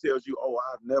somebody tells you, oh,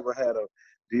 I've never had a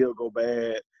deal go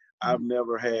bad, I've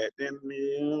never had, then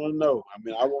no.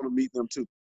 I want to meet them too.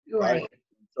 Right?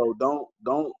 So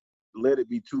don't let it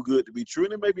be too good to be true.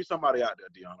 And there may be somebody out there,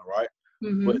 DeOnna, right?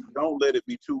 But don't let it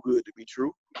be too good to be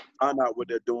true. Find out what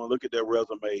they're doing. Look at their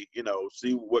resume.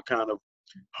 See what kind of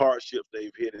hardships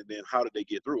they've hit, and then how did they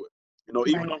get through it.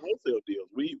 Even on wholesale deals,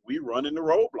 we run into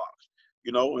roadblocks.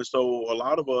 And so a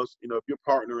lot of us, if you're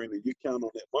partnering and you count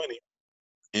on that money,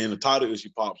 and the title issue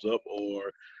pops up,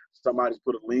 or somebody's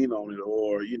put a lien on it,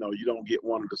 or you don't get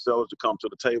one of the sellers to come to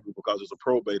the table because it's a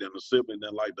probate and a sibling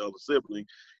that like the other sibling.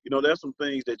 There's some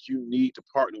things that you need to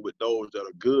partner with those that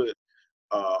are good.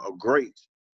 Great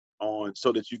on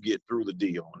so that you get through the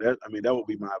deal. That would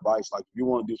be my advice. Like if you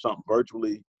want to do something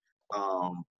virtually,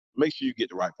 make sure you get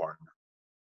the right partner.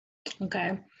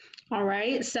 Okay. All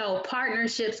right. So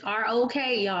partnerships are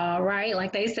okay, y'all, right?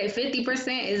 Like they say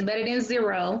 50% is better than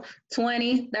 0,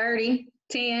 20, 30,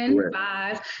 10, Correct.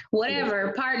 5,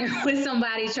 whatever. Partner with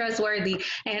somebody trustworthy.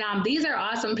 And these are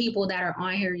awesome people that are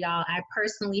on here, y'all. I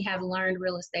personally have learned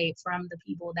real estate from the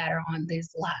people that are on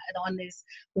this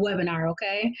webinar.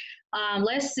 Okay.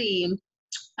 Let's see.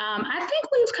 I think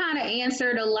we've kind of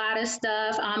answered a lot of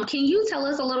stuff. Can you tell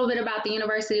us a little bit about the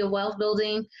University of Wealth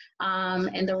Building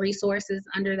and the resources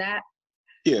under that?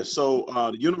 Yeah, so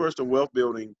the University of Wealth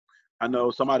Building, I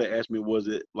know somebody asked me, was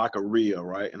it like a REIA,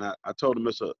 right? And I told them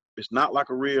it's not like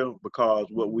a REIA, because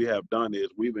what we have done is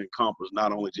we've encompassed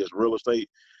not only just real estate,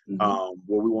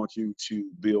 where we want you to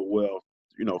build wealth,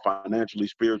 financially,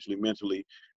 spiritually, mentally,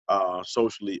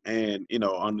 socially, and,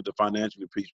 under the financially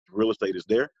piece, real estate is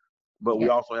there. But we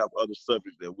also have other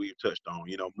subjects that we've touched on.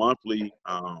 Monthly,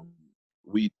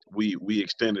 we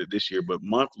extended it this year, but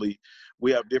monthly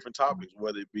we have different topics,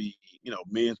 whether it be,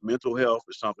 men's mental health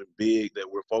is something big that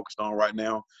we're focused on right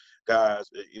now. guys,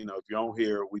 you know, if you're on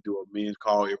here, we do a men's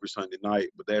call every Sunday night,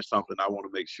 but that's something I want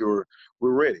to make sure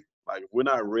we're ready. Like, if we're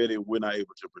not ready, we're not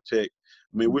able to protect.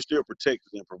 I mean, we're still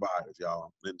protectors and providers,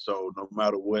 y'all. And so no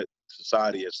matter what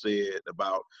society has said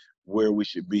about where we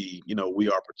should be, you know, we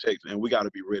are protected, and we got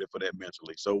to be ready for that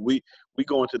mentally. So we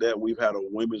go into that. We've had a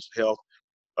women's health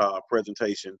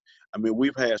presentation. I mean,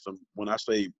 we've had some, when I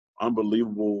say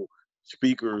unbelievable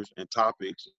speakers and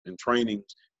topics and trainings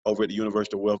over at the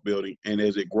University of Wealth Building. And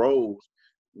as it grows,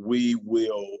 we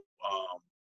will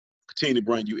continue to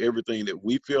bring you everything that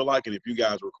we feel like. And if you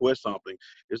guys request something,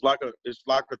 it's like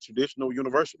a traditional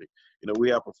university. You know, we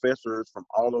have professors from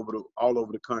all over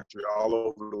the country, all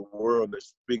over the world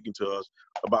that's speaking to us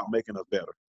about making us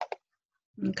better.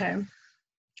 Okay.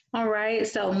 All right.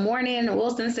 So morning,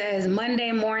 Wilson says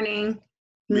Monday morning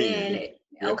men.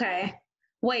 Yep. Okay.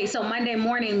 Wait, so Monday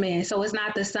morning men. So it's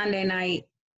not the Sunday night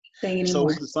thing anymore. So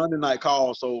it's the Sunday night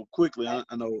call. So quickly, I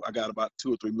know I got about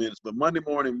 2 or 3 minutes, but Monday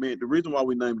morning men, the reason why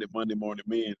we named it Monday morning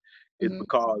men is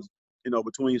because, you know,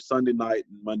 between Sunday night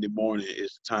and Monday morning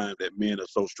is the time that men are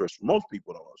so stressed. Most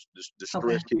people are. The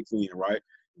stress kicks in, right?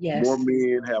 Yes. More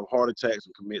men have heart attacks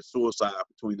and commit suicide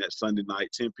between that Sunday night,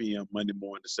 10 p.m., Monday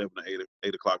morning to 7 or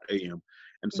 8 o'clock a.m.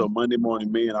 And so Monday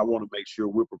morning men, I want to make sure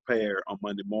we're prepared on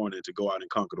Monday morning to go out and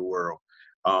conquer the world.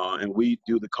 And we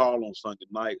do the call on Sunday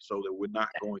night so that we're not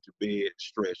going to bed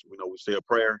stressed. You know, we say a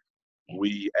prayer.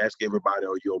 We ask everybody,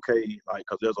 are you okay? Like,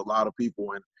 because there's a lot of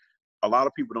people, and a lot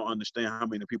of people don't understand how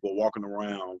many people are walking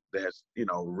around that's, you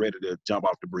know, ready to jump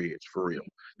off the bridge for real.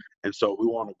 And so we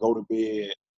want to go to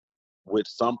bed with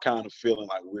some kind of feeling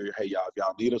like hey, y'all, if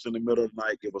y'all need us in the middle of the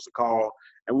night, give us a call.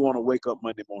 And we want to wake up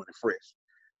Monday morning fresh.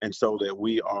 And so that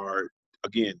we are,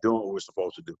 again, doing what we're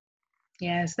supposed to do.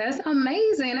 Yes, that's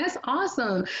amazing. That's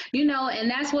awesome. You know, and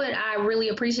that's what I really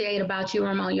appreciate about you,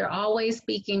 Ramon. You're always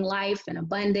speaking life and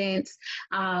abundance.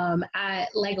 I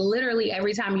like literally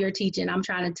every time you're teaching, I'm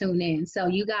trying to tune in. So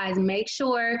you guys make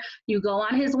sure you go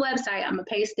on his website. I'm gonna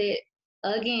paste it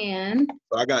again.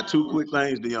 So I got 2 quick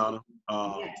things, DeOnna.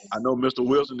 Yes. I know Mr.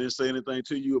 Wilson didn't say anything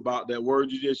to you about that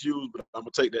word you just used, but I'm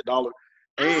gonna take that $1.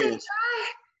 And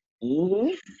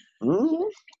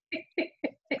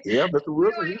yeah, Mr.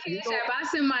 Wilson. I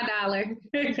send my $1.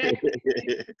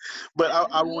 But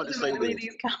I want to say this.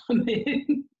 These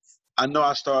comments. I know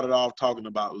I started off talking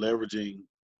about leveraging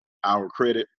our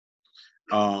credit,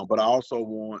 but I also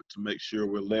want to make sure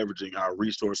we're leveraging our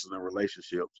resources and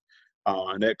relationships.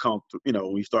 And that comes to, you know,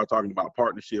 when you start talking about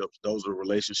partnerships, those are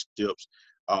relationships.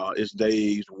 It's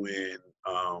days when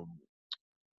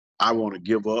I want to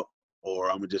give up,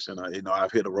 or I'm just in a, you know,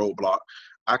 I've hit a roadblock.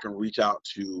 I can reach out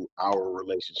to our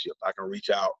relationships. I can reach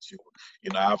out to,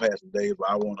 you know, I've had some days where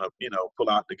I want to, you know,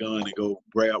 pull out the gun and go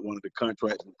grab one of the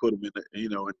contracts and put them in the, you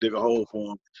know, and dig a hole for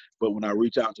them. But when I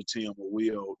reach out to Tim or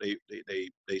Will, they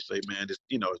say, man, this,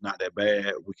 you know, it's not that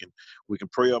bad. We can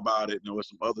pray about it. You know, there's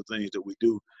some other things that we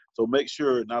do. So make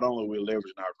sure not only we're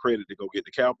leveraging our credit to go get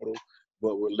the capital,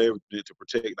 but we're leveraging it to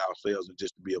protect ourselves and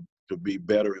just to be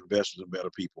better investors and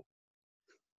better people.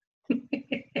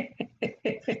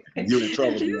 You're in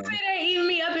trouble. You say they eating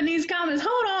me up in these comments.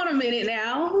 Hold on a minute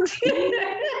now.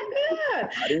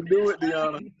 I didn't do it,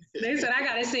 DeOnna. They said I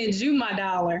gotta send you my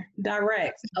 $1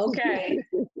 direct. Okay.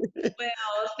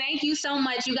 Well, thank you so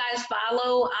much. You guys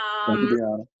follow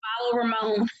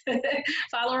Ramon.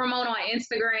 Follow Ramon on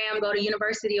Instagram. Go to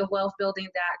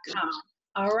universityofwealthbuilding.com.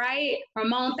 All right,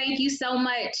 Ramon. Thank you so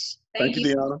much. Thank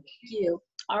you, DeOnna. Thank you.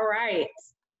 All right.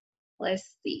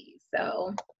 Let's see.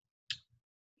 So.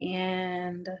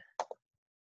 And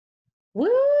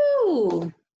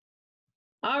woo!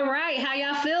 All right, how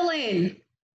y'all feeling?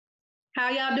 How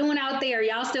y'all doing out there?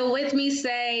 Y'all still with me?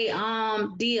 Say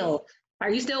deal. Are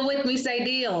you still with me? Say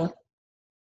deal.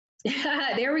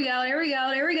 There we go. There we go.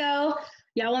 There we go.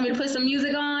 Y'all want me to put some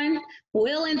music on?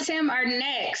 Will and Tim are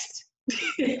next.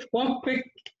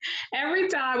 Every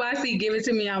time I see "Give It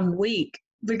to Me," I'm weak.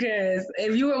 Because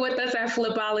if you were with us at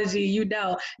Flipology, you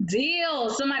know.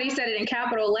 Deal. Somebody said it in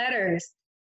capital letters.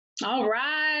 All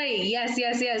right. Yes,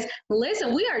 yes, yes.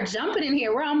 Listen, we are jumping in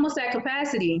here. We're almost at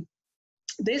capacity.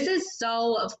 This is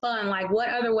so fun. Like, what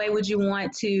other way would you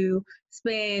want to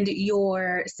spend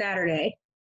your Saturday?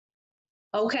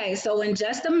 Okay, so in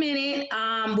just a minute,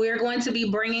 we're going to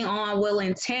be bringing on Will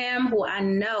and Tim, who I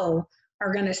know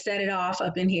are going to set it off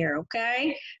up in here,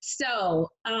 okay? So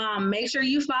make sure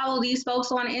you follow these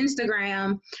folks on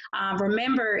Instagram.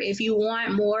 Remember, if you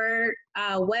want more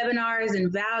webinars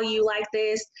and value like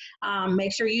this,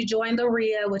 make sure you join the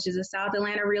RIA, which is the South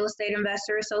Atlanta Real Estate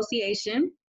Investor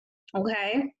Association,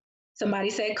 okay? Somebody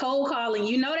said cold calling.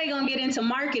 You know they're going to get into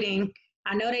marketing.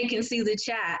 I know they can see the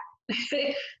chat.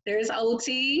 There's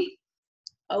OT.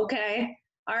 Okay.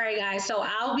 All right, guys. So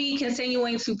I'll be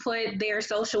continuing to put their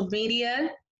social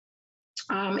media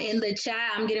in the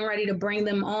chat. I'm getting ready to bring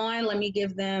them on. Let me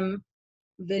give them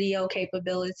video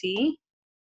capability.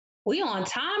 We on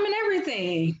time and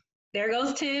everything. There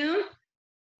goes Tim.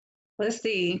 Let's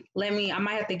see. I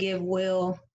might have to give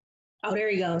Will. Oh, there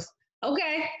he goes.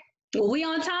 Okay. Well, we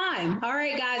on time. All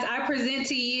right, guys, I present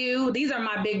to you, these are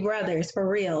my big brothers, for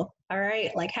real. All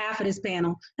right, like half of this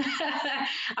panel.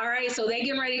 All right, so they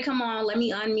getting ready to come on. Let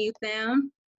me unmute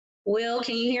them. Will,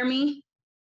 can you hear me?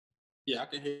 Yeah, I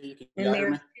can hear you. And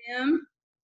there's Tim.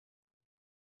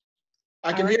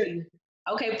 I can hear you.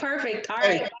 Okay, perfect. All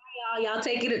right, bye, y'all. Y'all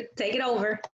take it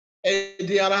over. Hey,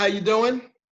 DeOnna, how you doing?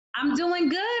 I'm doing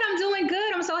good. I'm doing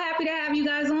good. I'm so happy to have you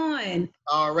guys on.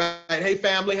 All right. Hey,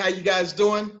 family, how you guys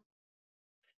doing?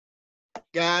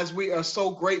 Guys, we are so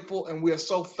grateful and we are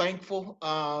so thankful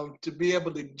to be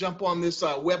able to jump on this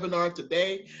webinar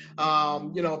today.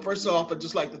 First off, I'd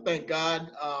just like to thank God,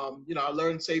 our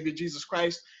Lord and Savior, Jesus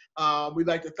Christ. We'd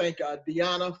like to thank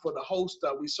DeOnna for the host.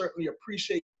 We certainly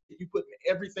appreciate you putting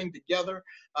everything together.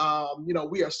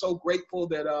 We are so grateful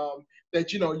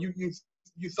that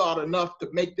you thought enough to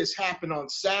make this happen on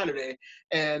Saturday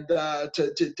and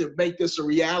to make this a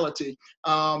reality.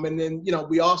 And then,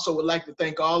 we also would like to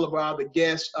thank all of our other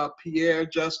guests, Pierre,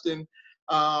 Justin,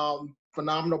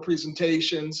 phenomenal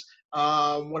presentations.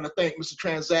 Want to thank Mr.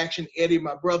 Transaction, Eddie,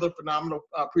 my brother, phenomenal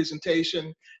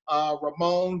presentation.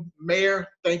 Ramon, Mayor,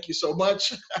 thank you so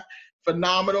much.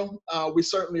 Phenomenal. We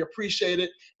certainly appreciate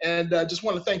it. And just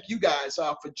want to thank you guys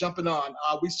for jumping on.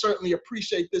 We certainly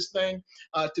appreciate this thing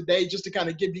today, just to kind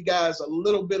of give you guys a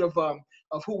little bit of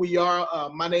who we are.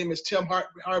 My name is Tim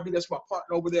Harvey. That's my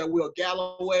partner over there, Will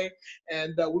Galloway.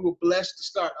 And we were blessed to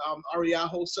start REI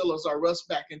Wholesalers R Us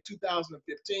back in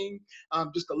 2015.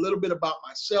 Just a little bit about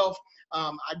myself.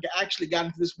 I actually got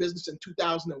into this business in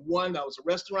 2001. I was a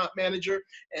restaurant manager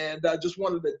and just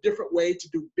wanted a different way to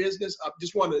do business. I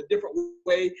just wanted a different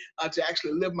way to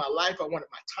actually live my life. I wanted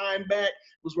my time back.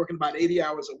 Was working about 80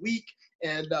 hours a week.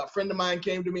 And a friend of mine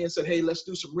came to me and said, hey, let's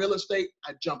do some real estate.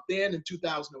 I jumped in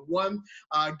 2001,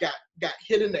 got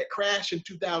hit in that crash in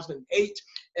 2008.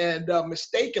 And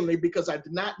mistakenly, because I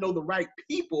did not know the right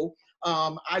people,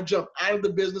 I jumped out of the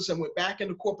business and went back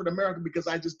into corporate America because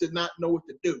I just did not know what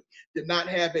to do. Did not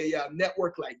have a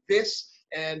network like this,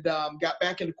 and got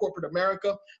back into corporate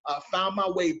America. Found my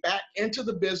way back into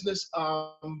the business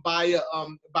via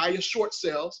short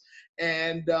sales,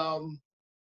 and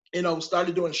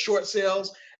started doing short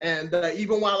sales. And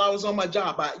even while I was on my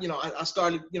job, I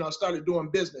started doing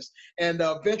business, and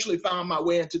eventually found my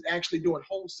way into actually doing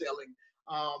wholesaling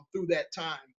through that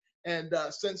time. And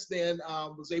since then,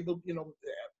 was able,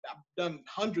 I've done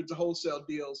hundreds of wholesale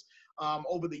deals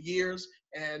over the years,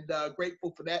 and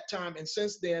grateful for that time. And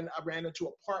since then, I ran into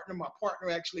a partner. My partner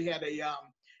actually had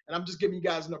and I'm just giving you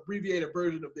guys an abbreviated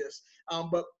version of this,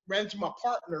 but ran into my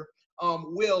partner,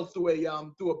 Will, through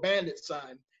a bandit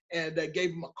sign, and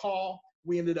gave him a call.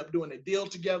 We ended up doing a deal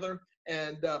together,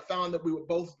 and found that we were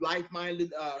both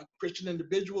like-minded Christian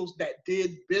individuals that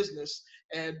did business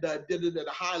and did it at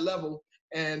a high level.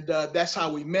 And that's how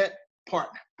we met,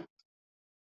 partner.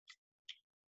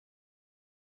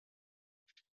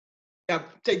 Yeah,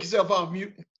 take yourself off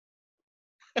mute.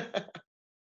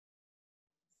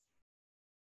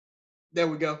 There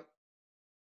we go.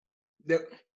 There.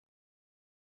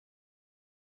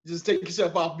 Just take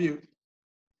yourself off mute.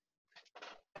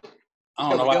 I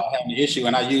don't know why I was having the issue,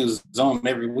 and I use Zoom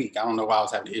every week. I don't know why I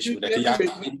was having the issue with that.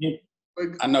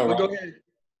 I know, right? Go ahead.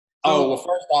 Oh, well,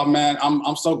 first off, man,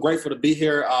 I'm so grateful to be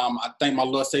here. I thank my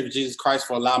Lord Savior Jesus Christ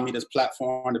for allowing me this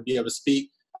platform to be able to speak.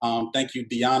 Thank you,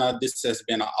 DeOnna. This has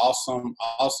been an awesome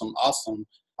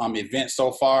event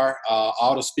so far.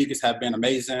 All the speakers have been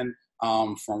amazing,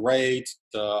 from Ray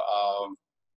to I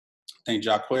think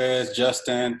Jacques,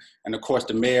 Justin, and of course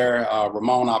the mayor,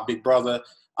 Ramon, our big brother.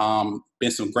 Been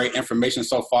some great information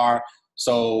so far.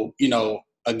 So,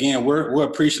 again, we're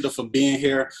appreciative for being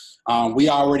here. We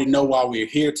already know why we're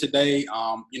here today.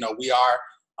 We are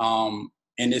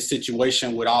in this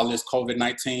situation with all this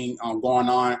COVID-19 going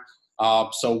on.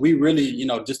 So we really,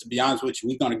 just to be honest with you,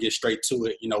 we're gonna get straight to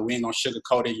it. We ain't gonna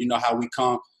sugarcoat it. You know how we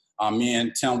come. Me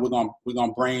and Tim, we're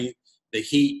gonna bring the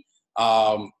heat.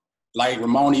 Like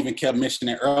Ramon even kept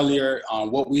mentioning earlier,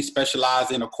 what we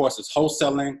specialize in, of course, is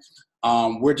wholesaling.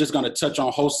 We're just gonna touch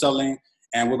on wholesaling,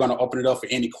 and we're gonna open it up for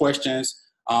any questions.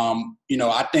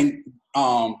 I think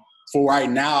for right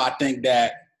now, I think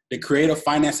that the creative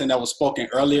financing that was spoken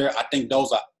earlier, I think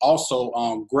those are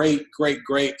also great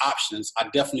options. I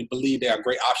definitely believe they are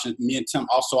great options. Me and Tim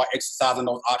also are exercising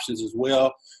those options as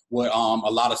well. Where a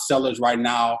lot of sellers right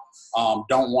now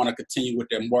don't want to continue with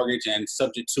their mortgage, and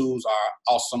subject twos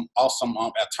are awesome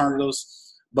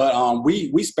alternatives. But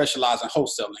we specialize in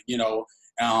wholesaling. You know,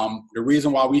 the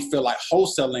reason why we feel like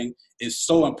wholesaling is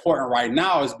so important right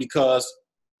now is because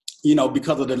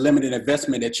of the limited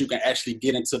investment that you can actually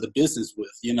get into the business with,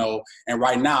 and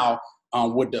right now,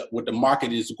 with the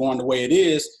market is going the way it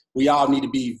is, we all need to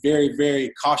be very,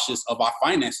 very cautious of our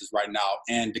finances right now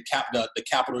and the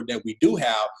capital that we do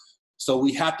have. So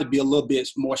we have to be a little bit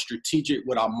more strategic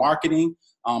with our marketing.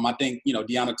 I think,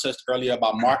 DeOnna touched earlier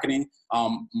about marketing.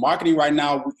 Marketing right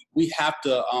now, we have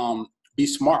to be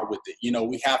smart with it.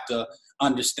 We have to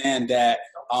understand that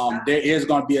there is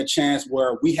going to be a chance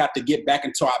where we have to get back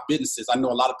into our businesses. I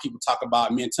know a lot of people talk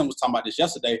about, me and Tim was talking about this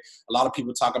yesterday, a lot of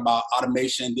people talk about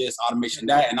automation this, automation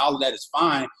that, and all of that is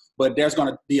fine. But there's going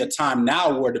to be a time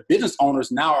now where the business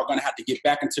owners now are going to have to get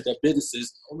back into their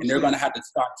businesses, and they're going to have to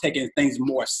start taking things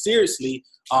more seriously.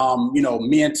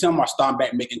 Me and Tim are starting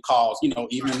back making calls,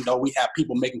 even though we have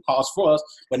people making calls for us,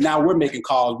 but now we're making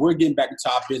calls. We're getting back into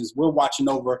our business. We're watching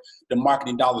over the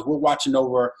marketing dollars. We're watching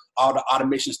over all the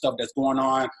automation stuff that's going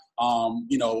on,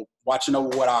 watching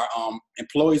over what our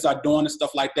employees are doing and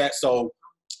stuff like that. So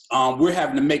we're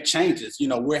having to make changes.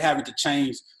 We're having to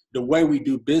change the way we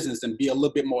do business and be a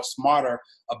little bit more smarter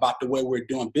about the way we're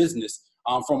doing business.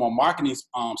 From a marketing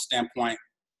standpoint,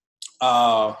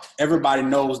 everybody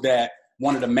knows that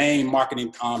one of the main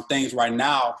marketing things right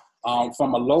now,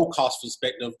 from a low cost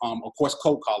perspective, of course,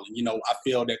 cold calling. I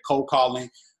feel that cold calling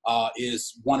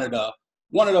is one of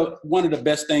the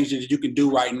best things that you can do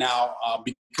right now,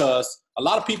 because a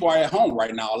lot of people are at home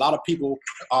right now. A lot of people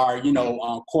are,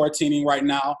 quarantining right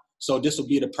now. So this will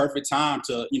be the perfect time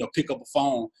to, pick up a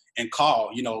phone and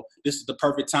call. This is the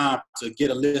perfect time to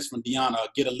get a list from DeOnna,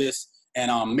 get a list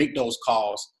and make those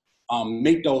calls,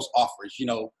 make those offers.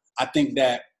 I think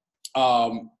that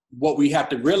what we have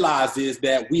to realize is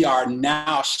that we are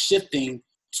now shifting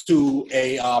to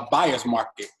a buyer's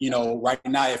market. Right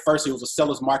now, at first it was a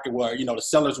seller's market where, the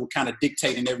sellers were kind of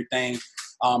dictating everything.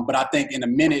 But I think in a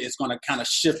minute, it's going to kind of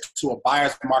shift to a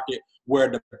buyer's market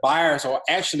where the buyers are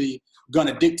actually going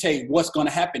to dictate what's going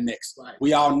to happen next. Right.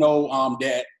 We all know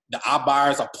that the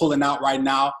iBuyers are pulling out right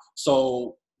now.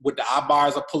 So with the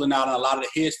iBuyers are pulling out and a lot of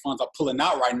the hedge funds are pulling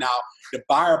out right now, the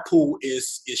buyer pool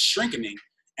is shrinking.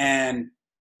 And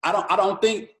I don't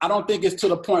think it's to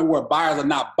the point where buyers are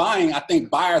not buying. I think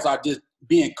buyers are just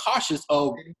being cautious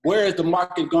of where is the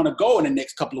market going to go in the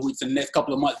next couple of weeks and the next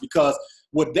couple of months, because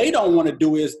what they don't want to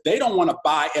do is they don't want to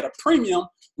buy at a premium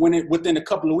when within a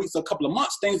couple of weeks or a couple of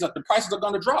months, the prices are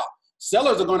going to drop.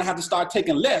 Sellers are going to have to start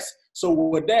taking less. So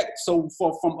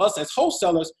from us as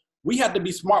wholesalers, we have to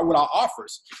be smart with our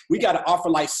offers. We got to offer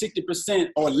like 60%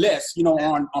 or less,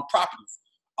 on properties.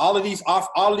 All of these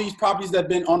properties that have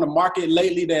been on the market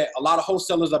lately that a lot of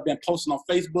wholesalers have been posting on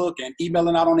Facebook and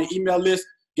emailing out on their email list,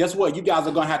 guess what? You guys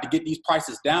are going to have to get these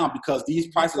prices down because these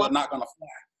prices are not going to fly.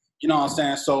 You know what I'm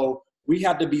saying? So we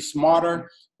have to be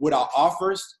smarter with our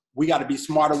offers. We got to be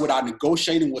smarter with our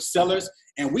negotiating with sellers.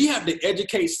 And we have to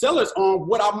educate sellers on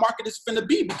what our market is finna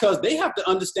be, because they have to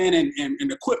understand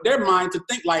and equip their mind to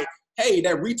think like, hey,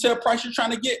 that retail price you're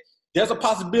trying to get, there's a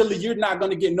possibility you're not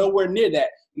going to get nowhere near that.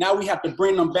 Now we have to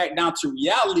bring them back down to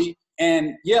reality.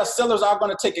 And yeah, sellers are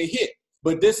going to take a hit,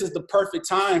 but this is the perfect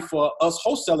time for us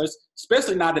wholesalers,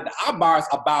 especially now that the iBuyers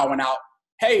are bowing out.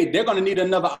 Hey, they're going to need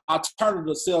another alternative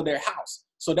to sell their house.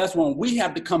 So that's when we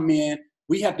have to come in.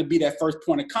 We have to be that first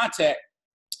point of contact.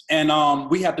 And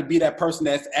we have to be that person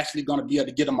that's actually going to be able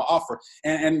to get them an offer.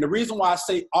 And the reason why I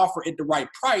say offer at the right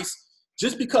price,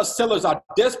 just because sellers are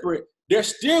desperate, they're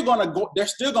still going to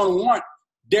want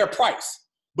their price.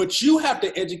 But you have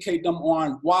to educate them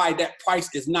on why that price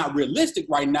is not realistic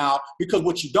right now, because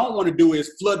what you don't want to do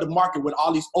is flood the market with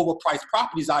all these overpriced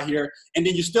properties out here, and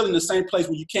then you're still in the same place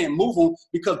where you can't move them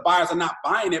because buyers are not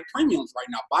buying at premiums right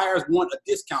now. Buyers want a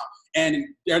discount, and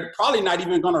they're probably not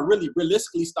even going to really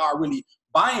realistically start really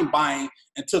buying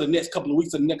until the next couple of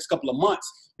weeks or the next couple of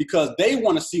months, because they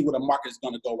want to see where the market is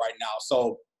going to go right now.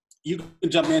 So you can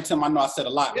jump in, Tim. I know I said a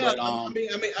lot, yeah, but I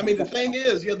mean, the thing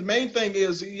is, the main thing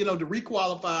is, to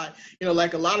requalify.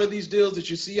 Like a lot of these deals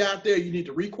that you see out there, you need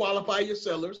to requalify your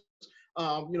sellers.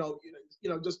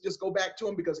 Just go back to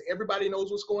them because everybody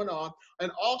knows what's going on,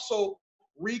 and also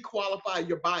requalify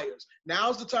your buyers.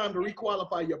 Now's the time to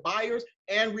requalify your buyers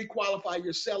and requalify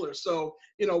your sellers. So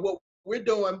what we're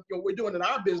doing in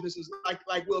our business is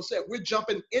like Will said, we're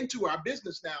jumping into our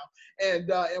business now, and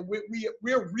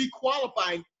we're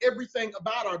requalifying everything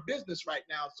about our business right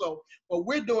now. So what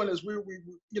we're doing is we're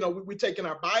taking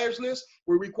our buyers list,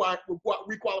 we're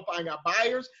requalifying our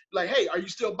buyers. Like, hey, are you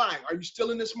still buying? Are you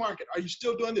still in this market? Are you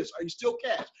still doing this? Are you still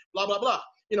cash? Blah blah blah.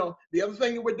 The other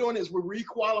thing that we're doing is we're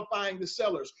requalifying the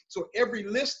sellers. So every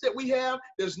list that we have,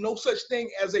 there's no such thing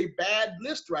as a bad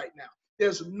list right now.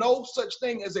 There's no such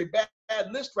thing as a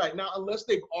bad list right now unless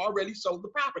they've already sold the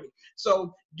property.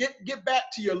 So get back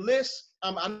to your list.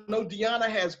 I know DeOnna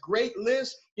has great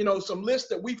lists, some lists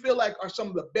that we feel like are some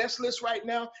of the best lists right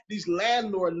now, these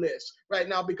landlord lists right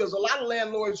now, because a lot of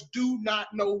landlords do not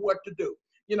know what to do.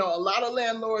 A lot of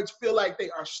landlords feel like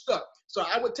they are stuck. So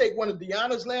I would take one of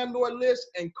DeOnna's landlord lists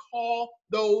and call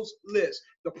those lists,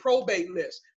 the probate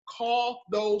list. Call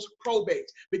those probates,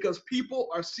 because people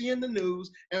are seeing the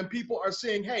news and people are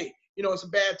saying, hey, it's a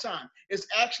bad time. It's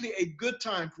actually a good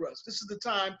time for us. This is the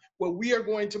time where we are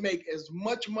going to make as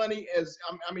much money as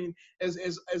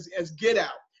get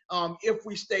out if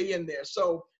we stay in there.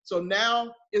 So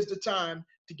now is the time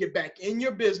to get back in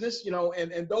your business,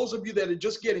 and those of you that are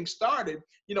just getting started,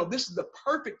 this is the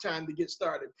perfect time to get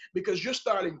started because you're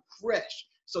starting fresh.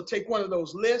 So take one of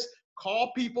those lists,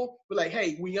 call people, be like,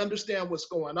 hey, we understand what's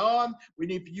going on. We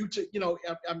need for you to,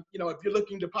 if you're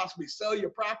looking to possibly sell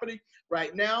your property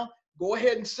right now, go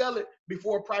ahead and sell it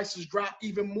before prices drop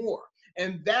even more.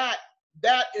 And that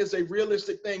is a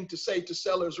realistic thing to say to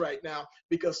sellers right now,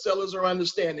 because sellers are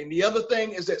understanding. The other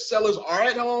thing is that sellers are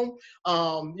at home,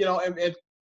 and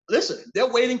listen,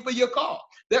 they're waiting for your call.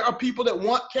 There are people that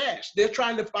want cash. They're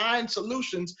trying to find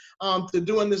solutions to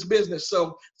doing this business.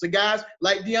 So guys,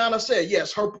 like DeOnna said,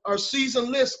 yes, her season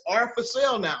lists are for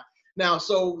sale now.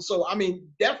 So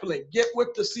definitely get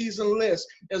with the season list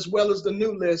as well as the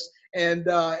new list, and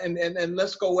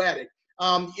let's go at it.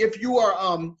 If you are,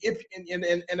 and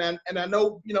I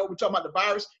know, we're talking about the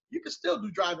virus, you can still do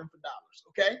driving for dollars,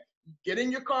 okay? Get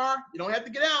in your car. You don't have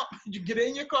to get out. You get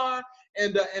in your car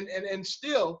and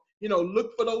still,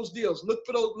 look for those deals.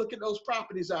 Look at those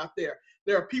properties out there.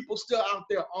 There are people still out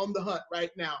there on the hunt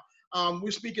right now.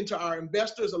 We're speaking to our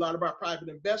investors. A lot of our private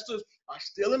investors are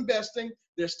still investing.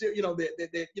 They're still,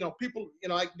 people,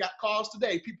 I got calls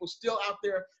today. People still out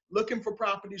there looking for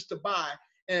properties to buy,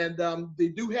 and they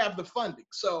do have the funding.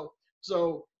 So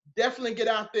definitely get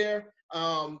out there.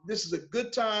 This is a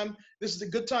good time. This is a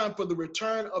good time for the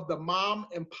return of the mom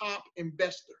and pop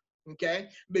investor. Okay,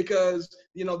 because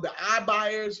the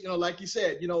iBuyers, like you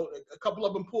said, a couple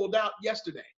of them pulled out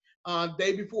yesterday,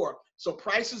 day before. So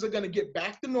prices are going to get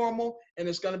back to normal, and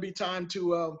it's going to be time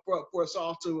to for us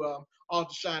all to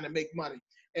shine and make money.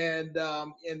 And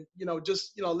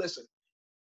listen.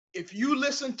 If you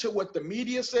listen to what the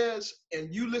media says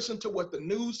and you listen to what the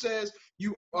news says,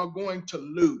 you are going to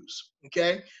lose,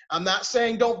 okay? I'm not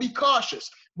saying don't be cautious,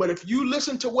 but if you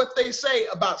listen to what they say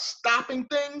about stopping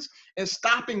things and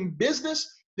stopping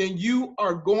business, then you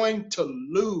are going to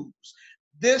lose.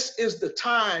 This is the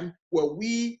time where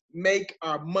we make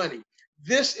our money.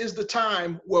 This is the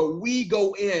time where we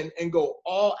go in and go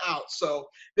all out. So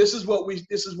this is what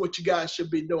you guys should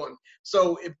be doing.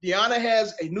 So if DeOnna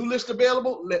has a new list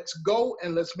available, let's go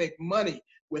and let's make money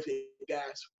with it,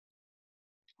 guys.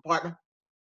 Partner.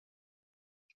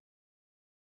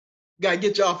 Gotta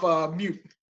get you off mute.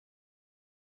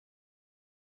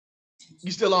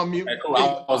 You still on mute? Okay, cool.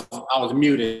 I was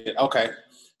muted. Okay.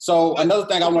 So another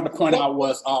thing I wanted to point out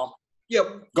was yeah.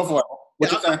 Go for it.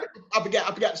 What you saying? I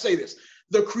forgot to say this.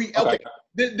 Okay.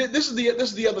 This is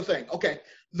the other thing. Okay.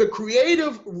 The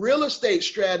creative real estate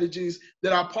strategies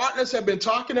that our partners have been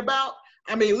talking about.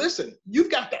 I mean, listen, you've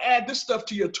got to add this stuff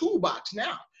to your toolbox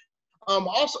now.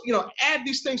 Also, add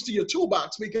these things to your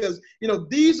toolbox, because,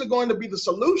 these are going to be the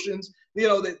solutions,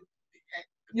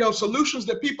 solutions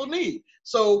that people need.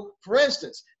 So for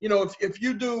instance, if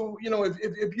you do,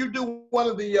 if you do one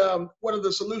of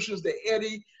the solutions that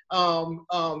Eddie,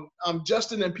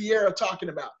 Justin and Pierre are talking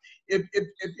about,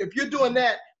 if you're doing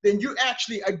that, then you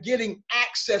actually are getting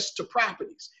access to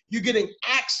properties. You're getting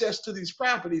access to these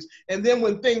properties. And then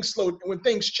when things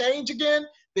change again,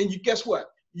 then guess what?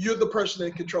 You're the person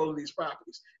in control of these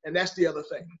properties. And that's the other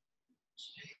thing.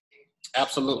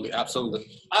 Absolutely. I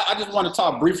just want to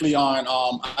talk briefly on,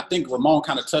 I think Ramon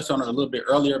kind of touched on it a little bit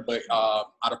earlier, but I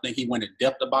don't think he went in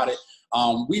depth about it.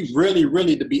 We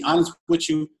really, to be honest with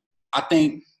you, I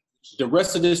think the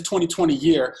rest of this 2020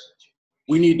 year,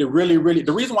 we need to really,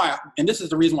 the reason why, and this is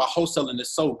the reason why wholesaling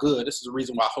is so good. This is the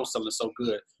reason why wholesaling is so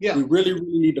good. Yeah. We really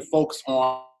need to focus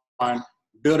on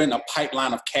building a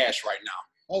pipeline of cash right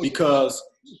now. Because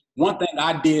one thing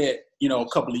I did a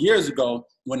couple of years ago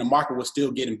when the market was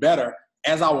still getting better,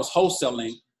 as I was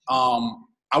wholesaling,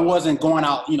 I wasn't going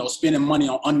out, spending money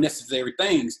on unnecessary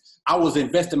things. I was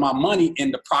investing my money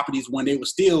in the properties when they were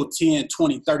still $10,000,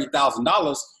 $20,000,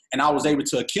 $30,000, and I was able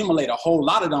to accumulate a whole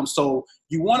lot of them. So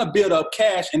you want to build up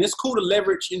cash, and it's cool to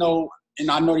leverage, and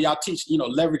I know y'all teach,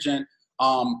 leveraging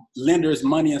lenders'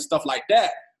 money and stuff like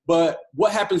that. But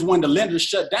what happens when the lenders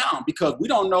shut down? Because we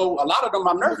don't know, a lot of them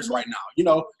are nervous right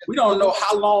now. We don't know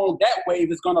how long that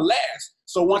wave is going to last.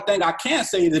 So one thing I can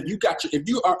say is if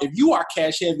you are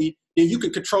cash heavy, then you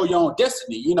can control your own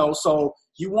destiny, So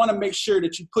you want to make sure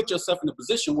that you put yourself in a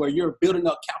position where you're building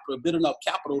up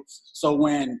capital. So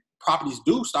when properties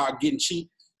do start getting cheap,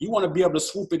 you want to be able to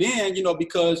swoop it in,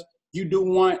 because you do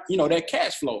want, that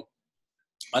cash flow.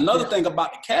 Another thing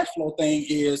about the cash flow thing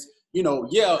is,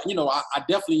 I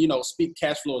definitely, speak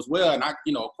cash flow as well. And I,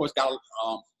 of course, got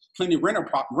plenty of rental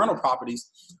properties.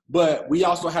 But we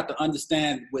also have to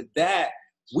understand with that,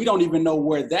 we don't even know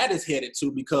where that is headed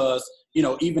to because,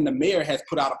 even the mayor has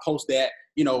put out a post that,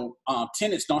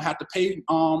 tenants don't have to pay,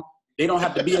 they don't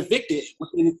have to be evicted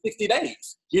within 60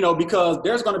 days, because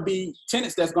there's going to be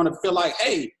tenants that's going to feel like,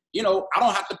 hey, I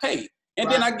don't have to pay. And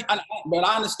right. Then but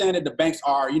I understand that the banks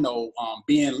are,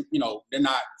 being, they're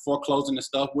not foreclosing and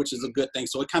stuff, which is a good thing.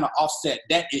 So it kind of offset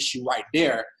that issue right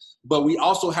there. But we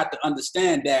also have to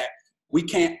understand that we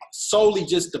can't solely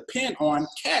just depend on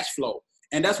cash flow.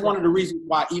 And that's one of the reasons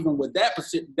why even with that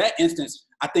instance,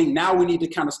 I think now we need to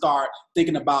kind of start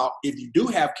thinking about if you do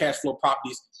have cash flow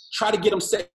properties, try to get them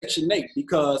Section 8,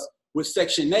 because with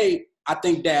Section 8, I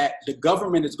think that the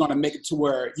government is going to make it to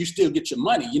where you still get your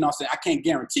money. You know what I'm saying? I can't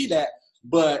guarantee that,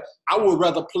 but I would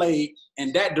rather play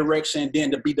in that direction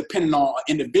than to be dependent on an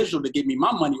individual to give me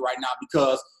my money right now,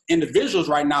 because individuals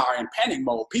right now are in panic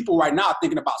mode. People right now are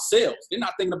thinking about sales. They're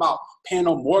not thinking about paying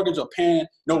no mortgage or paying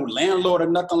no landlord or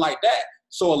nothing like that.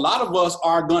 So a lot of us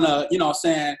are going to,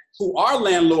 who are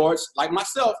landlords like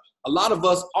myself, a lot of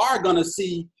us are going to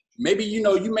see maybe,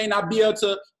 you may not be able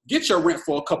to get your rent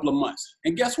for a couple of months.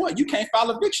 And guess what? You can't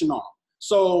file eviction on them.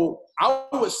 So I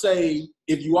would say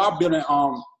if you are building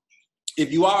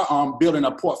building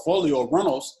a portfolio of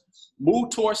rentals,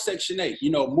 move towards Section 8,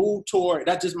 move toward,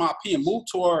 that's just my opinion, move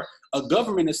toward a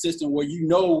government assistance where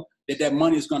that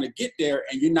money is going to get there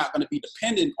and you're not going to be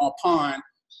dependent upon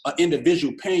an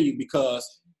individual paying you, because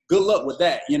good luck with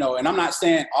that, and I'm not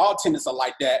saying all tenants are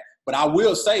like that, but I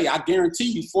will say, I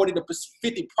guarantee you 40 to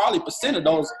 50 probably percent of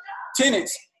those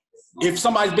tenants, if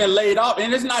somebody's been laid off,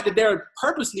 and it's not that they're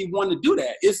purposely wanting to do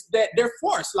that, it's that they're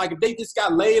forced. Like if they just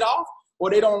got laid off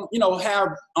or they don't, have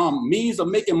means of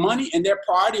making money and their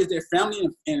priority is their family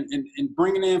and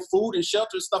bringing in food and shelter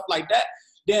and stuff like that,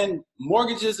 then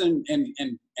mortgages and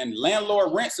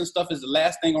landlord rents and stuff is the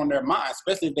last thing on their mind,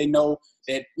 especially if they know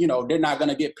that, they're not going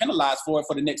to get penalized for it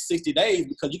for the next 60 days,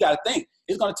 because you got to think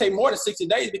it's going to take more than 60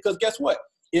 days, because guess what?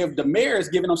 If the mayor is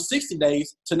giving them 60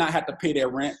 days to not have to pay their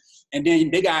rent, and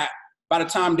then they got, by the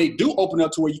time they do open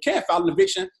up to where you can't file an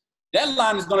eviction, that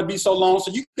line is going to be so long.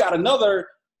 So you got another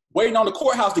waiting on the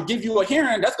courthouse to give you a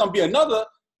hearing. That's going to be another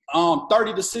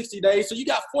 30 to 60 days. So you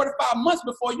got 45 months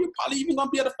before you're probably even going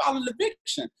to be able to file an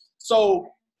eviction. So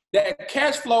that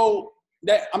cash flow,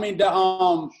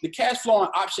 the cash flowing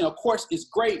option, of course, is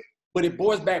great, but it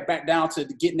boils back down to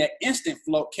getting that instant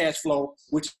flow, cash flow,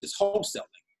 which is wholesaling.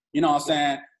 You know what I'm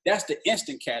saying? That's the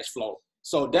instant cash flow.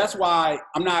 So that's why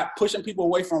I'm not pushing people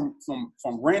away from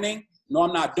renting. No,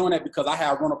 I'm not doing that, because I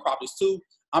have rental properties too.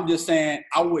 I'm just saying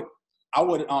I would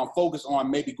focus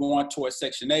on maybe going towards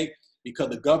Section 8, because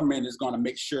the government is going to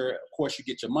make sure, of course, you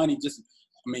get your money.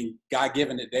 God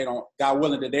willing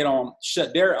that they don't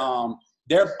shut their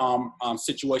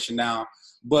situation down.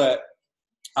 But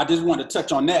I just wanted to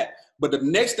touch on that. But the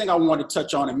next thing I want to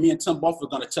touch on, and me and Tim both are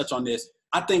going to touch on this,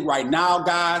 I think right now,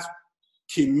 guys,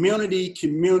 community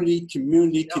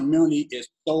is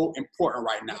so important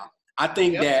right now. I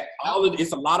think that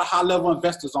it's a lot of high-level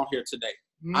investors on here today.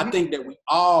 Mm-hmm. I think that we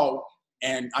all,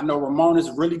 and I know Ramon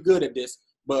is really good at this,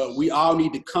 but we all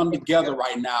need to come together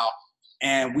right now,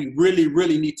 and we really,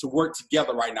 really need to work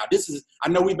together right now. I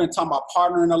know we've been talking about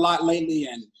partnering a lot lately,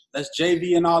 and let's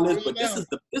JV and all this, but this is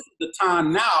the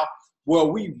time now where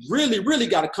we really, really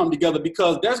got to come together,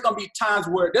 because there's going to be times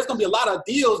where there's going to be a lot of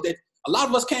deals that a lot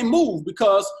of us can't move,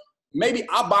 because maybe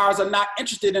our buyers are not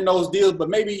interested in those deals, but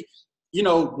maybe,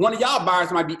 one of y'all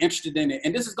buyers might be interested in it.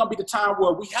 And this is going to be the time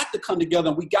where we have to come together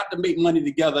and we got to make money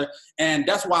together. And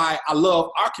that's why I love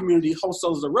our community,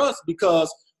 Wholesalers of Us,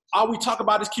 because all we talk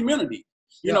about is community.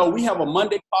 We have a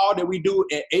Monday call that we do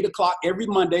at 8 o'clock every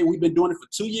Monday. We've been doing it for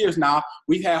 2 years now.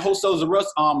 We've had Wholesalers of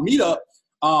Us Meetup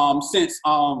since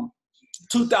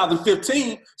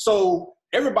 2015. So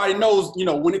everybody knows, you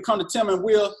know, when it comes to Tim and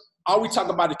Will, all we talk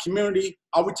about is community.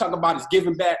 All we talk about is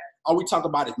giving back. All we talk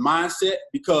about is mindset,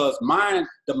 because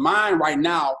the mind right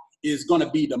now is going to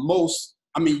be the most.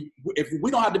 I mean, if we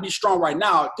don't have to be strong right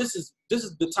now, this is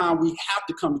the time we have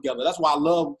to come together. That's why I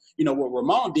love, you know, what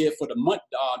Ramon did for the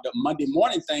Monday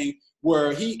morning thing,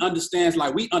 where he understands,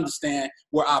 like we understand,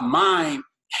 where our mind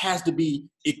has to be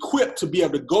equipped to be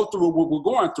able to go through what we're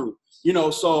going through. You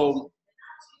know, so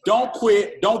don't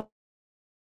quit, don't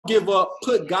give up,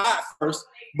 put God first,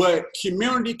 but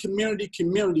community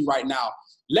right now.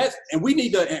 And we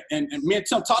need to, and me and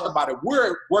Tim talked about it.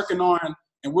 We're working on,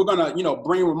 and we're gonna, you know,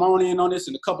 bring Ramon in on this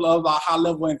and a couple of our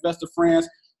high-level investor friends.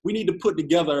 We need to put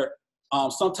together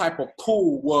some type of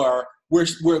pool where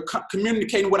we're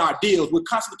communicating with our deals. We're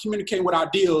constantly communicating with our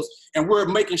deals, and we're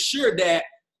making sure that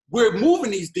we're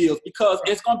moving these deals, because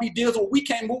it's gonna be deals where we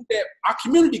can't move that our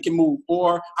community can move,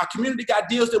 or our community got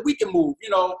deals that we can move.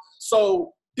 You know,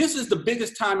 so this is the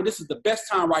biggest time, and this is the best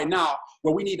time right now,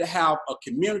 where we need to have a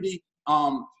community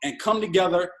and come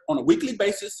together on a weekly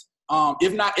basis.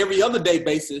 If not every other day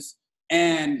basis,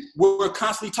 and we're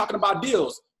constantly talking about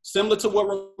deals, similar to what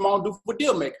Ramon do for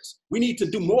deal makers. We need to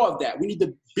do more of that. We need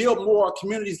to build more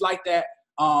communities like that.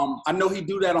 I know he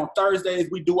do that on Thursdays.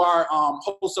 We do our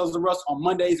Wholesalers and Russ on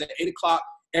Mondays at 8 o'clock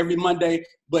every Monday.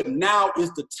 But now is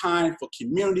the time for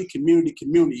community,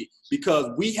 because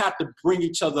we have to bring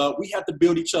each other up. We have to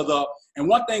build each other up. And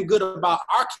one thing good about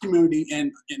our community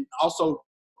and also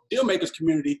deal makers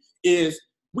community is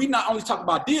we not only talk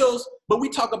about deals, but we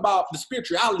talk about the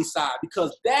spirituality side,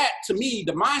 because that, to me,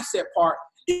 the mindset part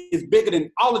is bigger than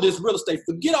all of this real estate.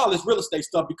 Forget all this real estate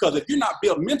stuff, because if you're not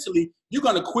built mentally, you're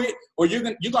going to quit, or you're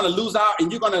going to lose out,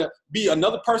 and you're going to be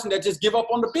another person that just give up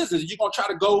on the business. You're going to try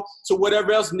to go to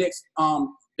whatever else next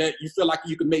that you feel like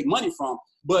you can make money from.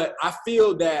 But I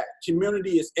feel that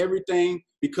community is everything,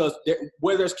 because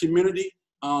where there's community,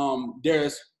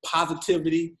 there's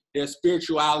positivity, there's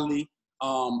spirituality.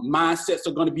 Mindsets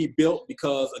are going to be built,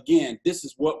 because again, this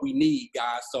is what we need,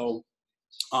 guys. So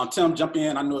Tim, jump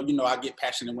in. I know, you know, I get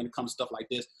passionate when it comes to stuff like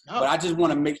this, but I just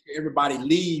want to make sure everybody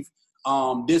leave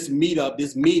this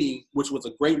meeting, which was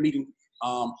a great meeting.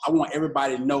 I want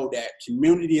everybody to know that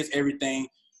community is everything.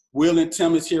 Will and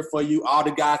Tim is here for you. All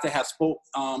the guys that have spoke,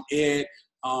 Ed,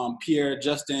 Pierre,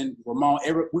 Justin, Ramon,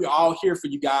 we're all here for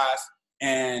you guys.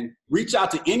 And reach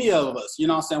out to any of us. You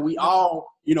know what I'm saying? We all,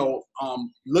 you know,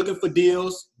 looking for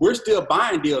deals. We're still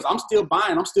buying deals. I'm still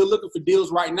buying. I'm still looking for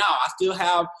deals right now. I still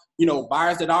have, you know,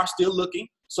 buyers that are still looking.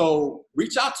 So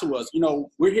reach out to us. You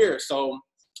know, we're here. So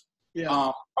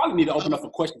probably need to open up for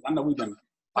questions. I know we've been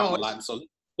talking a lot. So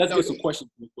let's get some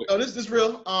questions real quick. No, this is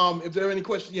real. If there are any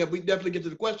questions, we definitely get to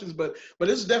the questions, but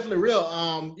this is definitely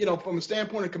real. You know, from a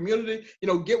standpoint of community, you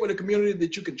know, get with a community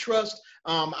that you can trust.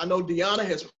 I know DeOnna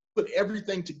has put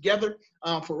everything together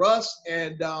for us.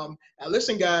 And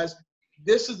listen, guys,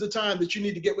 this is the time that you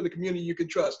need to get with a community you can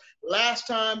trust. Last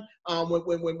time,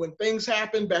 when things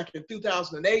happened back in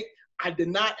 2008, I did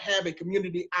not have a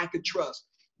community I could trust.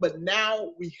 But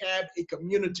now we have a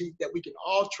community that we can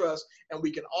all trust, and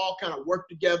we can all kind of work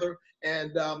together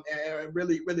and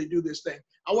really do this thing.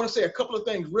 I want to say a couple of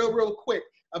things real quick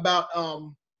about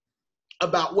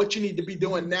what you need to be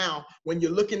doing now when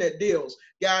you're looking at deals.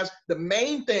 Guys, the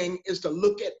main thing is to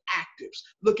look at actives.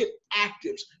 Look at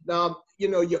actives. You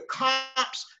know, your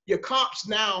comps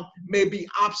now may be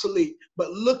obsolete, but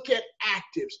look at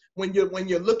actives. When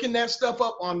you're looking that stuff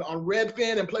up on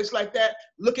Redfin and places like that,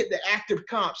 look at the active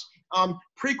comps.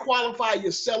 Pre-qualify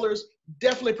your sellers.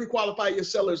 Definitely pre-qualify your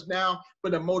sellers now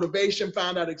for the motivation.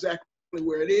 Find out exactly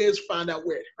where it is. Find out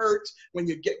where it hurts when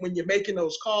you're making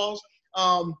those calls.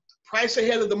 Price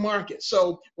ahead of the market.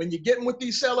 So when you're getting with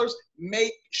these sellers,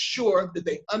 make sure that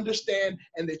they understand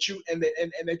and that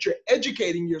you're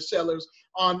educating your sellers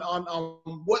on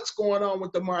what's going on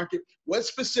with the market, what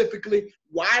specifically,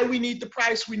 why we need to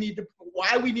price,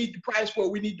 why we need to price what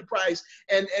we need to price,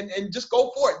 and just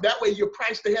go for it. That way you're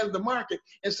priced ahead of the market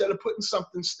instead of putting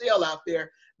something stale out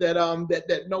there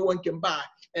that no one can buy.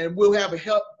 And we'll have a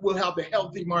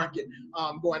healthy market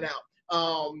going out.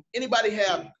 Anybody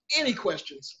have any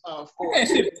questions? I can't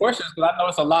see the questions, because I know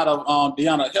it's a lot of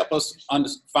DeOnna, help us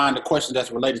find the questions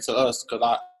that's related to us,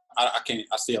 because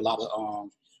I see a lot of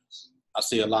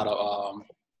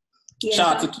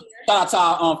shout out to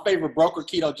our favorite broker,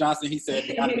 Keto Johnson. He said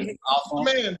awesome.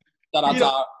 Man, shout out to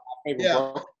our favorite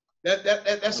broker.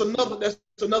 That's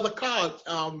another cog.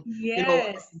 You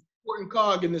know, important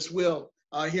cog in this wheel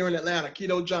here in Atlanta.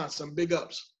 Keto Johnson, big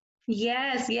ups.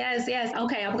 Yes.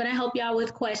 Okay, I'm going to help y'all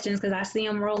with questions because I see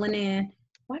them rolling in.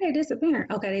 Why they disappearing?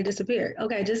 Okay, they disappeared.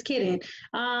 Okay, just kidding.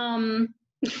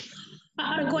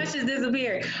 All the questions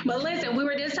disappeared. But listen, we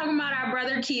were just talking about our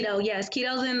brother Keto. Yes,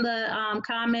 Keto's in the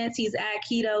comments. He's at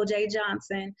Keto J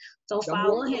Johnson. So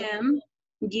follow him.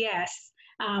 Yes.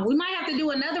 We might have to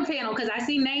do another panel because I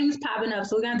see names popping up.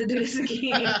 So we're going to have to do this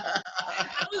again.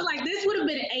 I was like, this would have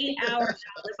been 8 hours,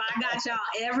 y'all. If I got y'all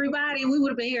everybody, we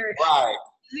would have been here. Right.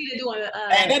 To do a,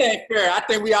 and that ain't fair. I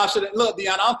think we all should have, look,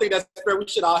 DeOnna, I don't think that's fair. We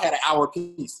should all had an hour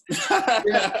piece.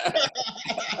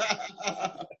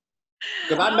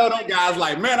 Because I know them guys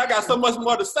like, man, I got so much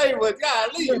more to say, but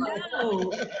golly.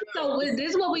 No. So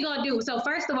this is what we're going to do. So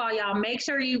first of all, y'all, make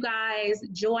sure you guys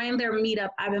join their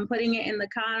meetup. I've been putting it in the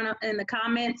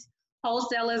comments.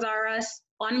 Wholesalers are us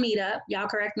on Meetup. Y'all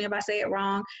correct me if I say it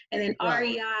wrong. And then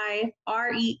REI,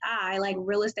 like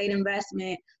real estate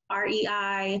investment,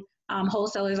 REI,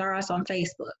 Wholesalers are us on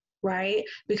Facebook, right?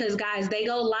 Because guys, they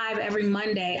go live every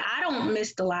Monday. I don't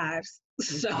miss the lives.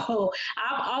 So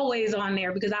I'm always on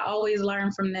there because I always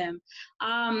learn from them.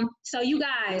 So you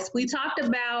guys, we talked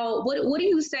about, what do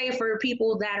you say for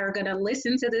people that are going to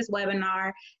listen to this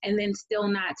webinar and then still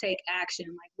not take action?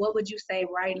 Like, what would you say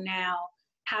right now?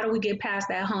 How do we get past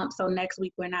that hump so next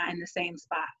week we're not in the same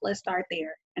spot? Let's start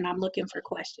there. And I'm looking for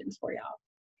questions for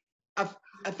y'all.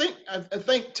 I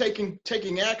think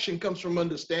taking action comes from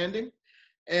understanding.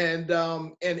 And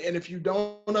if you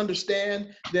don't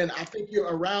understand, then I think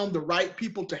you're around the right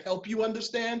people to help you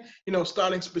understand,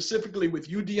 starting specifically with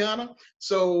you, DeOnna.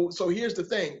 So here's the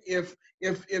thing. If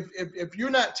you're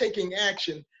not taking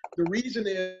action, the reason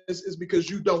is because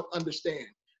you don't understand.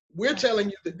 We're telling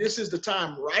you that this is the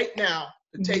time right now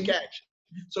to take action.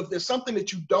 So if there's something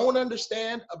that you don't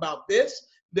understand about this,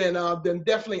 then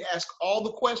definitely ask all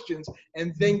the questions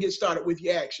and then get started with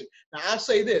your action. Now I'll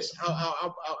say this,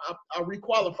 I'll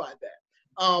requalify that.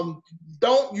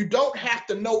 You don't have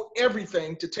to know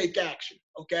everything to take action,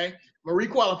 okay? I'm gonna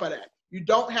requalify that. You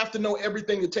don't have to know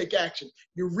everything to take action.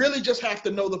 You really just have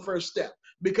to know the first step.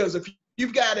 Because if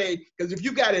you've got a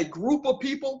group of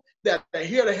people that are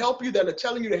here to help you, that are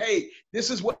telling you that, hey, this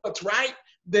is what's right,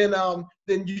 then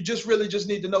you just really just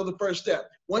need to know the first step.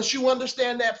 Once you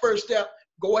understand that first step,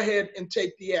 go ahead and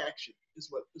take the action,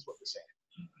 is what we're saying.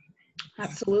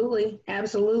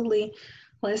 Absolutely.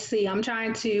 Let's see. I'm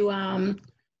trying to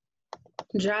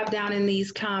drop down in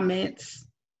these comments.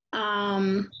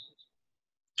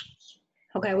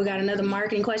 Okay, we got another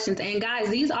marketing questions. And guys,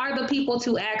 these are the people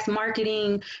to ask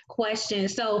marketing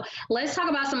questions. So let's talk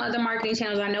about some other marketing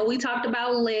channels. I know we talked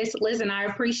about lists. Listen, I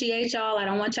appreciate y'all. I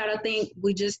don't want y'all to think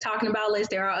we just talking about lists.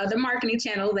 There are other marketing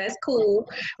channels. That's cool,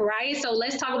 right? So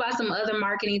let's talk about some other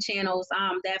marketing channels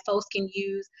that folks can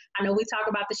use. I know we talk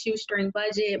about the shoestring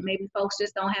budget. Maybe folks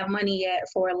just don't have money yet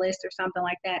for a list or something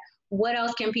like that. What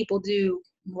else can people do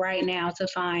right now to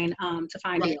find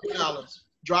deals?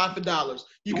 Drive for dollars.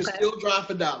 You can still drive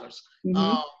for dollars.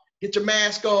 Get your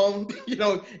mask on,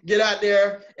 get out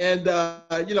there and,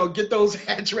 get those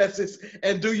addresses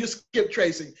and do your skip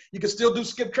tracing. You can still do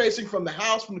skip tracing from the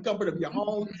house, from the comfort of your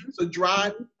home. So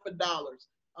drive for dollars.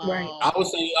 Right. I would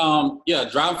say,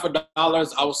 driving for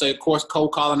dollars. I would say, of course,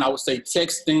 cold calling. I would say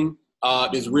texting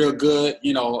is real good.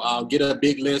 Get a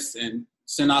big list and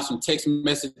send out some text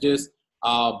messages.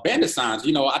 Bandit signs.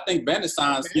 I think bandit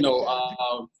signs,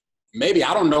 maybe,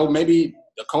 I don't know, maybe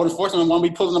the code enforcement won't be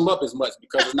pulling them up as much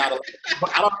because it's not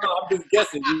I don't know, I'm just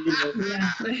guessing,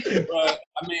 But,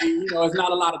 it's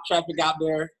not a lot of traffic out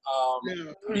there.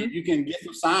 You can get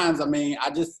some signs. I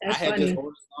had just ordered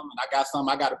some, and I got some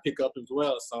I got to pick up as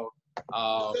well. So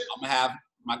I'm going to have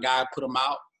my guy put them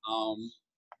out.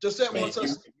 Just that one.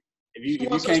 If you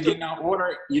can't get an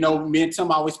order, me and Tim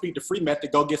always speak the free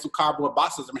method, go get some cardboard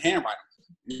boxes and handwrite them.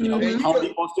 Home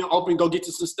Depot still open. Go get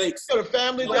you some steaks. Go to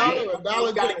Family Dollar or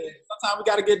Dollar General. Sometimes we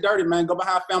gotta get dirty, man. Go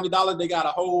behind Family Dollar. They got a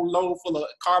whole load full of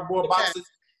cardboard boxes.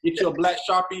 Get you a black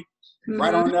Sharpie.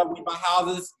 Right on there, we buy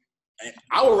houses. And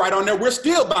I will write on there, we're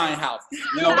still buying houses.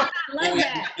 I love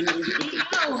that. And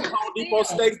Home Depot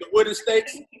steaks, the wooden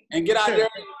steaks, and get out there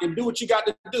and do what you got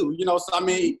to do.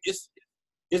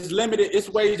 It's limited. It's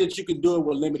ways that you can do it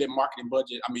with limited marketing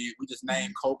budget. We just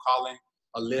named cold calling,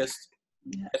 a list.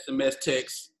 SMS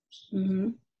text,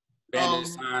 bandit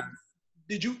signs.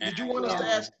 Did you want us to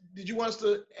ask? Did you want us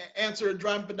to answer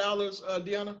driving for dollars,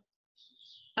 DeOnna?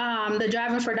 The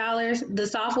driving for dollars, the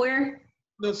software.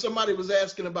 No, somebody was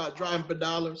asking about driving for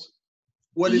dollars.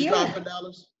 What is driving for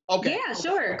dollars? Okay. Yeah,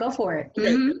 sure. Go for it.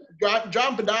 Okay.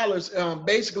 Driving for dollars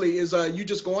basically is you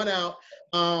just going out.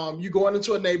 You going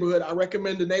into a neighborhood. I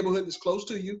recommend the neighborhood that's close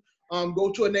to you.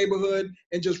 Go to a neighborhood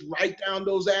and just write down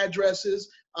those addresses.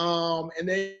 And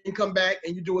then you come back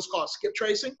and you do what's called skip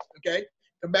tracing, okay?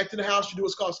 come back to the house, you do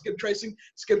what's called skip tracing.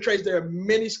 Skip trace, there are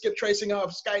many skip tracing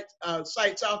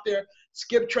sites out there.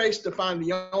 Skip trace to find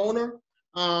the owner.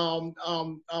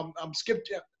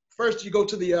 First, you go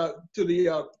to the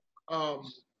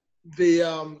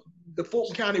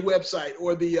Fulton County website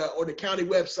or the county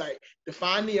website to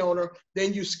find the owner.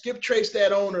 Then you skip trace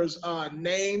that owner's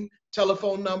name,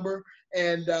 telephone number,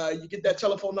 and you get that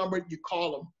telephone number, you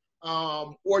call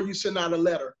them, or you send out a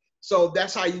letter. So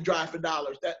that's how you drive for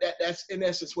dollars. That's in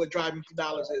essence what driving for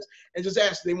dollars is. And just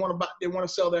ask, they want to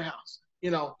sell their house,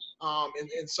 in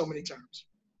so many terms.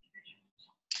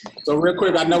 So real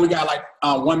quick, I know we got like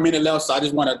 1 minute left, so I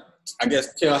just want to, I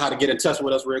guess, tell how to get in touch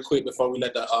with us real quick before we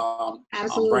let the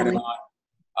Brandon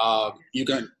on. You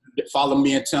can follow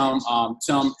me and Tim.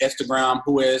 Tim Instagram,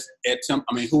 who is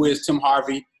Tim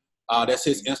Harvey. That's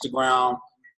his Instagram.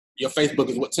 Your Facebook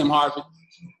is what, Tim Harvey?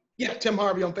 Yeah, Tim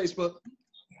Harvey on Facebook.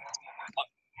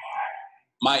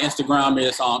 My Instagram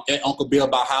is at Uncle Bill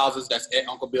Buy Houses. That's at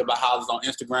Uncle Bill Buy Houses on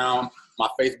Instagram. My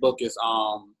Facebook is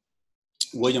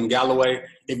William Galloway.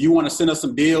 If you want to send us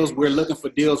some deals, we're looking for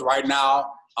deals right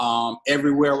now,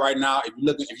 everywhere right now.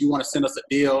 If you want to send us a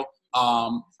deal,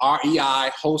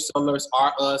 REI Wholesalers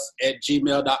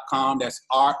 @gmail.com. That's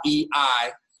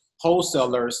REI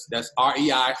Wholesalers. That's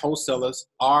REI Wholesalers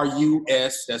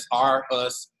RUS. That's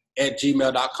RUS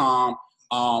 @gmail.com.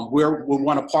 We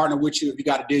want to partner with you. If you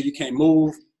got a deal you can't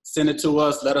move, send it to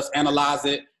us. Let us analyze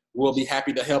it. We'll be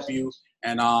happy to help you.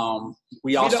 And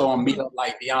we also on Meetup,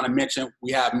 like DeOnna mentioned,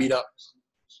 we have Meetup.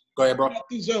 Go ahead, bro. Meet up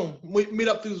through Zoom. We meet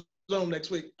up through Zoom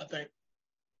next week, I think.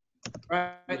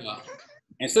 Right. Yeah.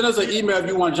 And send us an email if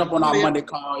you want to jump on our Monday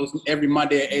call. It's every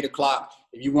Monday at 8 o'clock.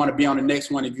 If you want to be on the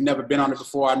next one, if you've never been on it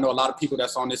before, I know a lot of people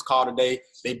that's on this call today,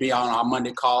 they be on our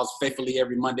Monday calls faithfully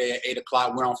every Monday at 8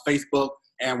 o'clock. We're on Facebook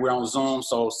and we're on Zoom.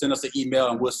 So send us an email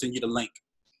and we'll send you the link.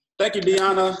 Thank you,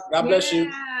 DeOnna. God bless you.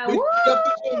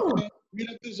 Meet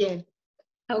up through Zoom.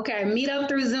 Okay, meet up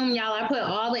through Zoom, y'all. I put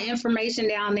all the information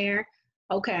down there.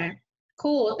 Okay,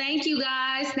 cool. Thank you,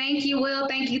 guys. Thank you, Will.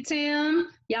 Thank you, Tim.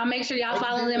 Y'all make sure y'all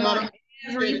follow them on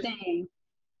everything.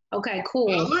 Okay, cool.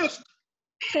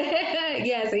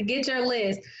 Yes, and get your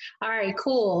list. All right,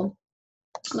 cool.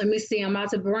 Let me see. I'm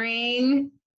about to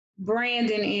bring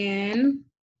Brandon in.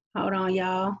 Hold on,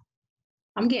 y'all.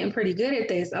 I'm getting pretty good at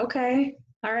this. Okay.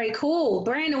 All right, cool.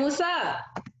 Brandon, what's up?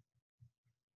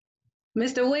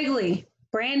 Mr. Wigley.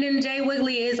 Brandon J.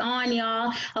 Wigley is on,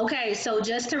 y'all. Okay, so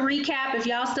just to recap, if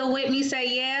y'all still with me, say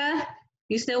yeah.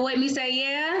 You still with me, say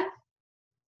yeah.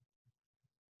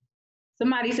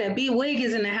 Somebody said B. Wig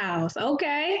is in the house.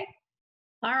 Okay.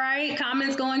 All right,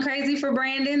 comments going crazy for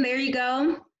Brandon. There you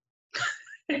go.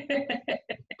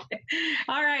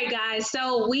 All right, guys,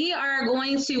 so we are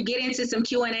going to get into some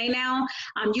Q&A now.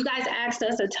 You guys asked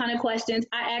us a ton of questions.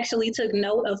 I actually took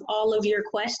note of all of your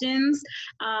questions,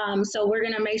 so we're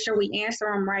going to make sure we answer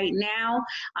them right now.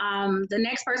 The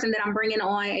next person that I'm bringing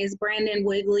on is Brandon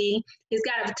Wigley. He's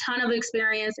got a ton of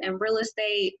experience in real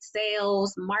estate,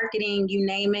 sales, marketing, you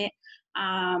name it.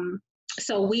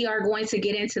 So we are going to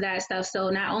get into that stuff. So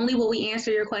not only will we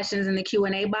answer your questions in the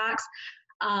Q&A box,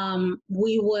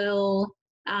 we will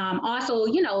also,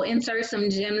 insert some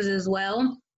gems as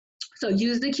well. So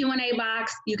use the Q&A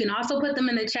box. You can also put them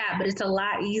in the chat, but it's a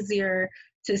lot easier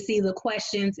to see the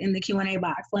questions in the Q&A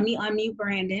box. Let me unmute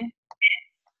Brandon.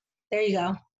 There you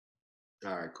go.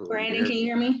 All right, cool. Brandon, can you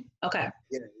hear me? Okay.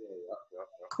 Yeah.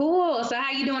 Cool. So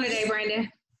how you doing today,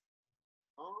 Brandon?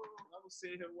 I was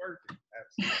sitting here working.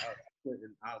 Absolutely.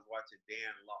 I was watching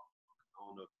Dan Law. I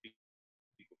don't know if people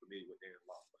are familiar with Dan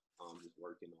Law, but I'm just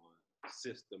working on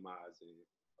systemizing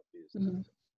a business.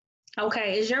 Mm-hmm.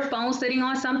 Okay. Is your phone sitting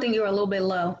on something? You're a little bit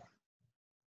low.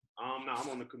 No, I'm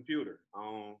on the computer. I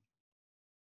don't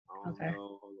okay.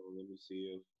 know. Hold on, let me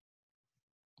see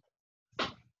if.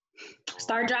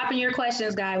 Start dropping your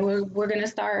questions, guys. We're gonna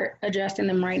start addressing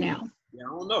them right now. Yeah, I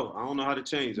don't know how to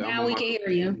change it. Now we can hear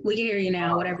you. We can hear you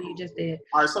now, whatever you just did.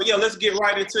 All right, so yeah, let's get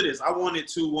right into this. I wanted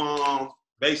to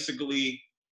basically,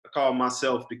 I call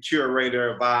myself the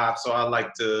curator of vibes, so I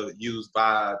like to use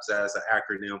vibes as an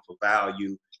acronym for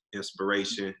value,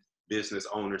 inspiration, business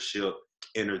ownership,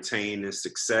 entertain, and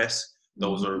success.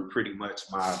 Those are pretty much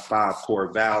my 5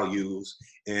 core values.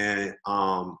 And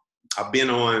I've been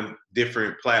on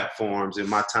different platforms in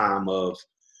my time of,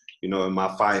 in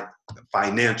my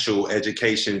financial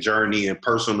education journey and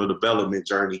personal development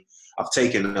journey. I've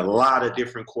taken a lot of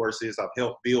different courses. I've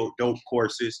helped build dope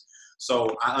courses.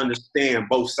 So I understand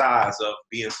both sides of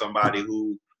being somebody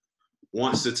who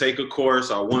wants to take a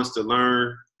course or wants to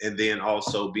learn, and then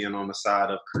also being on the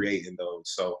side of creating those.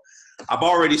 So I've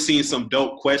already seen some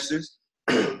dope questions.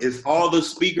 Is all the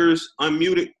speakers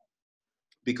unmuted?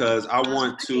 because I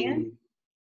want to.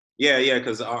 Yeah,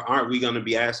 because aren't we going to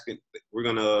be asking? We're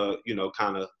going to,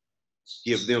 kind of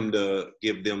give them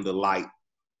the light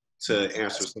to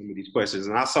answer some of these questions.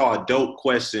 And I saw a dope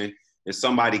question, and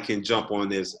somebody can jump on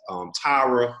this.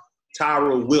 Tyra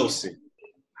Wilson,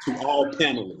 to all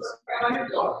panelists.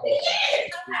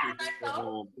 This is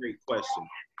a great question.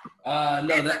 No,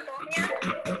 that.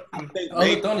 I think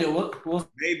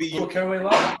maybe we'll carry away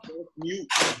live. Mute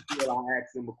until I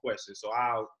ask them a question, so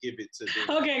I'll give it to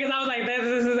them. Okay, because I was like, this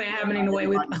isn't happening the way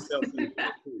we.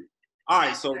 All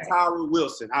right, so Tyra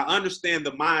Wilson, I understand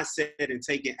the mindset and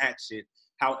taking action.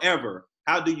 However,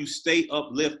 how do you stay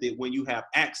uplifted when you have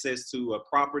access to a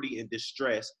property in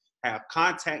distress, have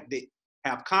contact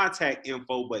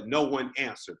info, but no one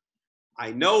answered?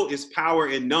 I know it's power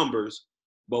in numbers,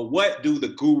 but what do the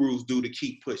gurus do to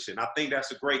keep pushing? I think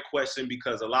that's a great question,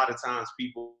 because a lot of times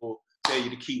people tell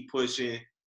you to keep pushing.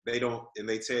 They don't, and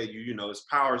they tell you, it's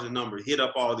powers in numbers. Hit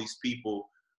up all these people,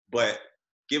 but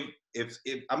if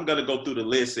I'm gonna go through the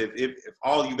list. If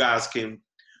all you guys can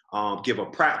give a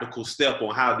practical step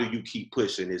on how do you keep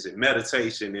pushing? Is it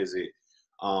meditation? Is it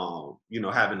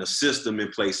having a system in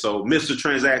place? So, Mr.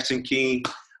 Transaction King,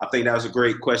 I think that was a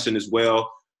great question as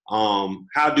well.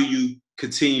 How do you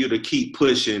continue to keep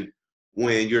pushing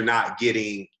when you're not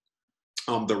getting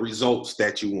the results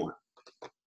that you want?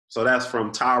 So that's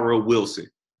from Tyra Wilson.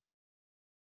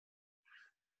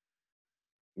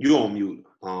 You on mute.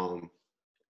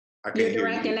 I can't You're hear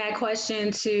directing you. that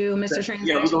question to Mr. Transaction.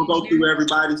 Yeah, we're gonna go through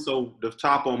everybody. So the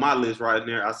top on my list right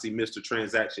there, I see Mr.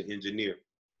 Transaction Engineer.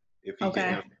 If he can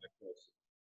answer that question.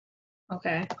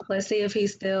 Okay, let's see if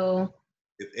he's still.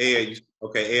 If Ed,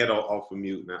 Ed off of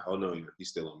mute now. Oh no, he's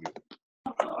still on mute.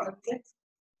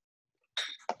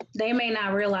 They may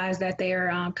not realize that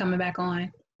they're coming back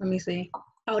on. Let me see.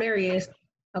 Oh, there he is.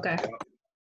 Okay.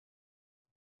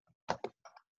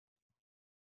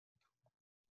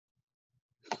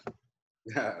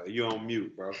 You on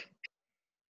mute, bro.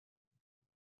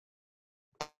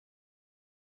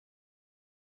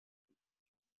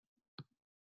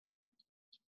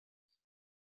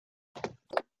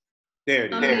 There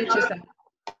it is. Unmute yourself.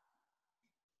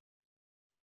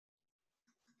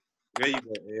 There you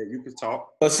go, Ed. You can talk.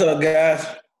 What's up, guys?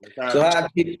 So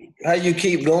how you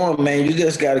keep going, man? You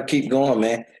just got to keep going,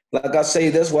 man. Like I say,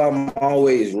 that's why I'm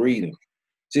always reading.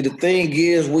 See, the thing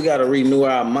is, we got to renew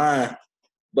our mind.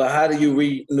 But how do you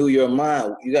renew your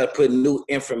mind? You got to put new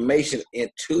information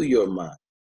into your mind.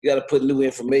 You got to put new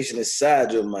information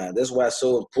inside your mind. That's why it's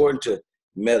so important to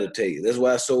meditate. That's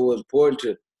why it's so important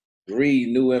to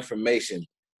read new information,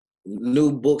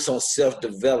 new books on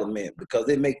self-development, because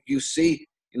they make you see,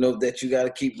 that you got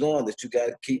to keep going, that you got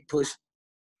to keep pushing.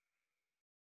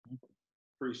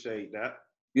 Appreciate that.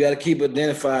 You got to keep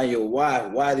identifying your why.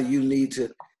 Why do you need to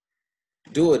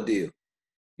do a deal?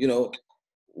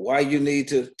 Why you need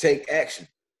to take action.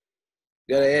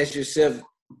 You got to ask yourself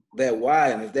that why.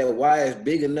 And if that why is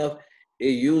big enough, it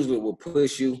usually will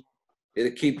push you.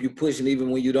 It'll keep you pushing even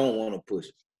when you don't want to push.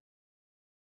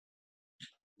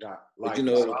 But it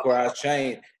requires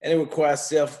change, and it requires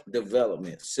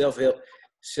self-development, self-help,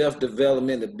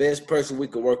 self-development. The best person we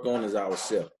could work on is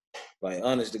ourselves. Like,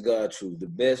 honest to God truth, the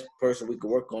best person we could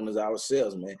work on is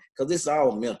ourselves, man. Because it's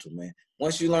all mental, man.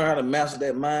 Once you learn how to master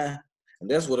that mind, and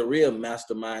that's what a real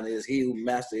mastermind is. He who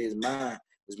masters his mind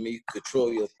is me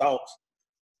control your thoughts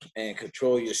and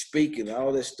control your speaking.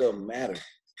 All this stuff matters.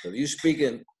 So if you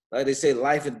speaking, like they say,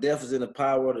 life and death is in the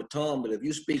power of the tongue. But if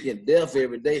you speaking death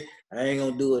every day, I ain't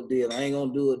gonna do a deal. I ain't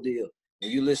gonna do a deal.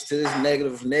 And you listen to this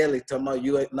negative Nelly talking about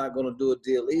you ain't not gonna do a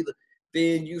deal either,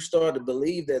 then you start to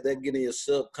believe that getting in your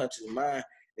subconscious mind,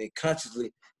 and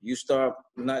consciously you start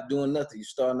not doing nothing. You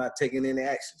start not taking any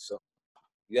action. So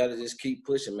you got to just keep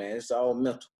pushing, man. It's all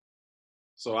mental.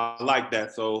 So I like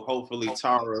that. So hopefully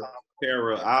Tara,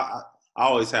 I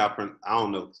always have, I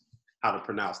don't know how to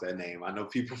pronounce that name. I know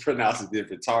people pronounce it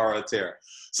different, Tara.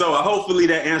 So hopefully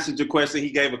that answered your question. He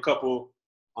gave a couple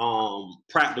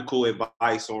practical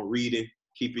advice on reading,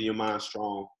 keeping your mind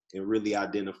strong, and really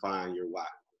identifying your why.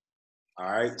 All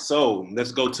right, so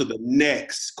let's go to the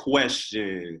next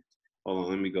question. Hold on,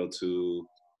 let me go to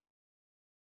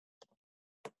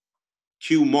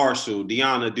Q Marshall.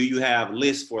 DeOnna, do you have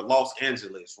lists for Los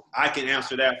Angeles? I can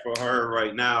answer that for her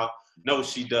right now. No,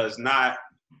 she does not.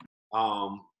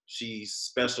 She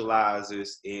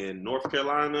specializes in North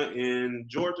Carolina and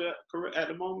Georgia, correct, at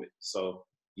the moment. So,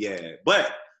 yeah.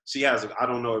 But she has, I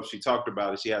don't know if she talked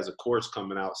about it, she has a course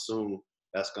coming out soon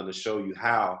that's going to show you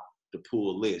how to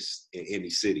pull a list in any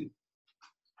city.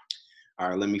 All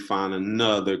right, let me find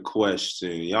another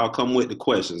question. Y'all come with the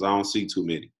questions. I don't see too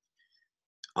many.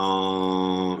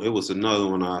 It was another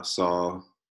one I saw.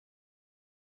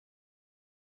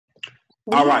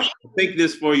 All right, I think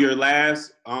this for your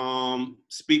last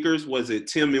speakers. Was it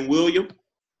Tim and William?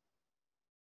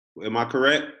 Am I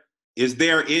correct? Is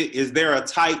there a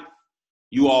type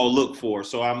you all look for?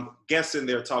 So I'm guessing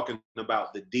they're talking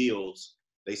about the deals.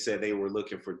 They said they were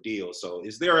looking for deals. So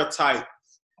is there a type,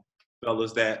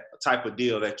 fellas, that a type of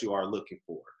deal that you are looking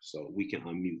for? So we can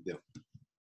unmute them.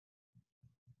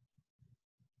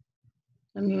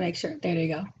 Let me make sure. There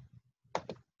you go.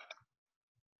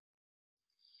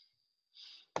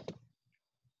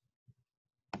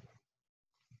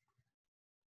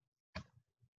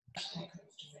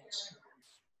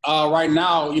 Right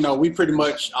now, we pretty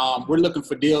much, we're looking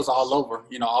for deals all over,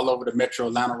 all over the metro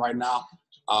Atlanta right now.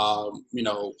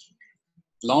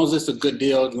 Long as it's a good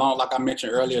deal, like I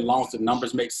mentioned earlier, long as the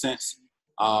numbers make sense,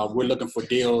 we're looking for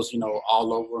deals,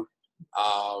 all over,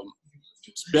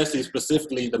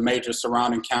 specifically the major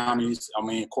surrounding counties. I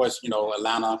mean, of course,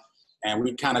 Atlanta, and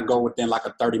we kind of go within like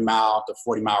a 30-mile to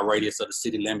 40-mile radius of the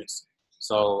city limits.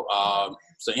 So,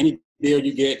 so any deal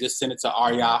you get, just send it to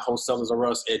REI Wholesalers or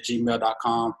us at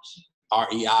gmail.com,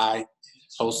 REI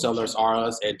Wholesalers or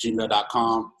us at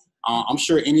gmail.com. I'm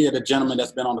sure any of the gentlemen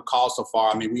that's been on the call so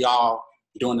far, I mean, we all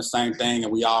doing the same thing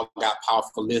and we all got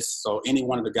powerful lists. So any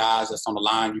one of the guys that's on the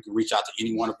line, you can reach out to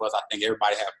any one of us. I think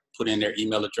everybody have put in their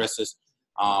email addresses,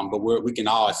 but we can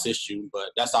all assist you.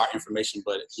 But that's our information.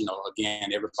 But,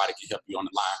 again, everybody can help you on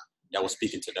the line that was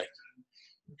speaking today.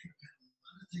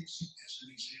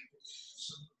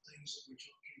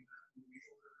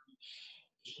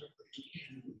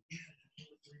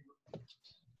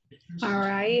 All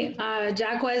right.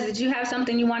 Jacques, did you have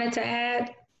something you wanted to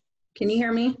add? Can you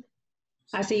hear me?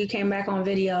 I see you came back on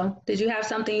video. Did you have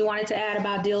something you wanted to add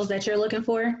about deals that you're looking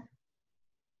for?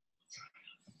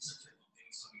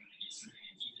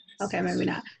 Okay, maybe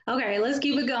not. Okay, let's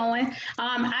keep it going.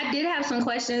 I did have some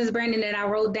questions, Brandon, that I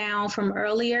wrote down from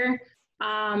earlier.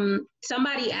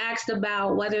 Somebody asked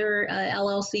about whether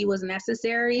LLC was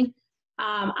necessary.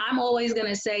 I'm always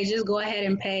gonna say, just go ahead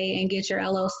and pay and get your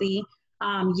LLC.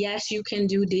 Yes, you can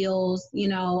do deals,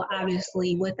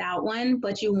 obviously without one,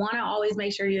 but you want to always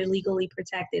make sure you're legally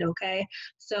protected, okay?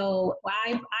 So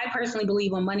I personally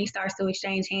believe when money starts to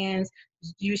exchange hands,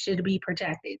 you should be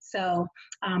protected. So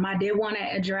I did want to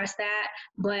address that,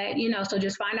 but so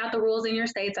just find out the rules in your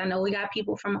states. I know we got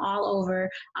people from all over.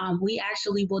 We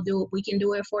actually we can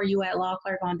do it for you at Law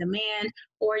Clerk on Demand,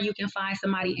 or you can find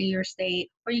somebody in your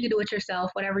state, or you can do it yourself,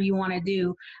 whatever you want to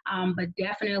do. But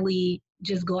definitely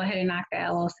just go ahead and knock the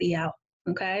LLC out,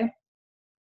 okay?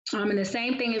 And the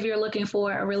same thing if you're looking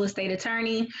for a real estate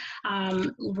attorney,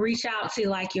 reach out to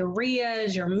like your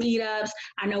RIAs, your Meetups.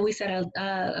 I know we said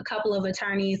a couple of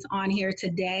attorneys on here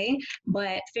today,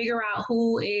 but figure out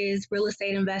who is real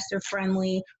estate investor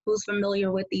friendly, who's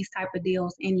familiar with these type of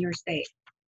deals in your state,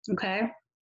 okay?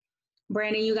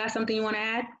 Brandon, you got something you want to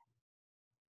add?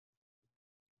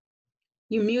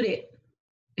 You muted.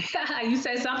 You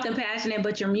said something passionate,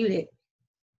 but you're muted.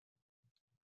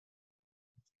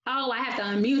 Oh, I have to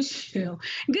unmute you.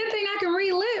 Good thing I can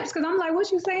read lips, because I'm like,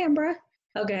 what you saying, bruh?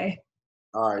 Okay.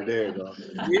 All right, there you go.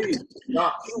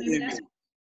 Stop muting me.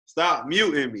 Stop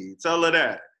muting me. Tell her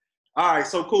that. All right,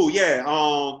 so cool. Yeah.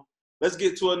 Let's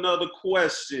get to another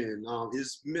question.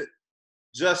 Is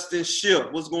Justin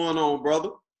Shipp? What's going on,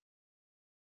 brother?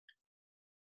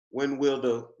 When will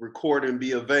the recording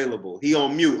be available? He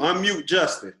on mute. Unmute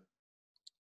Justin.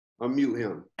 Unmute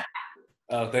him.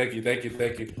 Oh, thank you.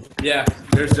 Yeah,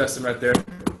 there's Justin right there.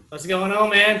 What's going on,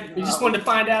 man? We just wanted to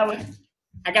find out.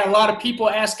 I got a lot of people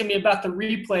asking me about the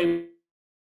replay.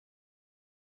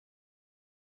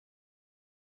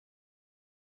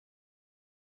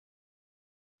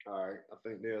 All right, I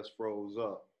think there's froze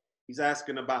up. He's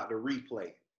asking about the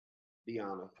replay.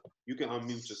 DeOnna, you can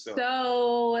unmute yourself.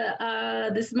 So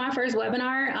this is my first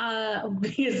webinar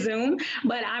via Zoom,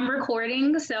 but I'm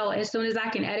recording. So as soon as I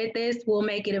can edit this, we'll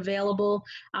make it available,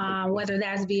 whether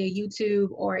that's via YouTube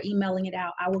or emailing it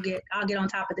out. I'll get on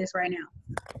top of this right now.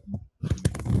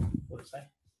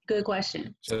 Good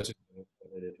question.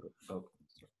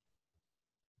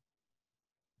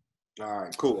 All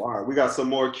right, cool. All right, we got some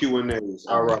more Q&As.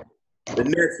 All right. The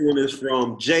next one is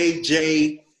from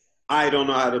JJ. I don't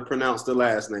know how to pronounce the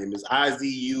last name. It's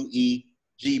IZUEGBU.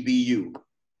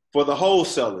 For the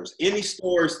wholesalers, any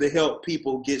stores to help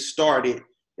people get started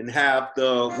and have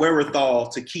the wherewithal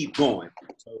to keep going.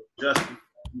 So, Justin,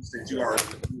 since you already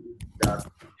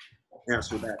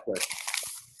answered that question.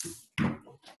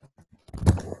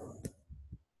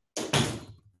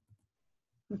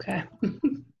 Okay.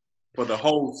 for the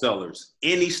wholesalers,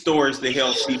 any stores that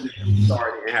help people get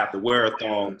started and have the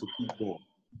wherewithal to keep going?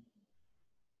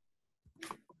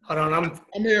 Hold on,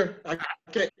 I'm here. I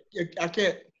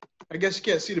can't. I guess you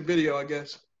can't see the video, I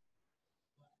guess.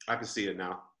 I can see it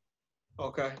now.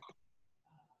 Okay.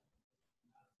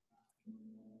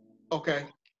 Okay.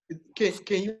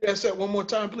 Can you ask that one more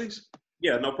time, please?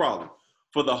 Yeah, no problem.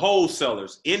 For the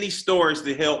wholesalers, any stores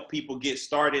that help people get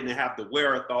started and have the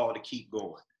wherewithal to keep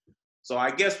going. So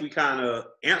I guess we kind of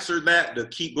answered that, the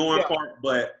keep going part,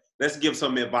 but let's give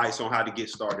some advice on how to get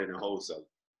started in wholesaling.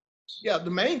 Yeah, the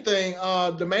main thing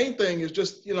is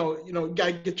just, you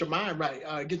gotta get your mind right.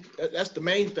 That's the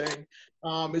main thing,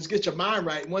 is get your mind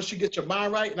right. Once you get your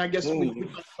mind right, and I guess we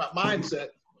talked about mindset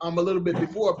a little bit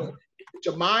before, but get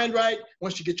your mind right.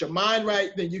 Once you get your mind right,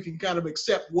 then you can kind of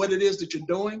accept what it is that you're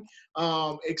doing,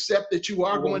 accept that you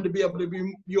are going to be able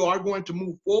to you are going to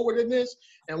move forward in this.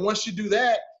 And once you do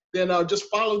that, then just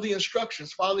follow the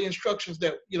instructions. Follow the instructions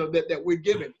that that we're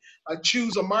giving.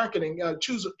 Choose a marketing.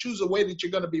 Choose a way that you're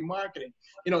going to be marketing.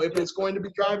 If it's going to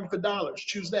be driving for dollars,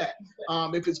 choose that.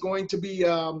 If it's going to be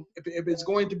if it's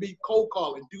going to be cold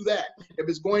calling, do that. If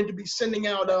it's going to be sending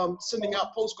out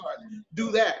postcards,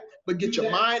 do that. But get your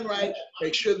mind right.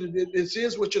 Make sure that this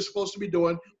is what you're supposed to be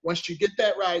doing. Once you get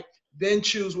that right, then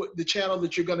choose what the channel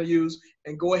that you're going to use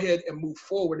and go ahead and move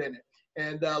forward in it.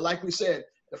 And like we said,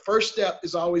 the first step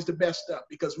is always the best step,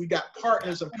 because we got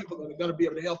partners and people that are going to be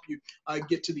able to help you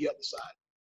get to the other side.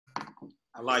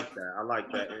 I like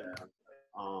that. Yeah.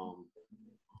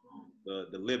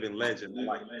 The living legend, I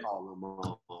like to call him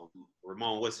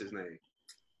Ramon. What's his name?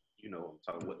 I'm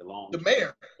talking with the long. The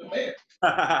mayor.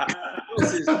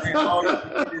 What's his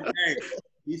name?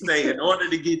 He say, in order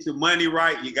to get your money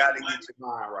right, you got to get your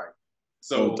mind right.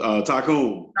 So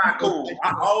Tycoon.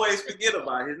 I always forget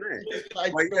about his name.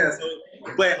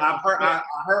 But I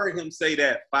heard him say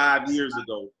that 5 years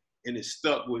ago, and it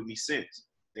stuck with me since.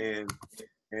 And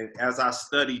as I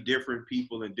study different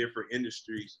people in different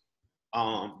industries,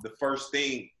 the first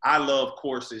thing, I love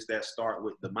courses that start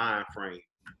with the mind frame,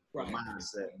 right.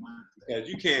 Mindset. Because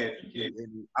you can't.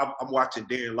 I'm watching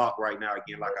Dan Locke right now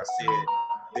again. Like I said,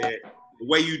 that the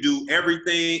way you do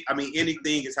everything. I mean,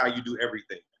 anything is how you do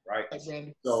everything. Right.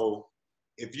 So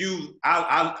if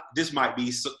this might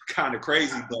be kind of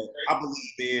crazy, but I believe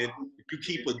if you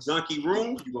keep a junky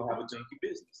room, you're going to have a junky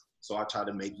business. So I try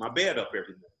to make my bed up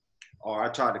every day, or I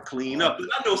try to clean up.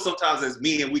 I know sometimes as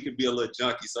men, we can be a little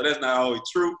junky, so that's not always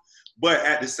true. But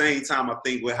at the same time, I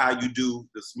think with how you do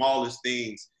the smallest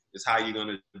things is how you're going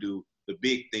to do the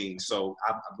big things. So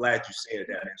I'm glad you said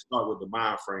that. And start with the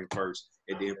mind frame first,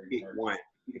 and then pick one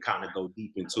and kind of go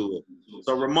deep into it.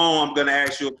 So Ramon, I'm gonna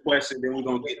ask you a question, then we're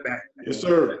gonna get back. Yes,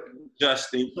 sir.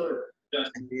 Justin. And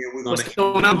then we're gonna. what's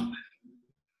going on?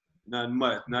 Nothing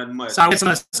much. Sorry, So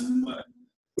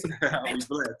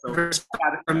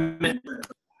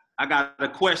I got a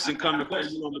question coming for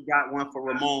you. We got one for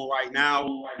Ramon right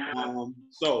now.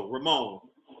 So Ramon,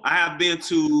 I have been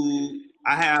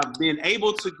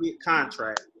able to get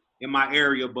contracts in my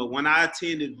area, but when I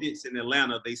attend events in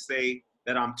Atlanta, they say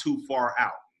that I'm too far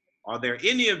out. Are there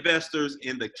any investors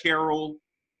in the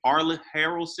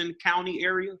Harrison County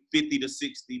area, 50 to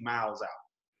 60 miles out?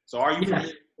 So are you familiar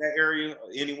with that area?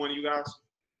 Any one of you guys?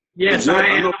 Yes, I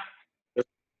am.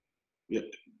 Yeah.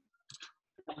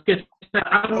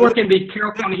 I work in the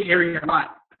Carroll County area a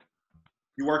lot.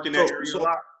 You work in that area a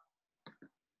lot?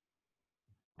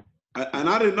 And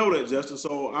I didn't know that, Justin.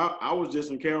 So I was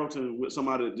just in Carrollton with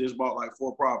somebody that just bought like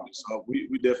 4 properties. So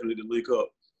we definitely need to link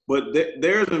up. But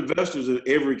there's investors in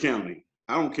every county.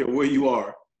 I don't care where you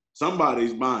are.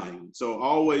 Somebody's buying. So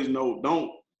always know,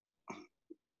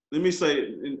 let me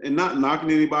say, and not knocking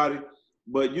anybody,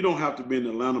 but you don't have to be in the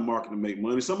Atlanta market to make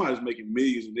money. Somebody's making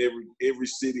millions in every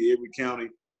city, every county.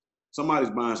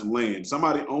 Somebody's buying some land.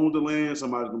 Somebody owns the land.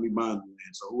 Somebody's going to be buying the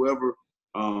land. So whoever,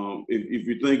 if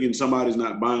you're thinking somebody's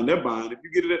not buying, they're buying. If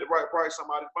you get it at the right price,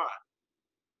 somebody's buying.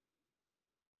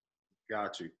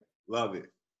 Got you. Love it.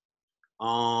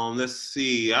 Let's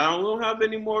see. I don't have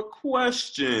any more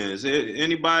questions.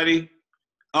 Anybody?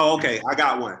 Oh, okay. I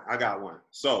got one.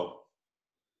 So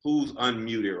who's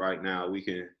unmuted right now?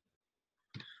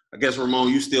 I guess, Ramon,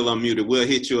 you still unmuted. We'll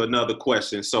hit you another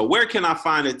question. So where can I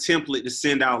find a template to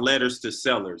send out letters to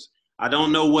sellers? I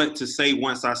don't know what to say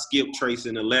once I skip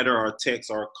tracing a letter or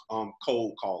text or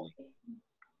cold calling.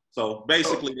 So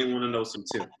basically, they want to know some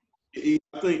tips.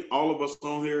 I think all of us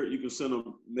on here, you can send a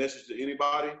message to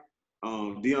anybody.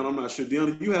 DeOnna, I'm not sure.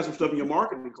 DeOnna, you have some stuff in your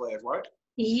marketing class, right?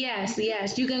 Yes,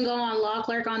 yes. You can go on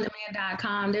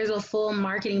lawclerkondemand.com. There's a full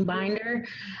marketing binder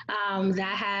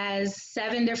that has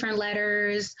 7 different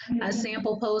letters, a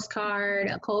sample postcard,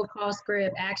 a cold call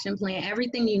script, action plan,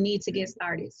 everything you need to get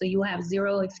started. So you have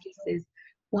 0 excuses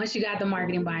once you got the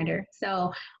marketing binder.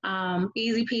 So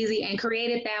easy peasy, and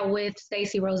created that with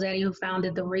Stacy Rossetti, who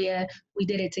founded the RIA. We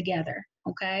did it together.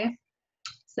 Okay.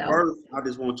 So First, I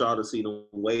just want y'all to see the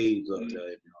waves up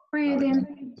there.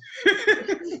 Brandon.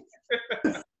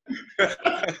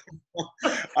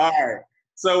 All right.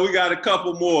 So we got a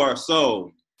couple more.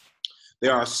 So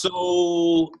there are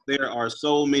so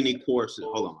many courses.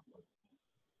 Hold on.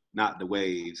 Not the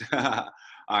waves. All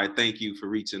right. Thank you for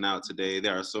reaching out today.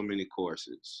 There are so many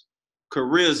courses.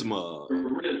 Charisma.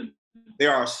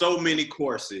 There are so many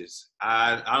courses.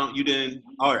 All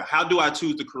right. How do I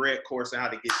choose the correct course and how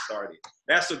to get started?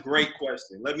 That's a great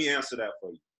question. Let me answer that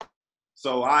for you.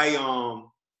 So I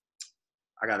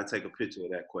got to take a picture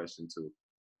of that question too.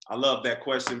 I love that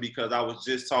question because I was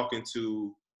just talking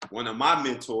to one of my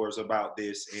mentors about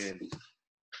this and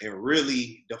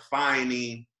really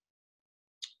defining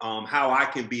how I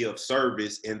can be of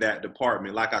service in that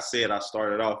department. Like I said, I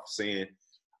started off saying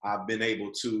I've been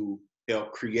able to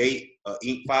help create an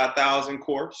Inc. 5000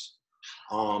 course.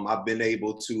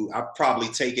 I've probably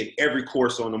taken every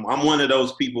course on them. I'm one of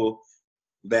those people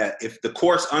that if the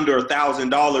course under $1,000,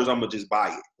 I'm gonna just buy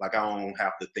it. Like I don't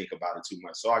have to think about it too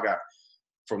much. So I got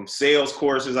from sales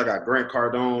courses, I got Grant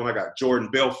Cardone, I got Jordan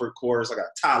Belfort course, I got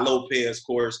Ty Lopez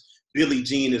course, Billy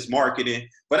Jean is marketing.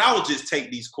 But I would just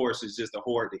take these courses just to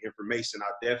hoard the information.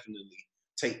 I definitely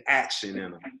take action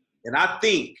in them. And I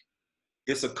think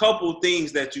it's a couple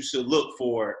things that you should look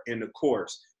for in the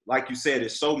course. Like you said,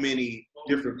 there's so many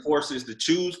different courses to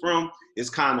choose from. It's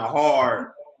kind of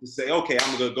hard to say, okay,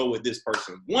 I'm gonna go with this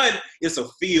person. One, it's a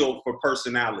field for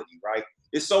personality, right?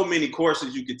 There's so many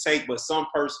courses you could take, but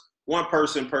one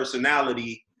person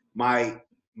personality might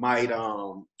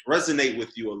resonate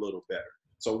with you a little better.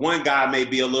 So one guy may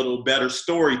be a little better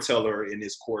storyteller in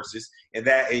his courses, and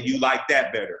you like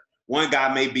that better. One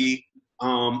guy may be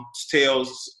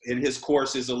tells in his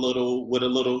courses with a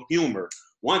little humor.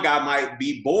 One guy might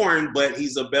be boring, but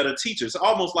he's a better teacher. It's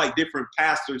almost like different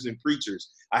pastors and preachers.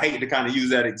 I hate to kind of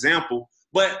use that example,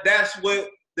 but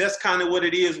that's kind of what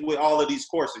it is with all of these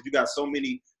courses. You got so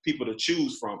many people to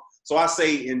choose from. So I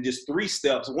say in just 3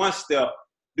 steps. One step,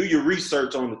 do your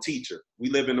research on the teacher. We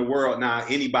live in a world now,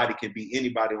 anybody can be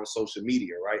anybody on social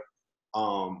media, right?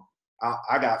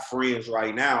 I got friends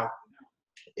right now,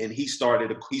 and he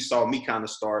saw me kind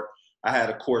of start. I had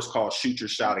a course called Shoot Your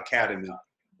Shot Academy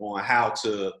on how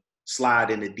to slide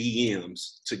in the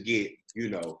DMs to get,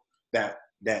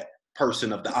 that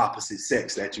person of the opposite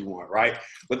sex that you want, right?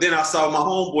 But then I saw my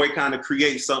homeboy kind of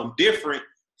create something different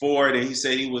for it, and he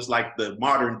said he was like the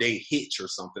modern day Hitch or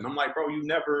something. I'm like, bro, you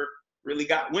never really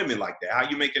got women like that. How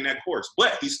you making that course?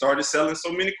 But he started selling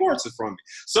so many courses from it.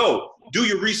 So do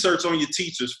your research on your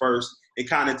teachers first and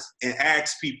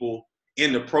ask people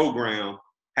in the program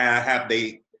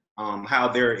how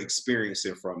they're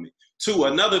experiencing from it. 2,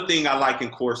 another thing I like in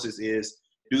courses is,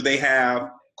 do they have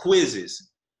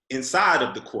quizzes inside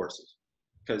of the courses?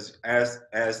 Because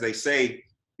as they say,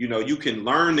 you can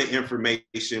learn the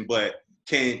information, but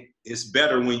it's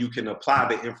better when you can apply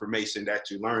the information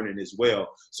that you're learning as well.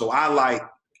 So I like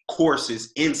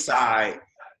courses inside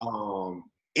of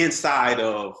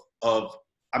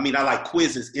I like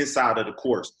quizzes inside of the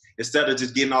course. Instead of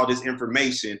just getting all this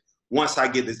information, once I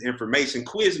get this information,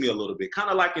 quiz me a little bit,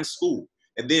 kind of like in school,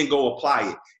 and then go apply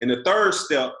it. And the 3rd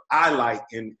step I like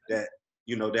in that,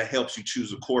 that helps you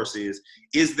choose a course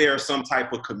is there some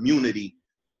type of community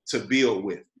to build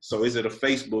with? So is it a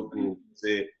Facebook group?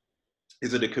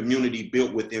 Is it a community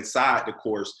built with inside the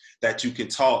course that you can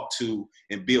talk to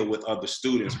and build with other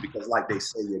students? Because like they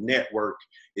say, your network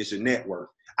is your network.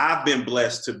 I've been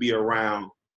blessed to be around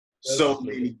so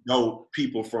many dope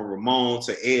people, from Ramon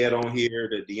to Ed on here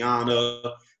to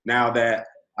DeOnna. Now that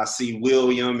I see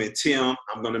William and Tim,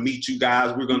 I'm going to meet you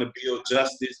guys. We're going to build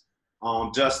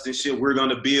Justin shit. We're going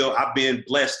to build. I've been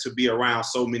blessed to be around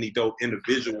so many dope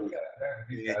individuals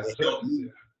and help me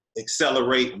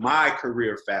accelerate my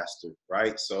career faster,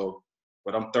 right? So,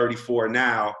 but I'm 34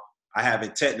 now. I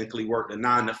haven't technically worked a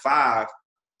 9-to-5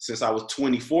 since I was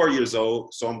 24 years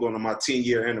old. So I'm going on my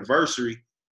 10-year anniversary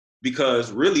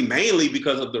mainly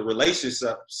because of the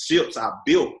relationships I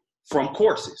built from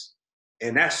courses.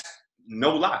 And that's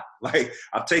no lie. Like,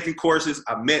 I've taken courses,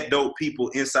 I've met dope people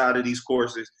inside of these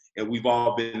courses, and we've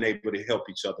all been able to help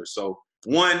each other. So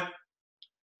 1,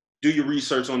 do your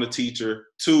research on the teacher.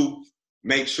 2,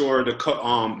 make sure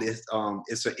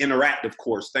it's an interactive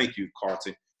course. Thank you,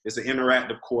 Carlton. It's an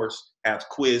interactive course, has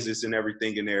quizzes and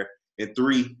everything in there. And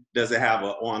 3, does it have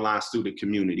an online student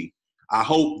community? I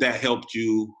hope that helped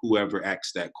you, whoever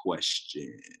asked that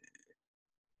question.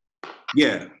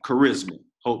 Yeah, charisma.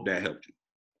 Hope that helped you.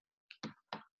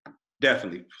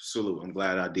 Definitely. Salute. I'm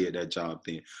glad I did that job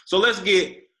then. So let's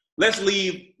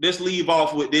leave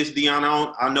off with this,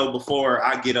 DeOnna. I know before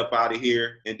I get up out of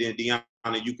here, and then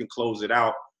DeOnna, you can close it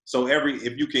out. So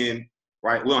if you can,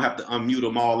 right, we don't have to unmute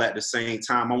them all at the same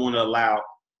time. I want to allow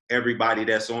everybody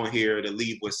that's on here to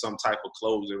leave with some type of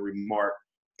closing remark,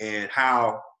 and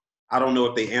how, I don't know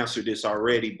if they answered this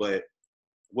already, but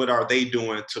what are they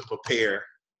doing to prepare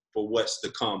for what's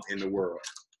to come in the world,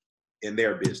 in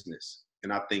their business?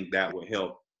 And I think that would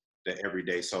help the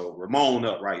everyday. So Ramon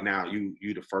up right now, you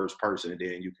the first person, and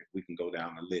then we can go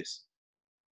down the list.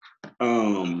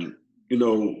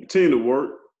 Continue to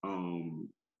work.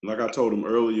 Like I told him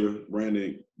earlier,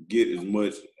 Brandon, get as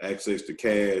much access to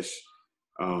cash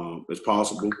as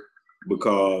possible,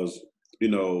 because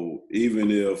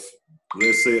even if,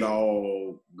 let's say, it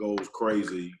all goes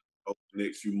crazy over the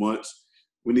next few months,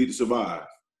 we need to survive.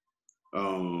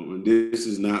 And this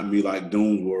is not me like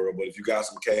Doom's World, but if you got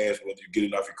some cash, whether you're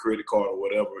getting off your credit card or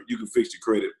whatever, you can fix your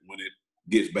credit when it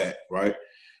gets back, right?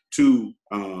 2,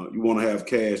 you want to have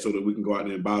cash so that we can go out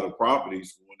there and buy the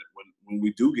properties when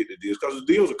we do get the deals, because the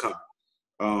deals are coming.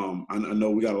 I know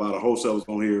we got a lot of wholesalers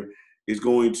on here. It's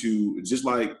going to, just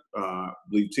like I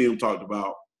believe Tim talked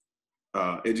about,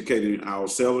 educating our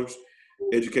sellers,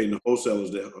 educating the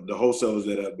wholesalers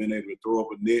that have been able to throw up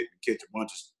a net and catch a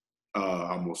bunch of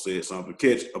I almost said something.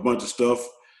 Catch a bunch of stuff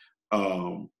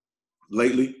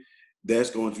lately. That's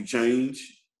going to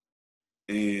change,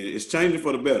 and it's changing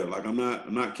for the better. Like, I'm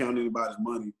not counting anybody's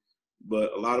money,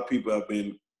 but a lot of people have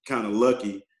been kind of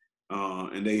lucky,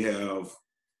 and they have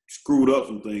screwed up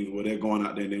some things where they're going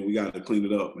out there and then we got to clean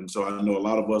it up. And so I know a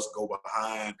lot of us go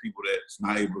behind people that's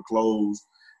not able to close,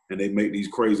 and they make these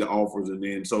crazy offers, and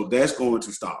then so that's going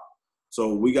to stop.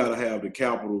 So we got to have the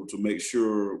capital to make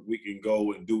sure we can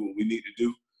go and do what we need to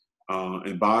do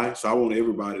and buy. So I want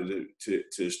everybody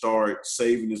to start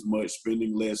saving as much,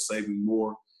 spending less, saving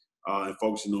more, and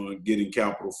focusing on getting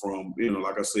capital from,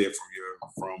 like I said,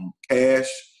 from cash,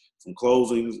 from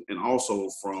closings, and also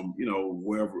from,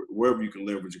 wherever you can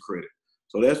leverage your credit.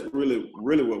 So that's really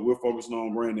what we're focusing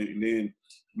on, Brandon, and then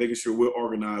making sure we're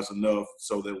organized enough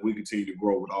so that we continue to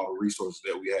grow with all the resources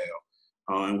that we have.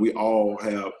 And we all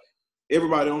have,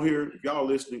 everybody on here, if y'all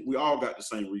listening, we all got the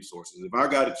same resources. If I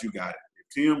got it, you got it. If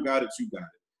Tim got it, you got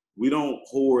it. We don't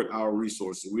hoard our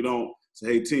resources. We don't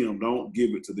say, hey, Tim, don't give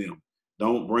it to them.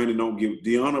 Brandon, don't give it.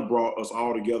 DeOnna brought us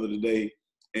all together today,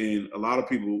 and a lot of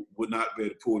people would not be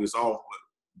able to pull this off, but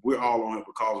we're all on it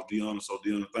because of DeOnna. So,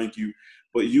 DeOnna, thank you.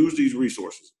 But use these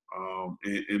resources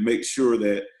and make sure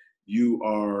that you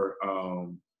are,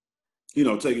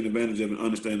 taking advantage of it and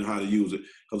understanding how to use it,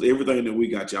 because everything that we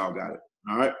got, y'all got it.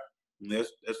 All right? And that's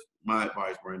my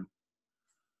advice, Brandon.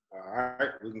 All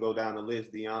right, we can go down the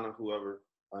list. DeOnna, whoever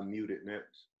unmuted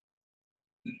next.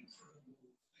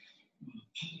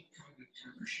 Public-private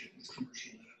partnership with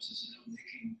commercial labs is now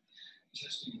making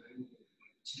testing available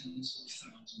to tens of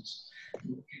thousands.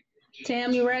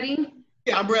 Tam, you ready?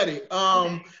 Yeah, I'm ready.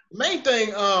 Main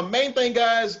thing,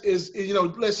 guys, is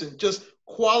listen, just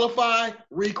qualify,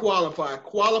 requalify,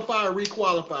 qualify,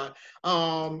 requalify.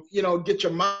 Get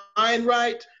your mind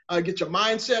right, get your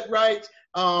mindset right.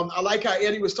 I like how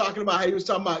Eddie was talking about,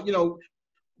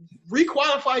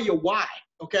 requalify your why.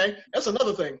 Okay, that's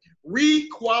another thing.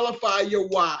 Requalify your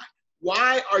why.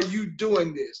 Why are you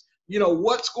doing this?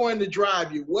 What's going to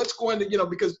drive you? What's going to,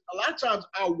 because a lot of times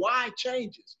our why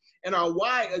changes and our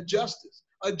why adjusts.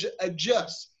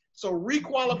 So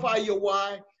requalify your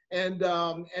why, and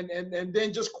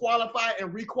then just qualify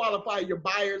and requalify your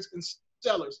buyers and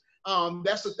sellers.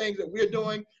 That's the things that we're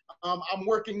doing. I'm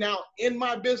working now in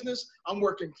my business. I'm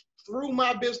working through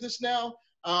my business now.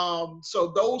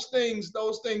 So those things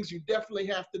you definitely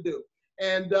have to do.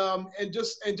 And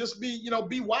just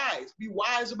be wise. Be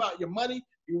wise about your money.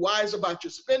 Be wise about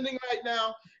your spending right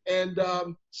now, and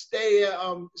stay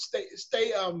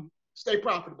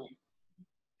profitable.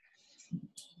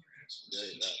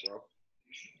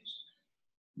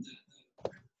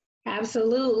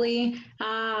 Absolutely.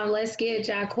 Let's get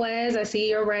Jacques. I see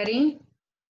you're ready.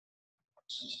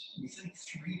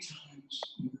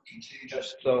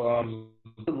 So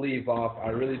to leave off, I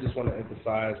really just want to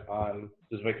emphasize on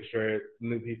just making sure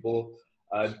new people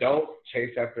don't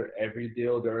chase after every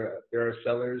deal. There are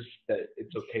sellers that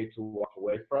it's okay to walk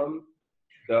away from.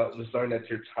 Just learn that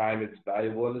your time is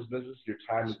valuable in this business. Your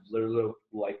time is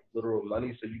literal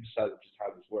money, so you decide what your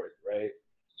time is worth, right?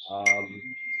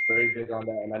 Very big on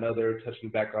that, and I know they're touching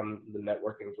back on the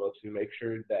networking as well too. Make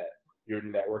sure that you're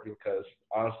networking, because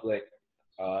honestly,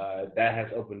 that has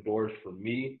opened doors for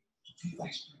me.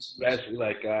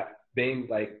 Especially being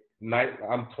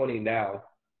I'm 20 now,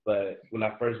 but when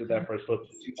I first did that first flip,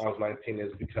 I was 19,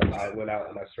 is because I went out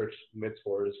and I searched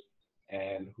mentors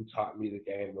and who taught me the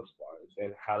game was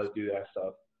and how to do that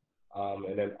stuff.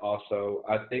 And then also,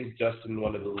 I think Justin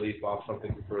wanted to leave off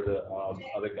something for the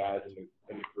other guys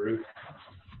in the group.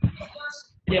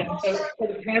 Yeah, so for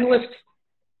the panelists,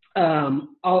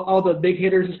 all the big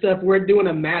hitters and stuff, we're doing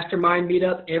a mastermind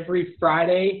meetup every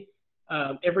Friday,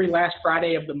 every last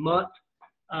Friday of the month.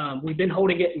 We've been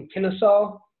holding it in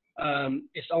Kennesaw.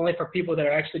 It's only for people that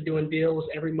are actually doing deals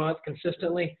every month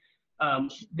consistently.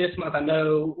 This month, I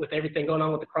know with everything going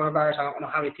on with the coronavirus, I don't know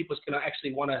how many people is going to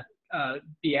actually want to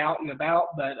be out and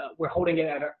about, but we're holding it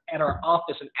at our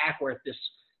office in Ackworth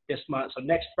this month. So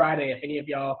next Friday, if any of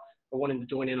y'all are wanting to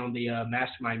join in on the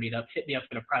mastermind meetup, hit me up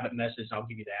in a private message. I'll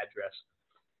give you the address.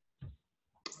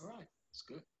 All right, that's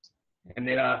good. And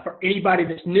then for anybody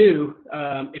that's new,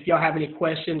 if y'all have any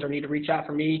questions or need to reach out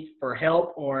for me for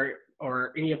help, or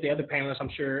any of the other panelists, I'm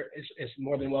sure is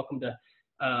more than welcome to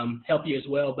help you as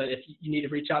well. But if you need to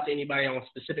reach out to anybody on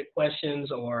specific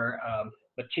questions or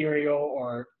material,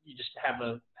 or you just have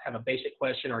a basic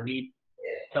question or need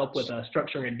help with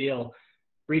structuring a deal,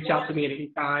 reach out to me at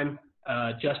any time.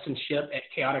 Justin Shipp at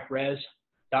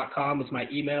chaoticres.com is my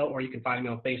email, or you can find me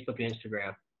on Facebook and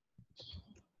Instagram.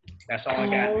 That's all I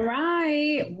got. All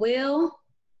right, Will.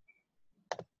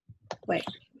 Wait,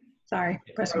 sorry,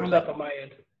 press one up on my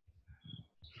end.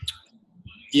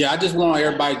 Yeah, I just want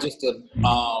everybody just to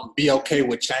be okay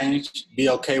with change, be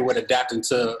okay with adapting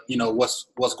to,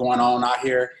 what's going on out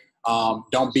here.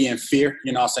 Don't be in fear.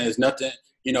 You know what I'm saying? There's nothing,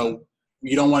 you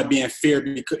don't want to be in fear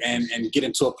and get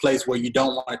into a place where you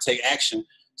don't want to take action.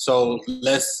 So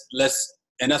let's,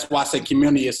 and that's why I say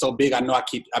community is so big. I know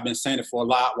I've been saying it for a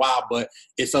while, but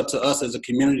it's up to us as a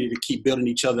community to keep building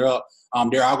each other up.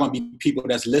 There are going to be people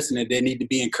that's listening. They need to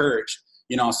be encouraged.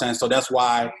 You know what I'm saying? So that's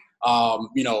why,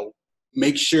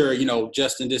 make sure,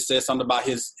 Justin just said something about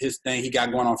his thing he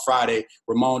got going on Friday.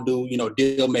 Ramon do,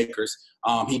 deal makers.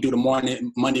 He do the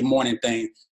Monday morning thing.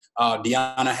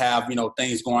 DeOnna have,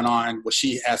 things going on where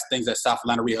she has things at South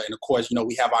Atlanta Real. And of course,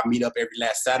 we have our meetup every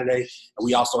last Saturday. And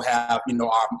we also have,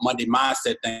 our Monday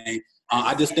mindset thing.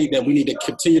 I just think that we need to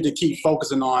continue to keep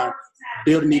focusing on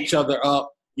building each other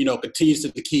up, continues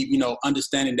to keep,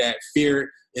 understanding that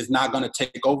fear is not going to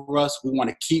take over us. We want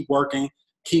to keep working,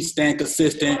 keep staying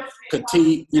consistent,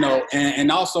 continue,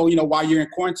 and also, while you're in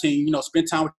quarantine, spend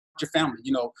time with your family,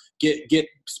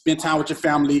 spend time with your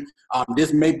family.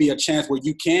 This may be a chance where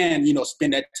you can,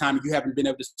 spend that time you haven't been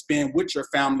able to spend with your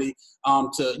family,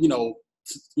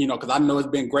 because I know it's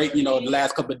been great, the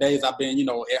last couple of days I've been,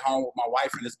 at home with my wife,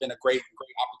 and it's been a great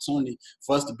opportunity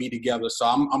for us to be together. So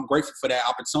I'm grateful for that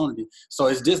opportunity. So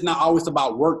it's just not always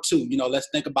about work too, let's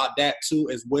think about that too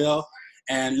as well.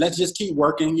 And let's just keep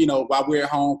working, while we're at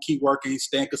home, keep working,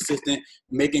 staying consistent,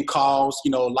 making calls,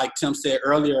 like Tim said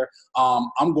earlier,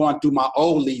 I'm going through my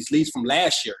old leads from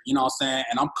last year, you know what I'm saying?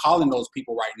 And I'm calling those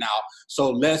people right now. So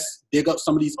let's dig up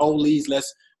some of these old leads.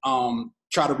 Let's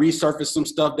try to resurface some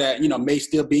stuff that, may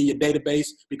still be in your database,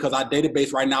 because our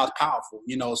database right now is powerful,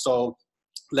 so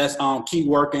let's keep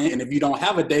working. And if you don't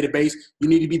have a database, you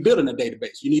need to be building a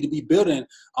database. You need to be building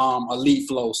a lead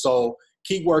flow. So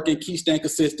keep working, keep staying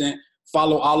consistent.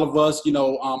 Follow all of us, on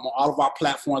all of our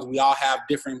platforms. We all have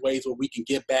different ways where we can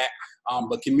get back.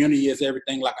 But community is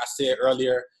everything, like I said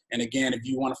earlier. And again, if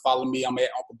you want to follow me, I'm at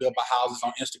Uncle Bill Buy Houses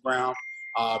on Instagram.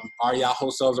 REI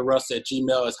Wholesalers at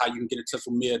Gmail is how you can get in touch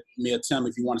with me or Tim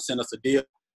if you want to send us a deal.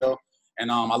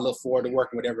 And I look forward to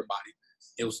working with everybody.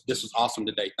 This was awesome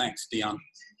today. Thanks, DeOnna.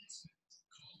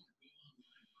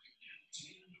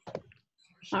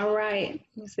 All right,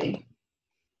 let's see.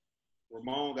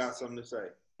 Ramon got something to say.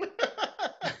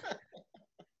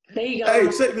 There you go. Hey,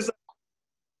 check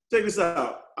this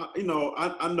out. I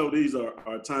know these are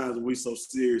times when we're so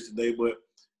serious today, but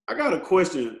I got a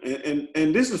question,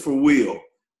 and this is for Will.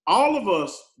 All of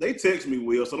us, they text me,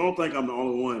 Will, so don't think I'm the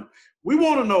only one. We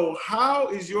want to know, how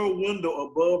is your window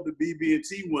above the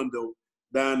BB&T window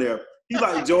down there? He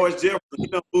like George Jefferson. He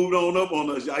done moved on up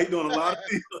on us, y'all. He doing a lot of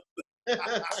things.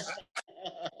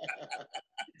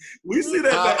 We see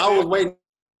that. I was waiting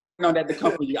on that to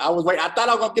come from you. I thought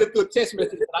I was gonna get it through a text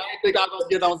message, but I didn't think I was gonna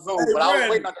get it on Zoom. Hey, but I was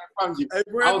waiting on that from you. Hey,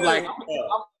 I was like,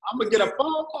 I'm gonna get a phone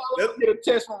call, I'm gonna get a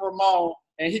text from Ramon,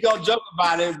 and he gonna joke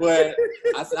about it. But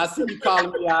I see you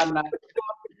calling me out now.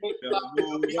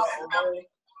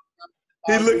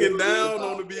 He looking down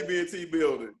on the BB&T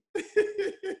building.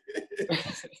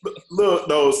 Look,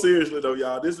 no, seriously though,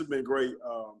 y'all, this has been great.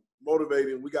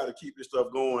 Motivating. We got to keep this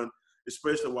stuff going,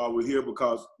 especially while we're here,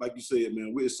 because, like you said,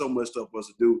 man, there's so much stuff for us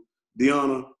to do.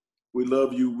 DeOnna, we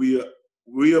love you.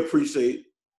 We appreciate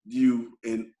you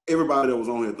and everybody that was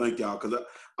on here. Thank y'all, because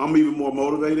I'm even more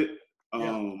motivated,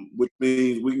 which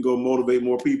means we can go motivate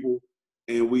more people,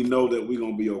 and we know that we're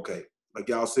gonna be okay. Like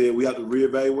y'all said, we have to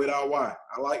reevaluate our why.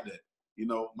 I like that. You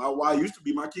know, my why used to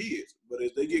be my kids, but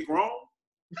as they get grown.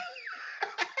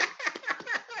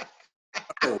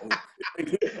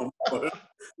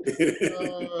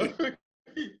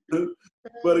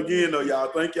 But again, though,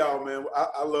 y'all, thank y'all, man.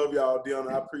 I love y'all,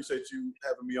 DeOnna. I appreciate you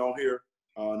having me on here,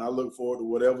 and I look forward to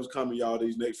whatever's coming, y'all,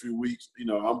 these next few weeks. You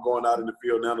know, I'm going out in the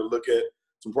field now to look at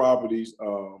some properties,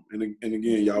 and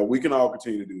again, y'all, we can all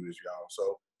continue to do this, y'all.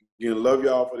 So again, love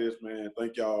y'all for this, man.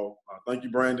 Thank y'all. Thank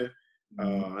you, Brandon,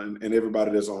 and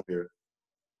everybody that's on here.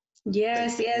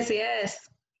 Yes.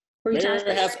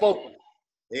 Mayor has spoken.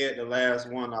 They had the last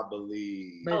one, I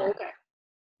believe. Mayor. Oh, okay.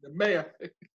 The mayor.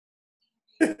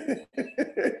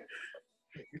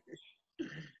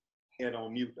 Head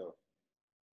on mute though.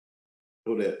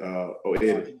 Who that? He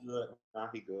Eddie. good. Nah,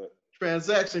 he good.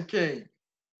 Transaction king.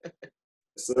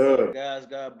 Sir. Guys,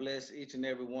 God bless each and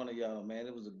every one of y'all, man.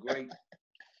 It was a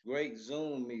great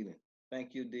Zoom meeting.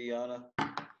 Thank you, DeOnna.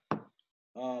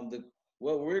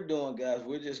 What we're doing, guys,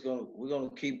 we're gonna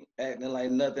keep acting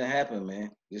like nothing happened, man.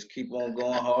 Just keep on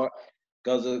going hard,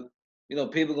 because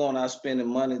people going out spending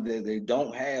money that they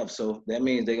don't have, so that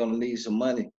means they're gonna need some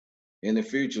money in the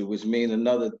future, which means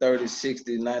another 30,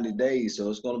 60, 90 days.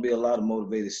 So it's gonna be a lot of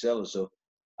motivated sellers. So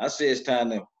I say it's time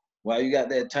to, while you got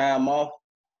that time off,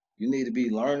 you need to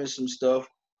be learning some stuff,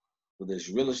 whether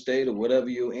it's real estate or whatever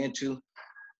you're into,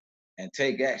 and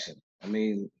take action. I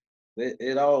mean,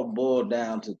 it all boils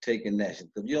down to taking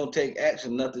action. If you don't take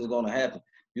action, nothing's going to happen.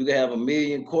 You can have 1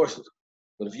 million courses,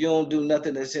 but if you don't do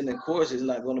nothing that's in the course, it's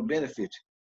not going to benefit you.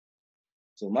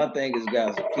 So my thing is,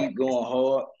 guys, keep going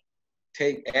hard,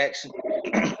 take action,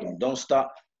 don't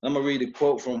stop. I'm gonna read a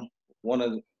quote from one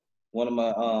of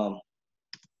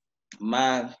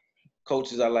my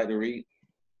coaches I like to read.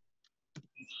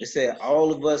 It said,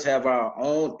 "All of us have our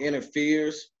own inner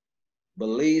fears,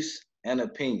 beliefs, and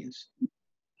opinions.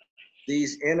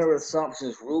 These inner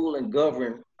assumptions rule and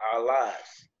govern our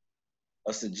lives.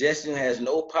 A suggestion has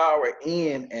no power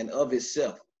in and of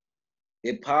itself.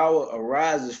 Its power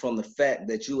arises from the fact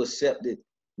that you accept it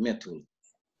mentally."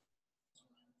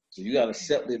 So you got to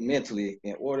accept it mentally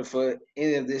in order for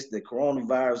any of this, the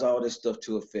coronavirus, all this stuff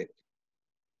to affect you.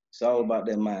 It's all about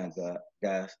that mind,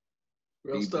 guys.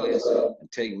 Be blessed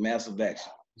and take massive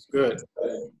action. It's good.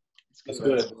 That's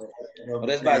good. Well,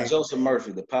 that's by Joseph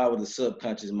Murphy, The Power of the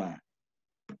Subconscious Mind.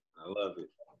 I love it.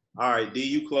 All right, D,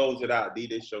 you close it out. D,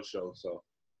 this your show, so.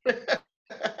 It's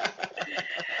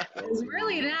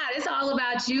really not. It's all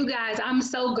about you guys. I'm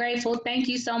so grateful. Thank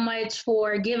you so much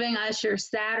for giving us your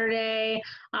Saturday.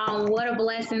 What a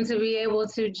blessing to be able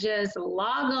to just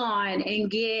log on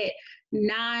and get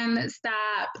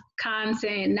nonstop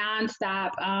content,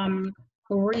 nonstop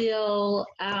real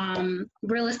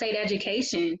estate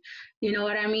education. You know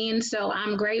what I mean? So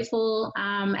I'm grateful.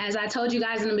 As I told you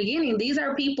guys in the beginning, these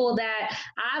are people that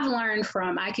I've learned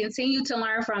from. I continue to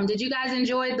learn from. Did you guys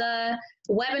enjoy the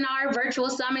webinar virtual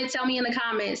summit? Tell me in the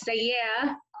comments. Say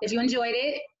yeah if you enjoyed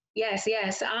it. Yes.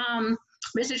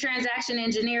 Mr. Transaction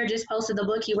Engineer just posted the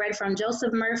book he read from,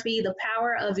 Joseph Murphy, The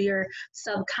Power of Your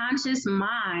Subconscious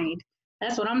Mind.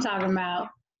 That's what I'm talking about.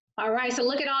 All right, so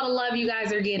look at all the love you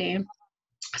guys are getting.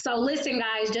 So listen,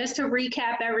 guys, just to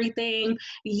recap everything,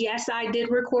 yes, I did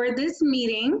record this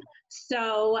meeting.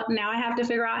 So now I have to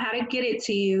figure out how to get it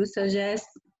to you. So just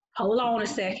hold on a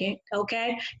second,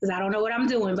 okay? Because I don't know what I'm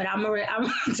doing, but I'm gonna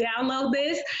download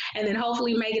this and then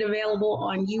hopefully make it available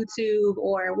on YouTube,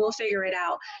 or we'll figure it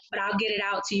out. But I'll get it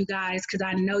out to you guys because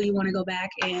I know you want to go back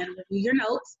and review your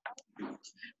notes.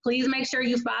 Please make sure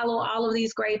you follow all of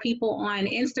these great people on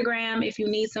Instagram. If you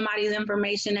need somebody's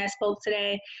information that spoke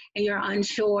today and you're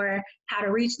unsure how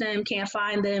to reach them, can't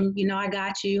find them, you know I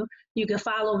got you. You can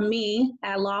follow me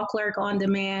at Law Clerk On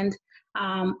Demand.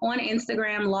 On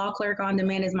Instagram, Law Clerk On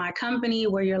Demand is my company.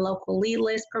 We're your local lead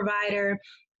list provider.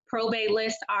 Probate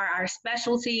lists are our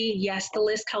specialty. Yes, the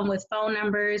lists come with phone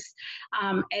numbers.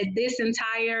 And this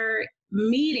entire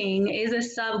meeting is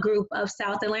a subgroup of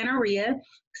South Atlanta RIA.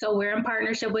 So we're in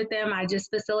partnership with them. I just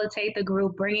facilitate the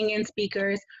group, bringing in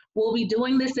speakers. We'll be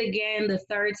doing this again the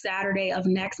third Saturday of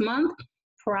next month,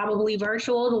 probably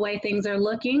virtual, the way things are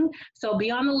looking. So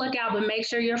be on the lookout, but make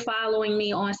sure you're following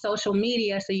me on social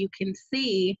media so you can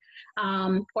see,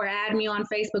 or add me on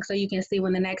Facebook so you can see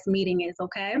when the next meeting is,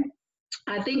 okay?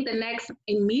 I think the next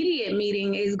immediate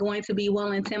meeting is going to be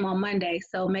Will and Tim on Monday.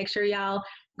 So make sure y'all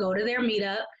go to their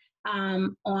meetup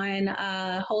on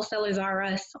Wholesalers R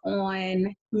Us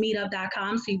on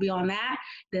meetup.com. So you'll be on that.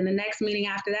 Then the next meeting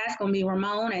after that is going to be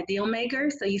Ramon at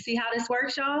Dealmakers. So you see how this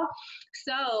works, y'all?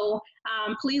 So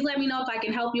please let me know if I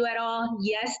can help you at all.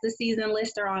 Yes, the season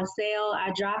lists are on sale.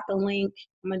 I dropped the link.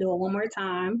 I'm going to do it one more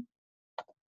time.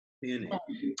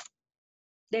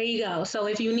 There you go. So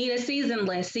if you need a season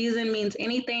list, season means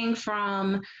anything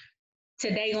from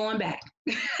today going back.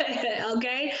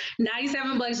 Okay,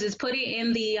 $97. Just put it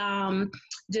in the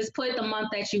just put the month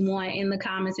that you want in the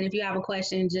comments, and if you have a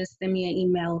question, just send me an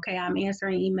email. Okay, I'm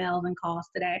answering emails and calls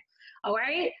today. All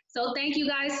right, so thank you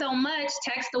guys so much.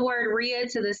 Text the word RIA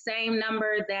to the same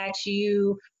number that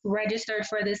you registered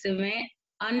for this event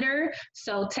under.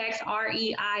 So text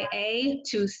REIA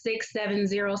to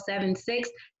 67076.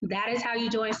 That is how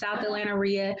you join South Atlanta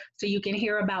RIA, so you can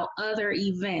hear about other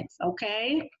events.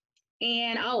 Okay.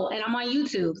 And and I'm on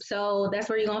YouTube, so that's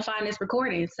where you're gonna find this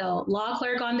recording. So Law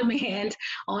Clerk on Demand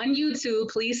on YouTube.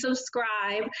 Please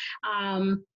subscribe,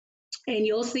 and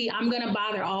you'll see I'm gonna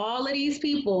bother all of these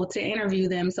people to interview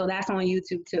them. So that's on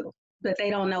YouTube too, but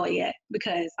they don't know it yet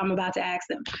because I'm about to ask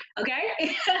them. Okay. All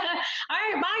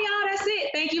right, bye y'all. That's it.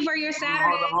 Thank you for your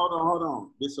Saturday. Hold on.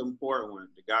 This is an important one.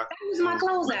 The guy. That was my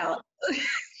closeout.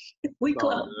 We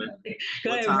close.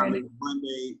 Go ahead, Brandon.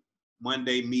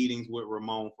 Monday meetings with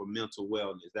Ramon for mental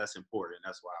wellness. That's important.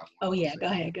 That's why I want to say. Go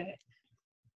ahead.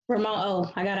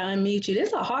 Ramon, I gotta unmute you. This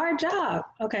is a hard job.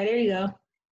 Okay, there you go.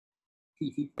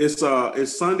 It's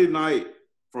Sunday night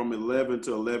from 11 to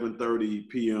 11:30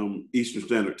 p.m. Eastern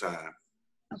Standard Time.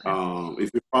 Okay. If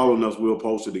you're following us, we'll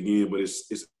post it again, but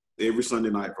it's every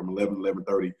Sunday night from 11 to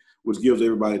 11:30, which gives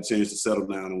everybody a chance to settle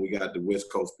down. And we got the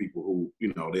West Coast people who,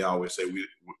 they always say we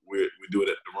do it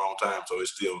at the wrong time, so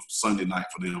it's still Sunday night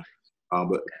for them.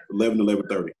 But 11 to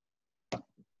 11:30.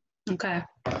 Okay.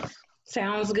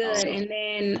 Sounds good. And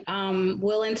then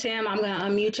Will and Tim, I'm going to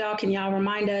unmute y'all. Can y'all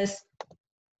remind us?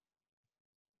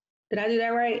 Did I do that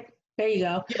right? There you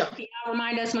go. Yeah. Can y'all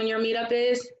remind us when your meetup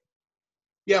is?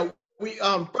 Yeah. We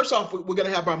first off, we're going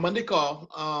to have our Monday call,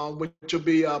 which will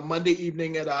be Monday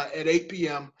evening at 8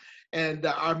 p.m. And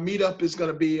our meetup is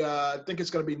going to be, I think it's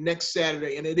going to be next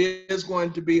Saturday, and it is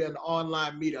going to be an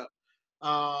online meetup.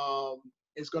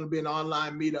 It's going to be an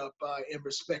online meetup in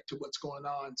respect to what's going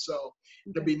on. So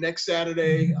it'll be next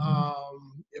Saturday,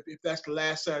 if that's the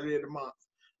last Saturday of the month.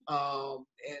 And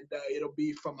it'll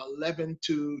be from 11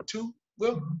 to 2.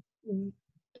 Will? I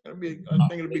think it'll be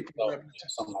from 11 to 2.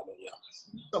 Something like that, yeah.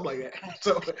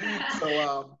 Something like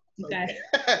that. Okay.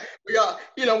 We are,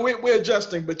 we're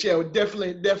adjusting, but yeah,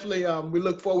 definitely, we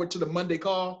look forward to the Monday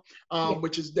call,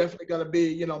 which is definitely going to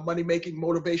be, money making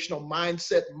motivational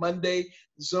mindset Monday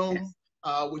Zoom,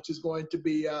 which is going to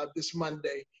be this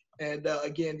Monday. And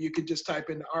again, you can just type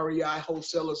in REI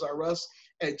Wholesalers R Us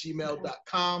at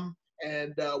gmail.com,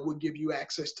 and we'll give you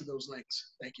access to those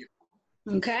links. Thank you.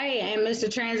 Okay, and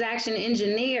Mr. Transaction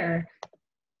Engineer,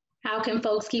 how can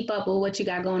folks keep up with what you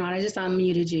got going on? I just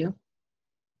unmuted you.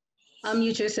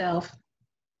 Unmute yourself.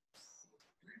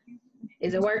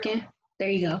 Is it working? There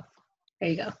you go.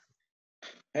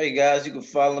 Hey guys, you can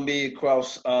follow me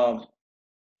across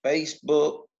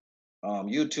Facebook,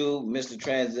 YouTube,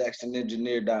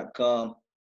 MrTransactionEngineer.com,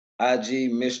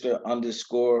 IG,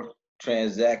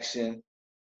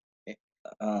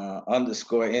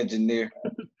 Mr_Transaction_Engineer.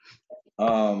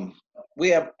 We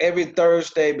have every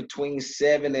Thursday between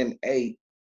 7 and 8.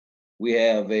 We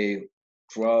have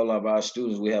for all of our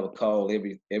students, we have a call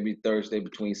every Thursday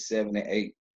between 7 and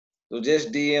 8. So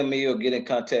just DM me or get in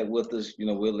contact with us.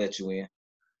 We'll let you in.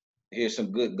 Here's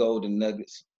some good golden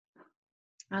nuggets.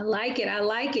 I like it.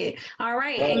 All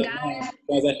right. And guys,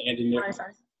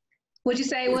 what'd you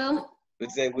say, Will? What'd you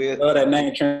say, Will? Love that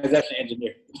name, Transaction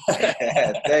Engineer.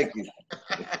 Thank you.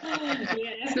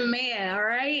 Yeah, that's the man. All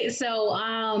right. So,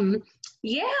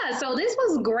 so this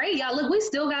was great. Y'all, look, we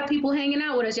still got people hanging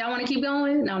out with us. Y'all want to keep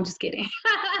going? No, I'm just kidding.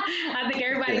 I think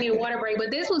everybody need a water break,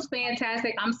 but this was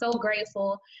fantastic. I'm so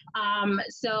grateful.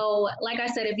 So like I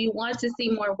said, if you want to see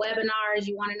more webinars,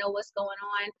 you want to know what's going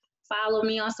on, follow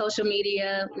me on social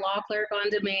media, Law Clerk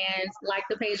on Demand, like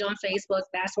the page on Facebook.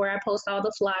 That's where I post all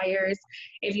the flyers.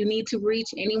 If you need to reach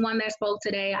anyone that spoke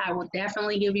today, I will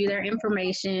definitely give you their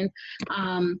information.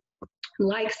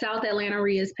 Like South Atlanta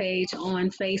RIA's page on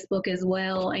Facebook as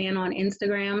well and on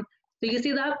Instagram. So you can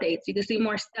see the updates. You can see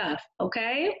more stuff,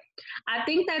 okay? I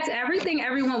think that's everything,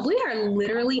 everyone. We are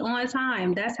literally on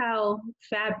time. That's how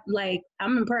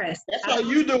I'm impressed. That's how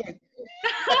you do it.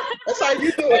 That's how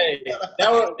you do it. Hey,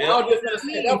 that was just going to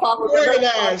say, that probably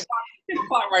organized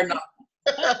right now.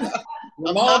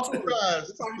 Ramon, surprised.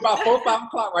 it's only about 4 or 5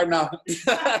 o'clock right now.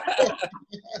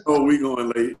 Oh, we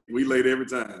going late. We late every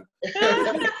time.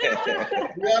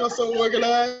 DeOnna so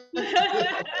organized.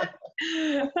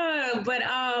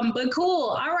 But cool.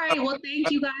 All right. Well, thank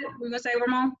you guys. We're gonna say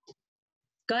Ramon.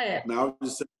 Go ahead. Now, I'll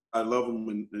just say I love them,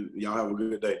 and y'all have a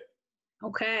good day.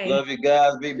 Okay. Love you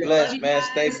guys. Be Love blessed, you man. guys.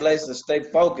 Stay blessed and stay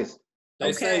focused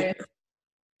Stay safe. Okay.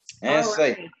 and All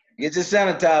safe. right. Get your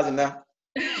sanitizer now.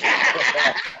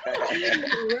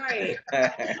 Right.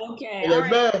 Okay. All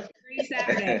right. Amen. Great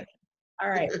Saturday. All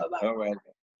right. Bye-bye. All right.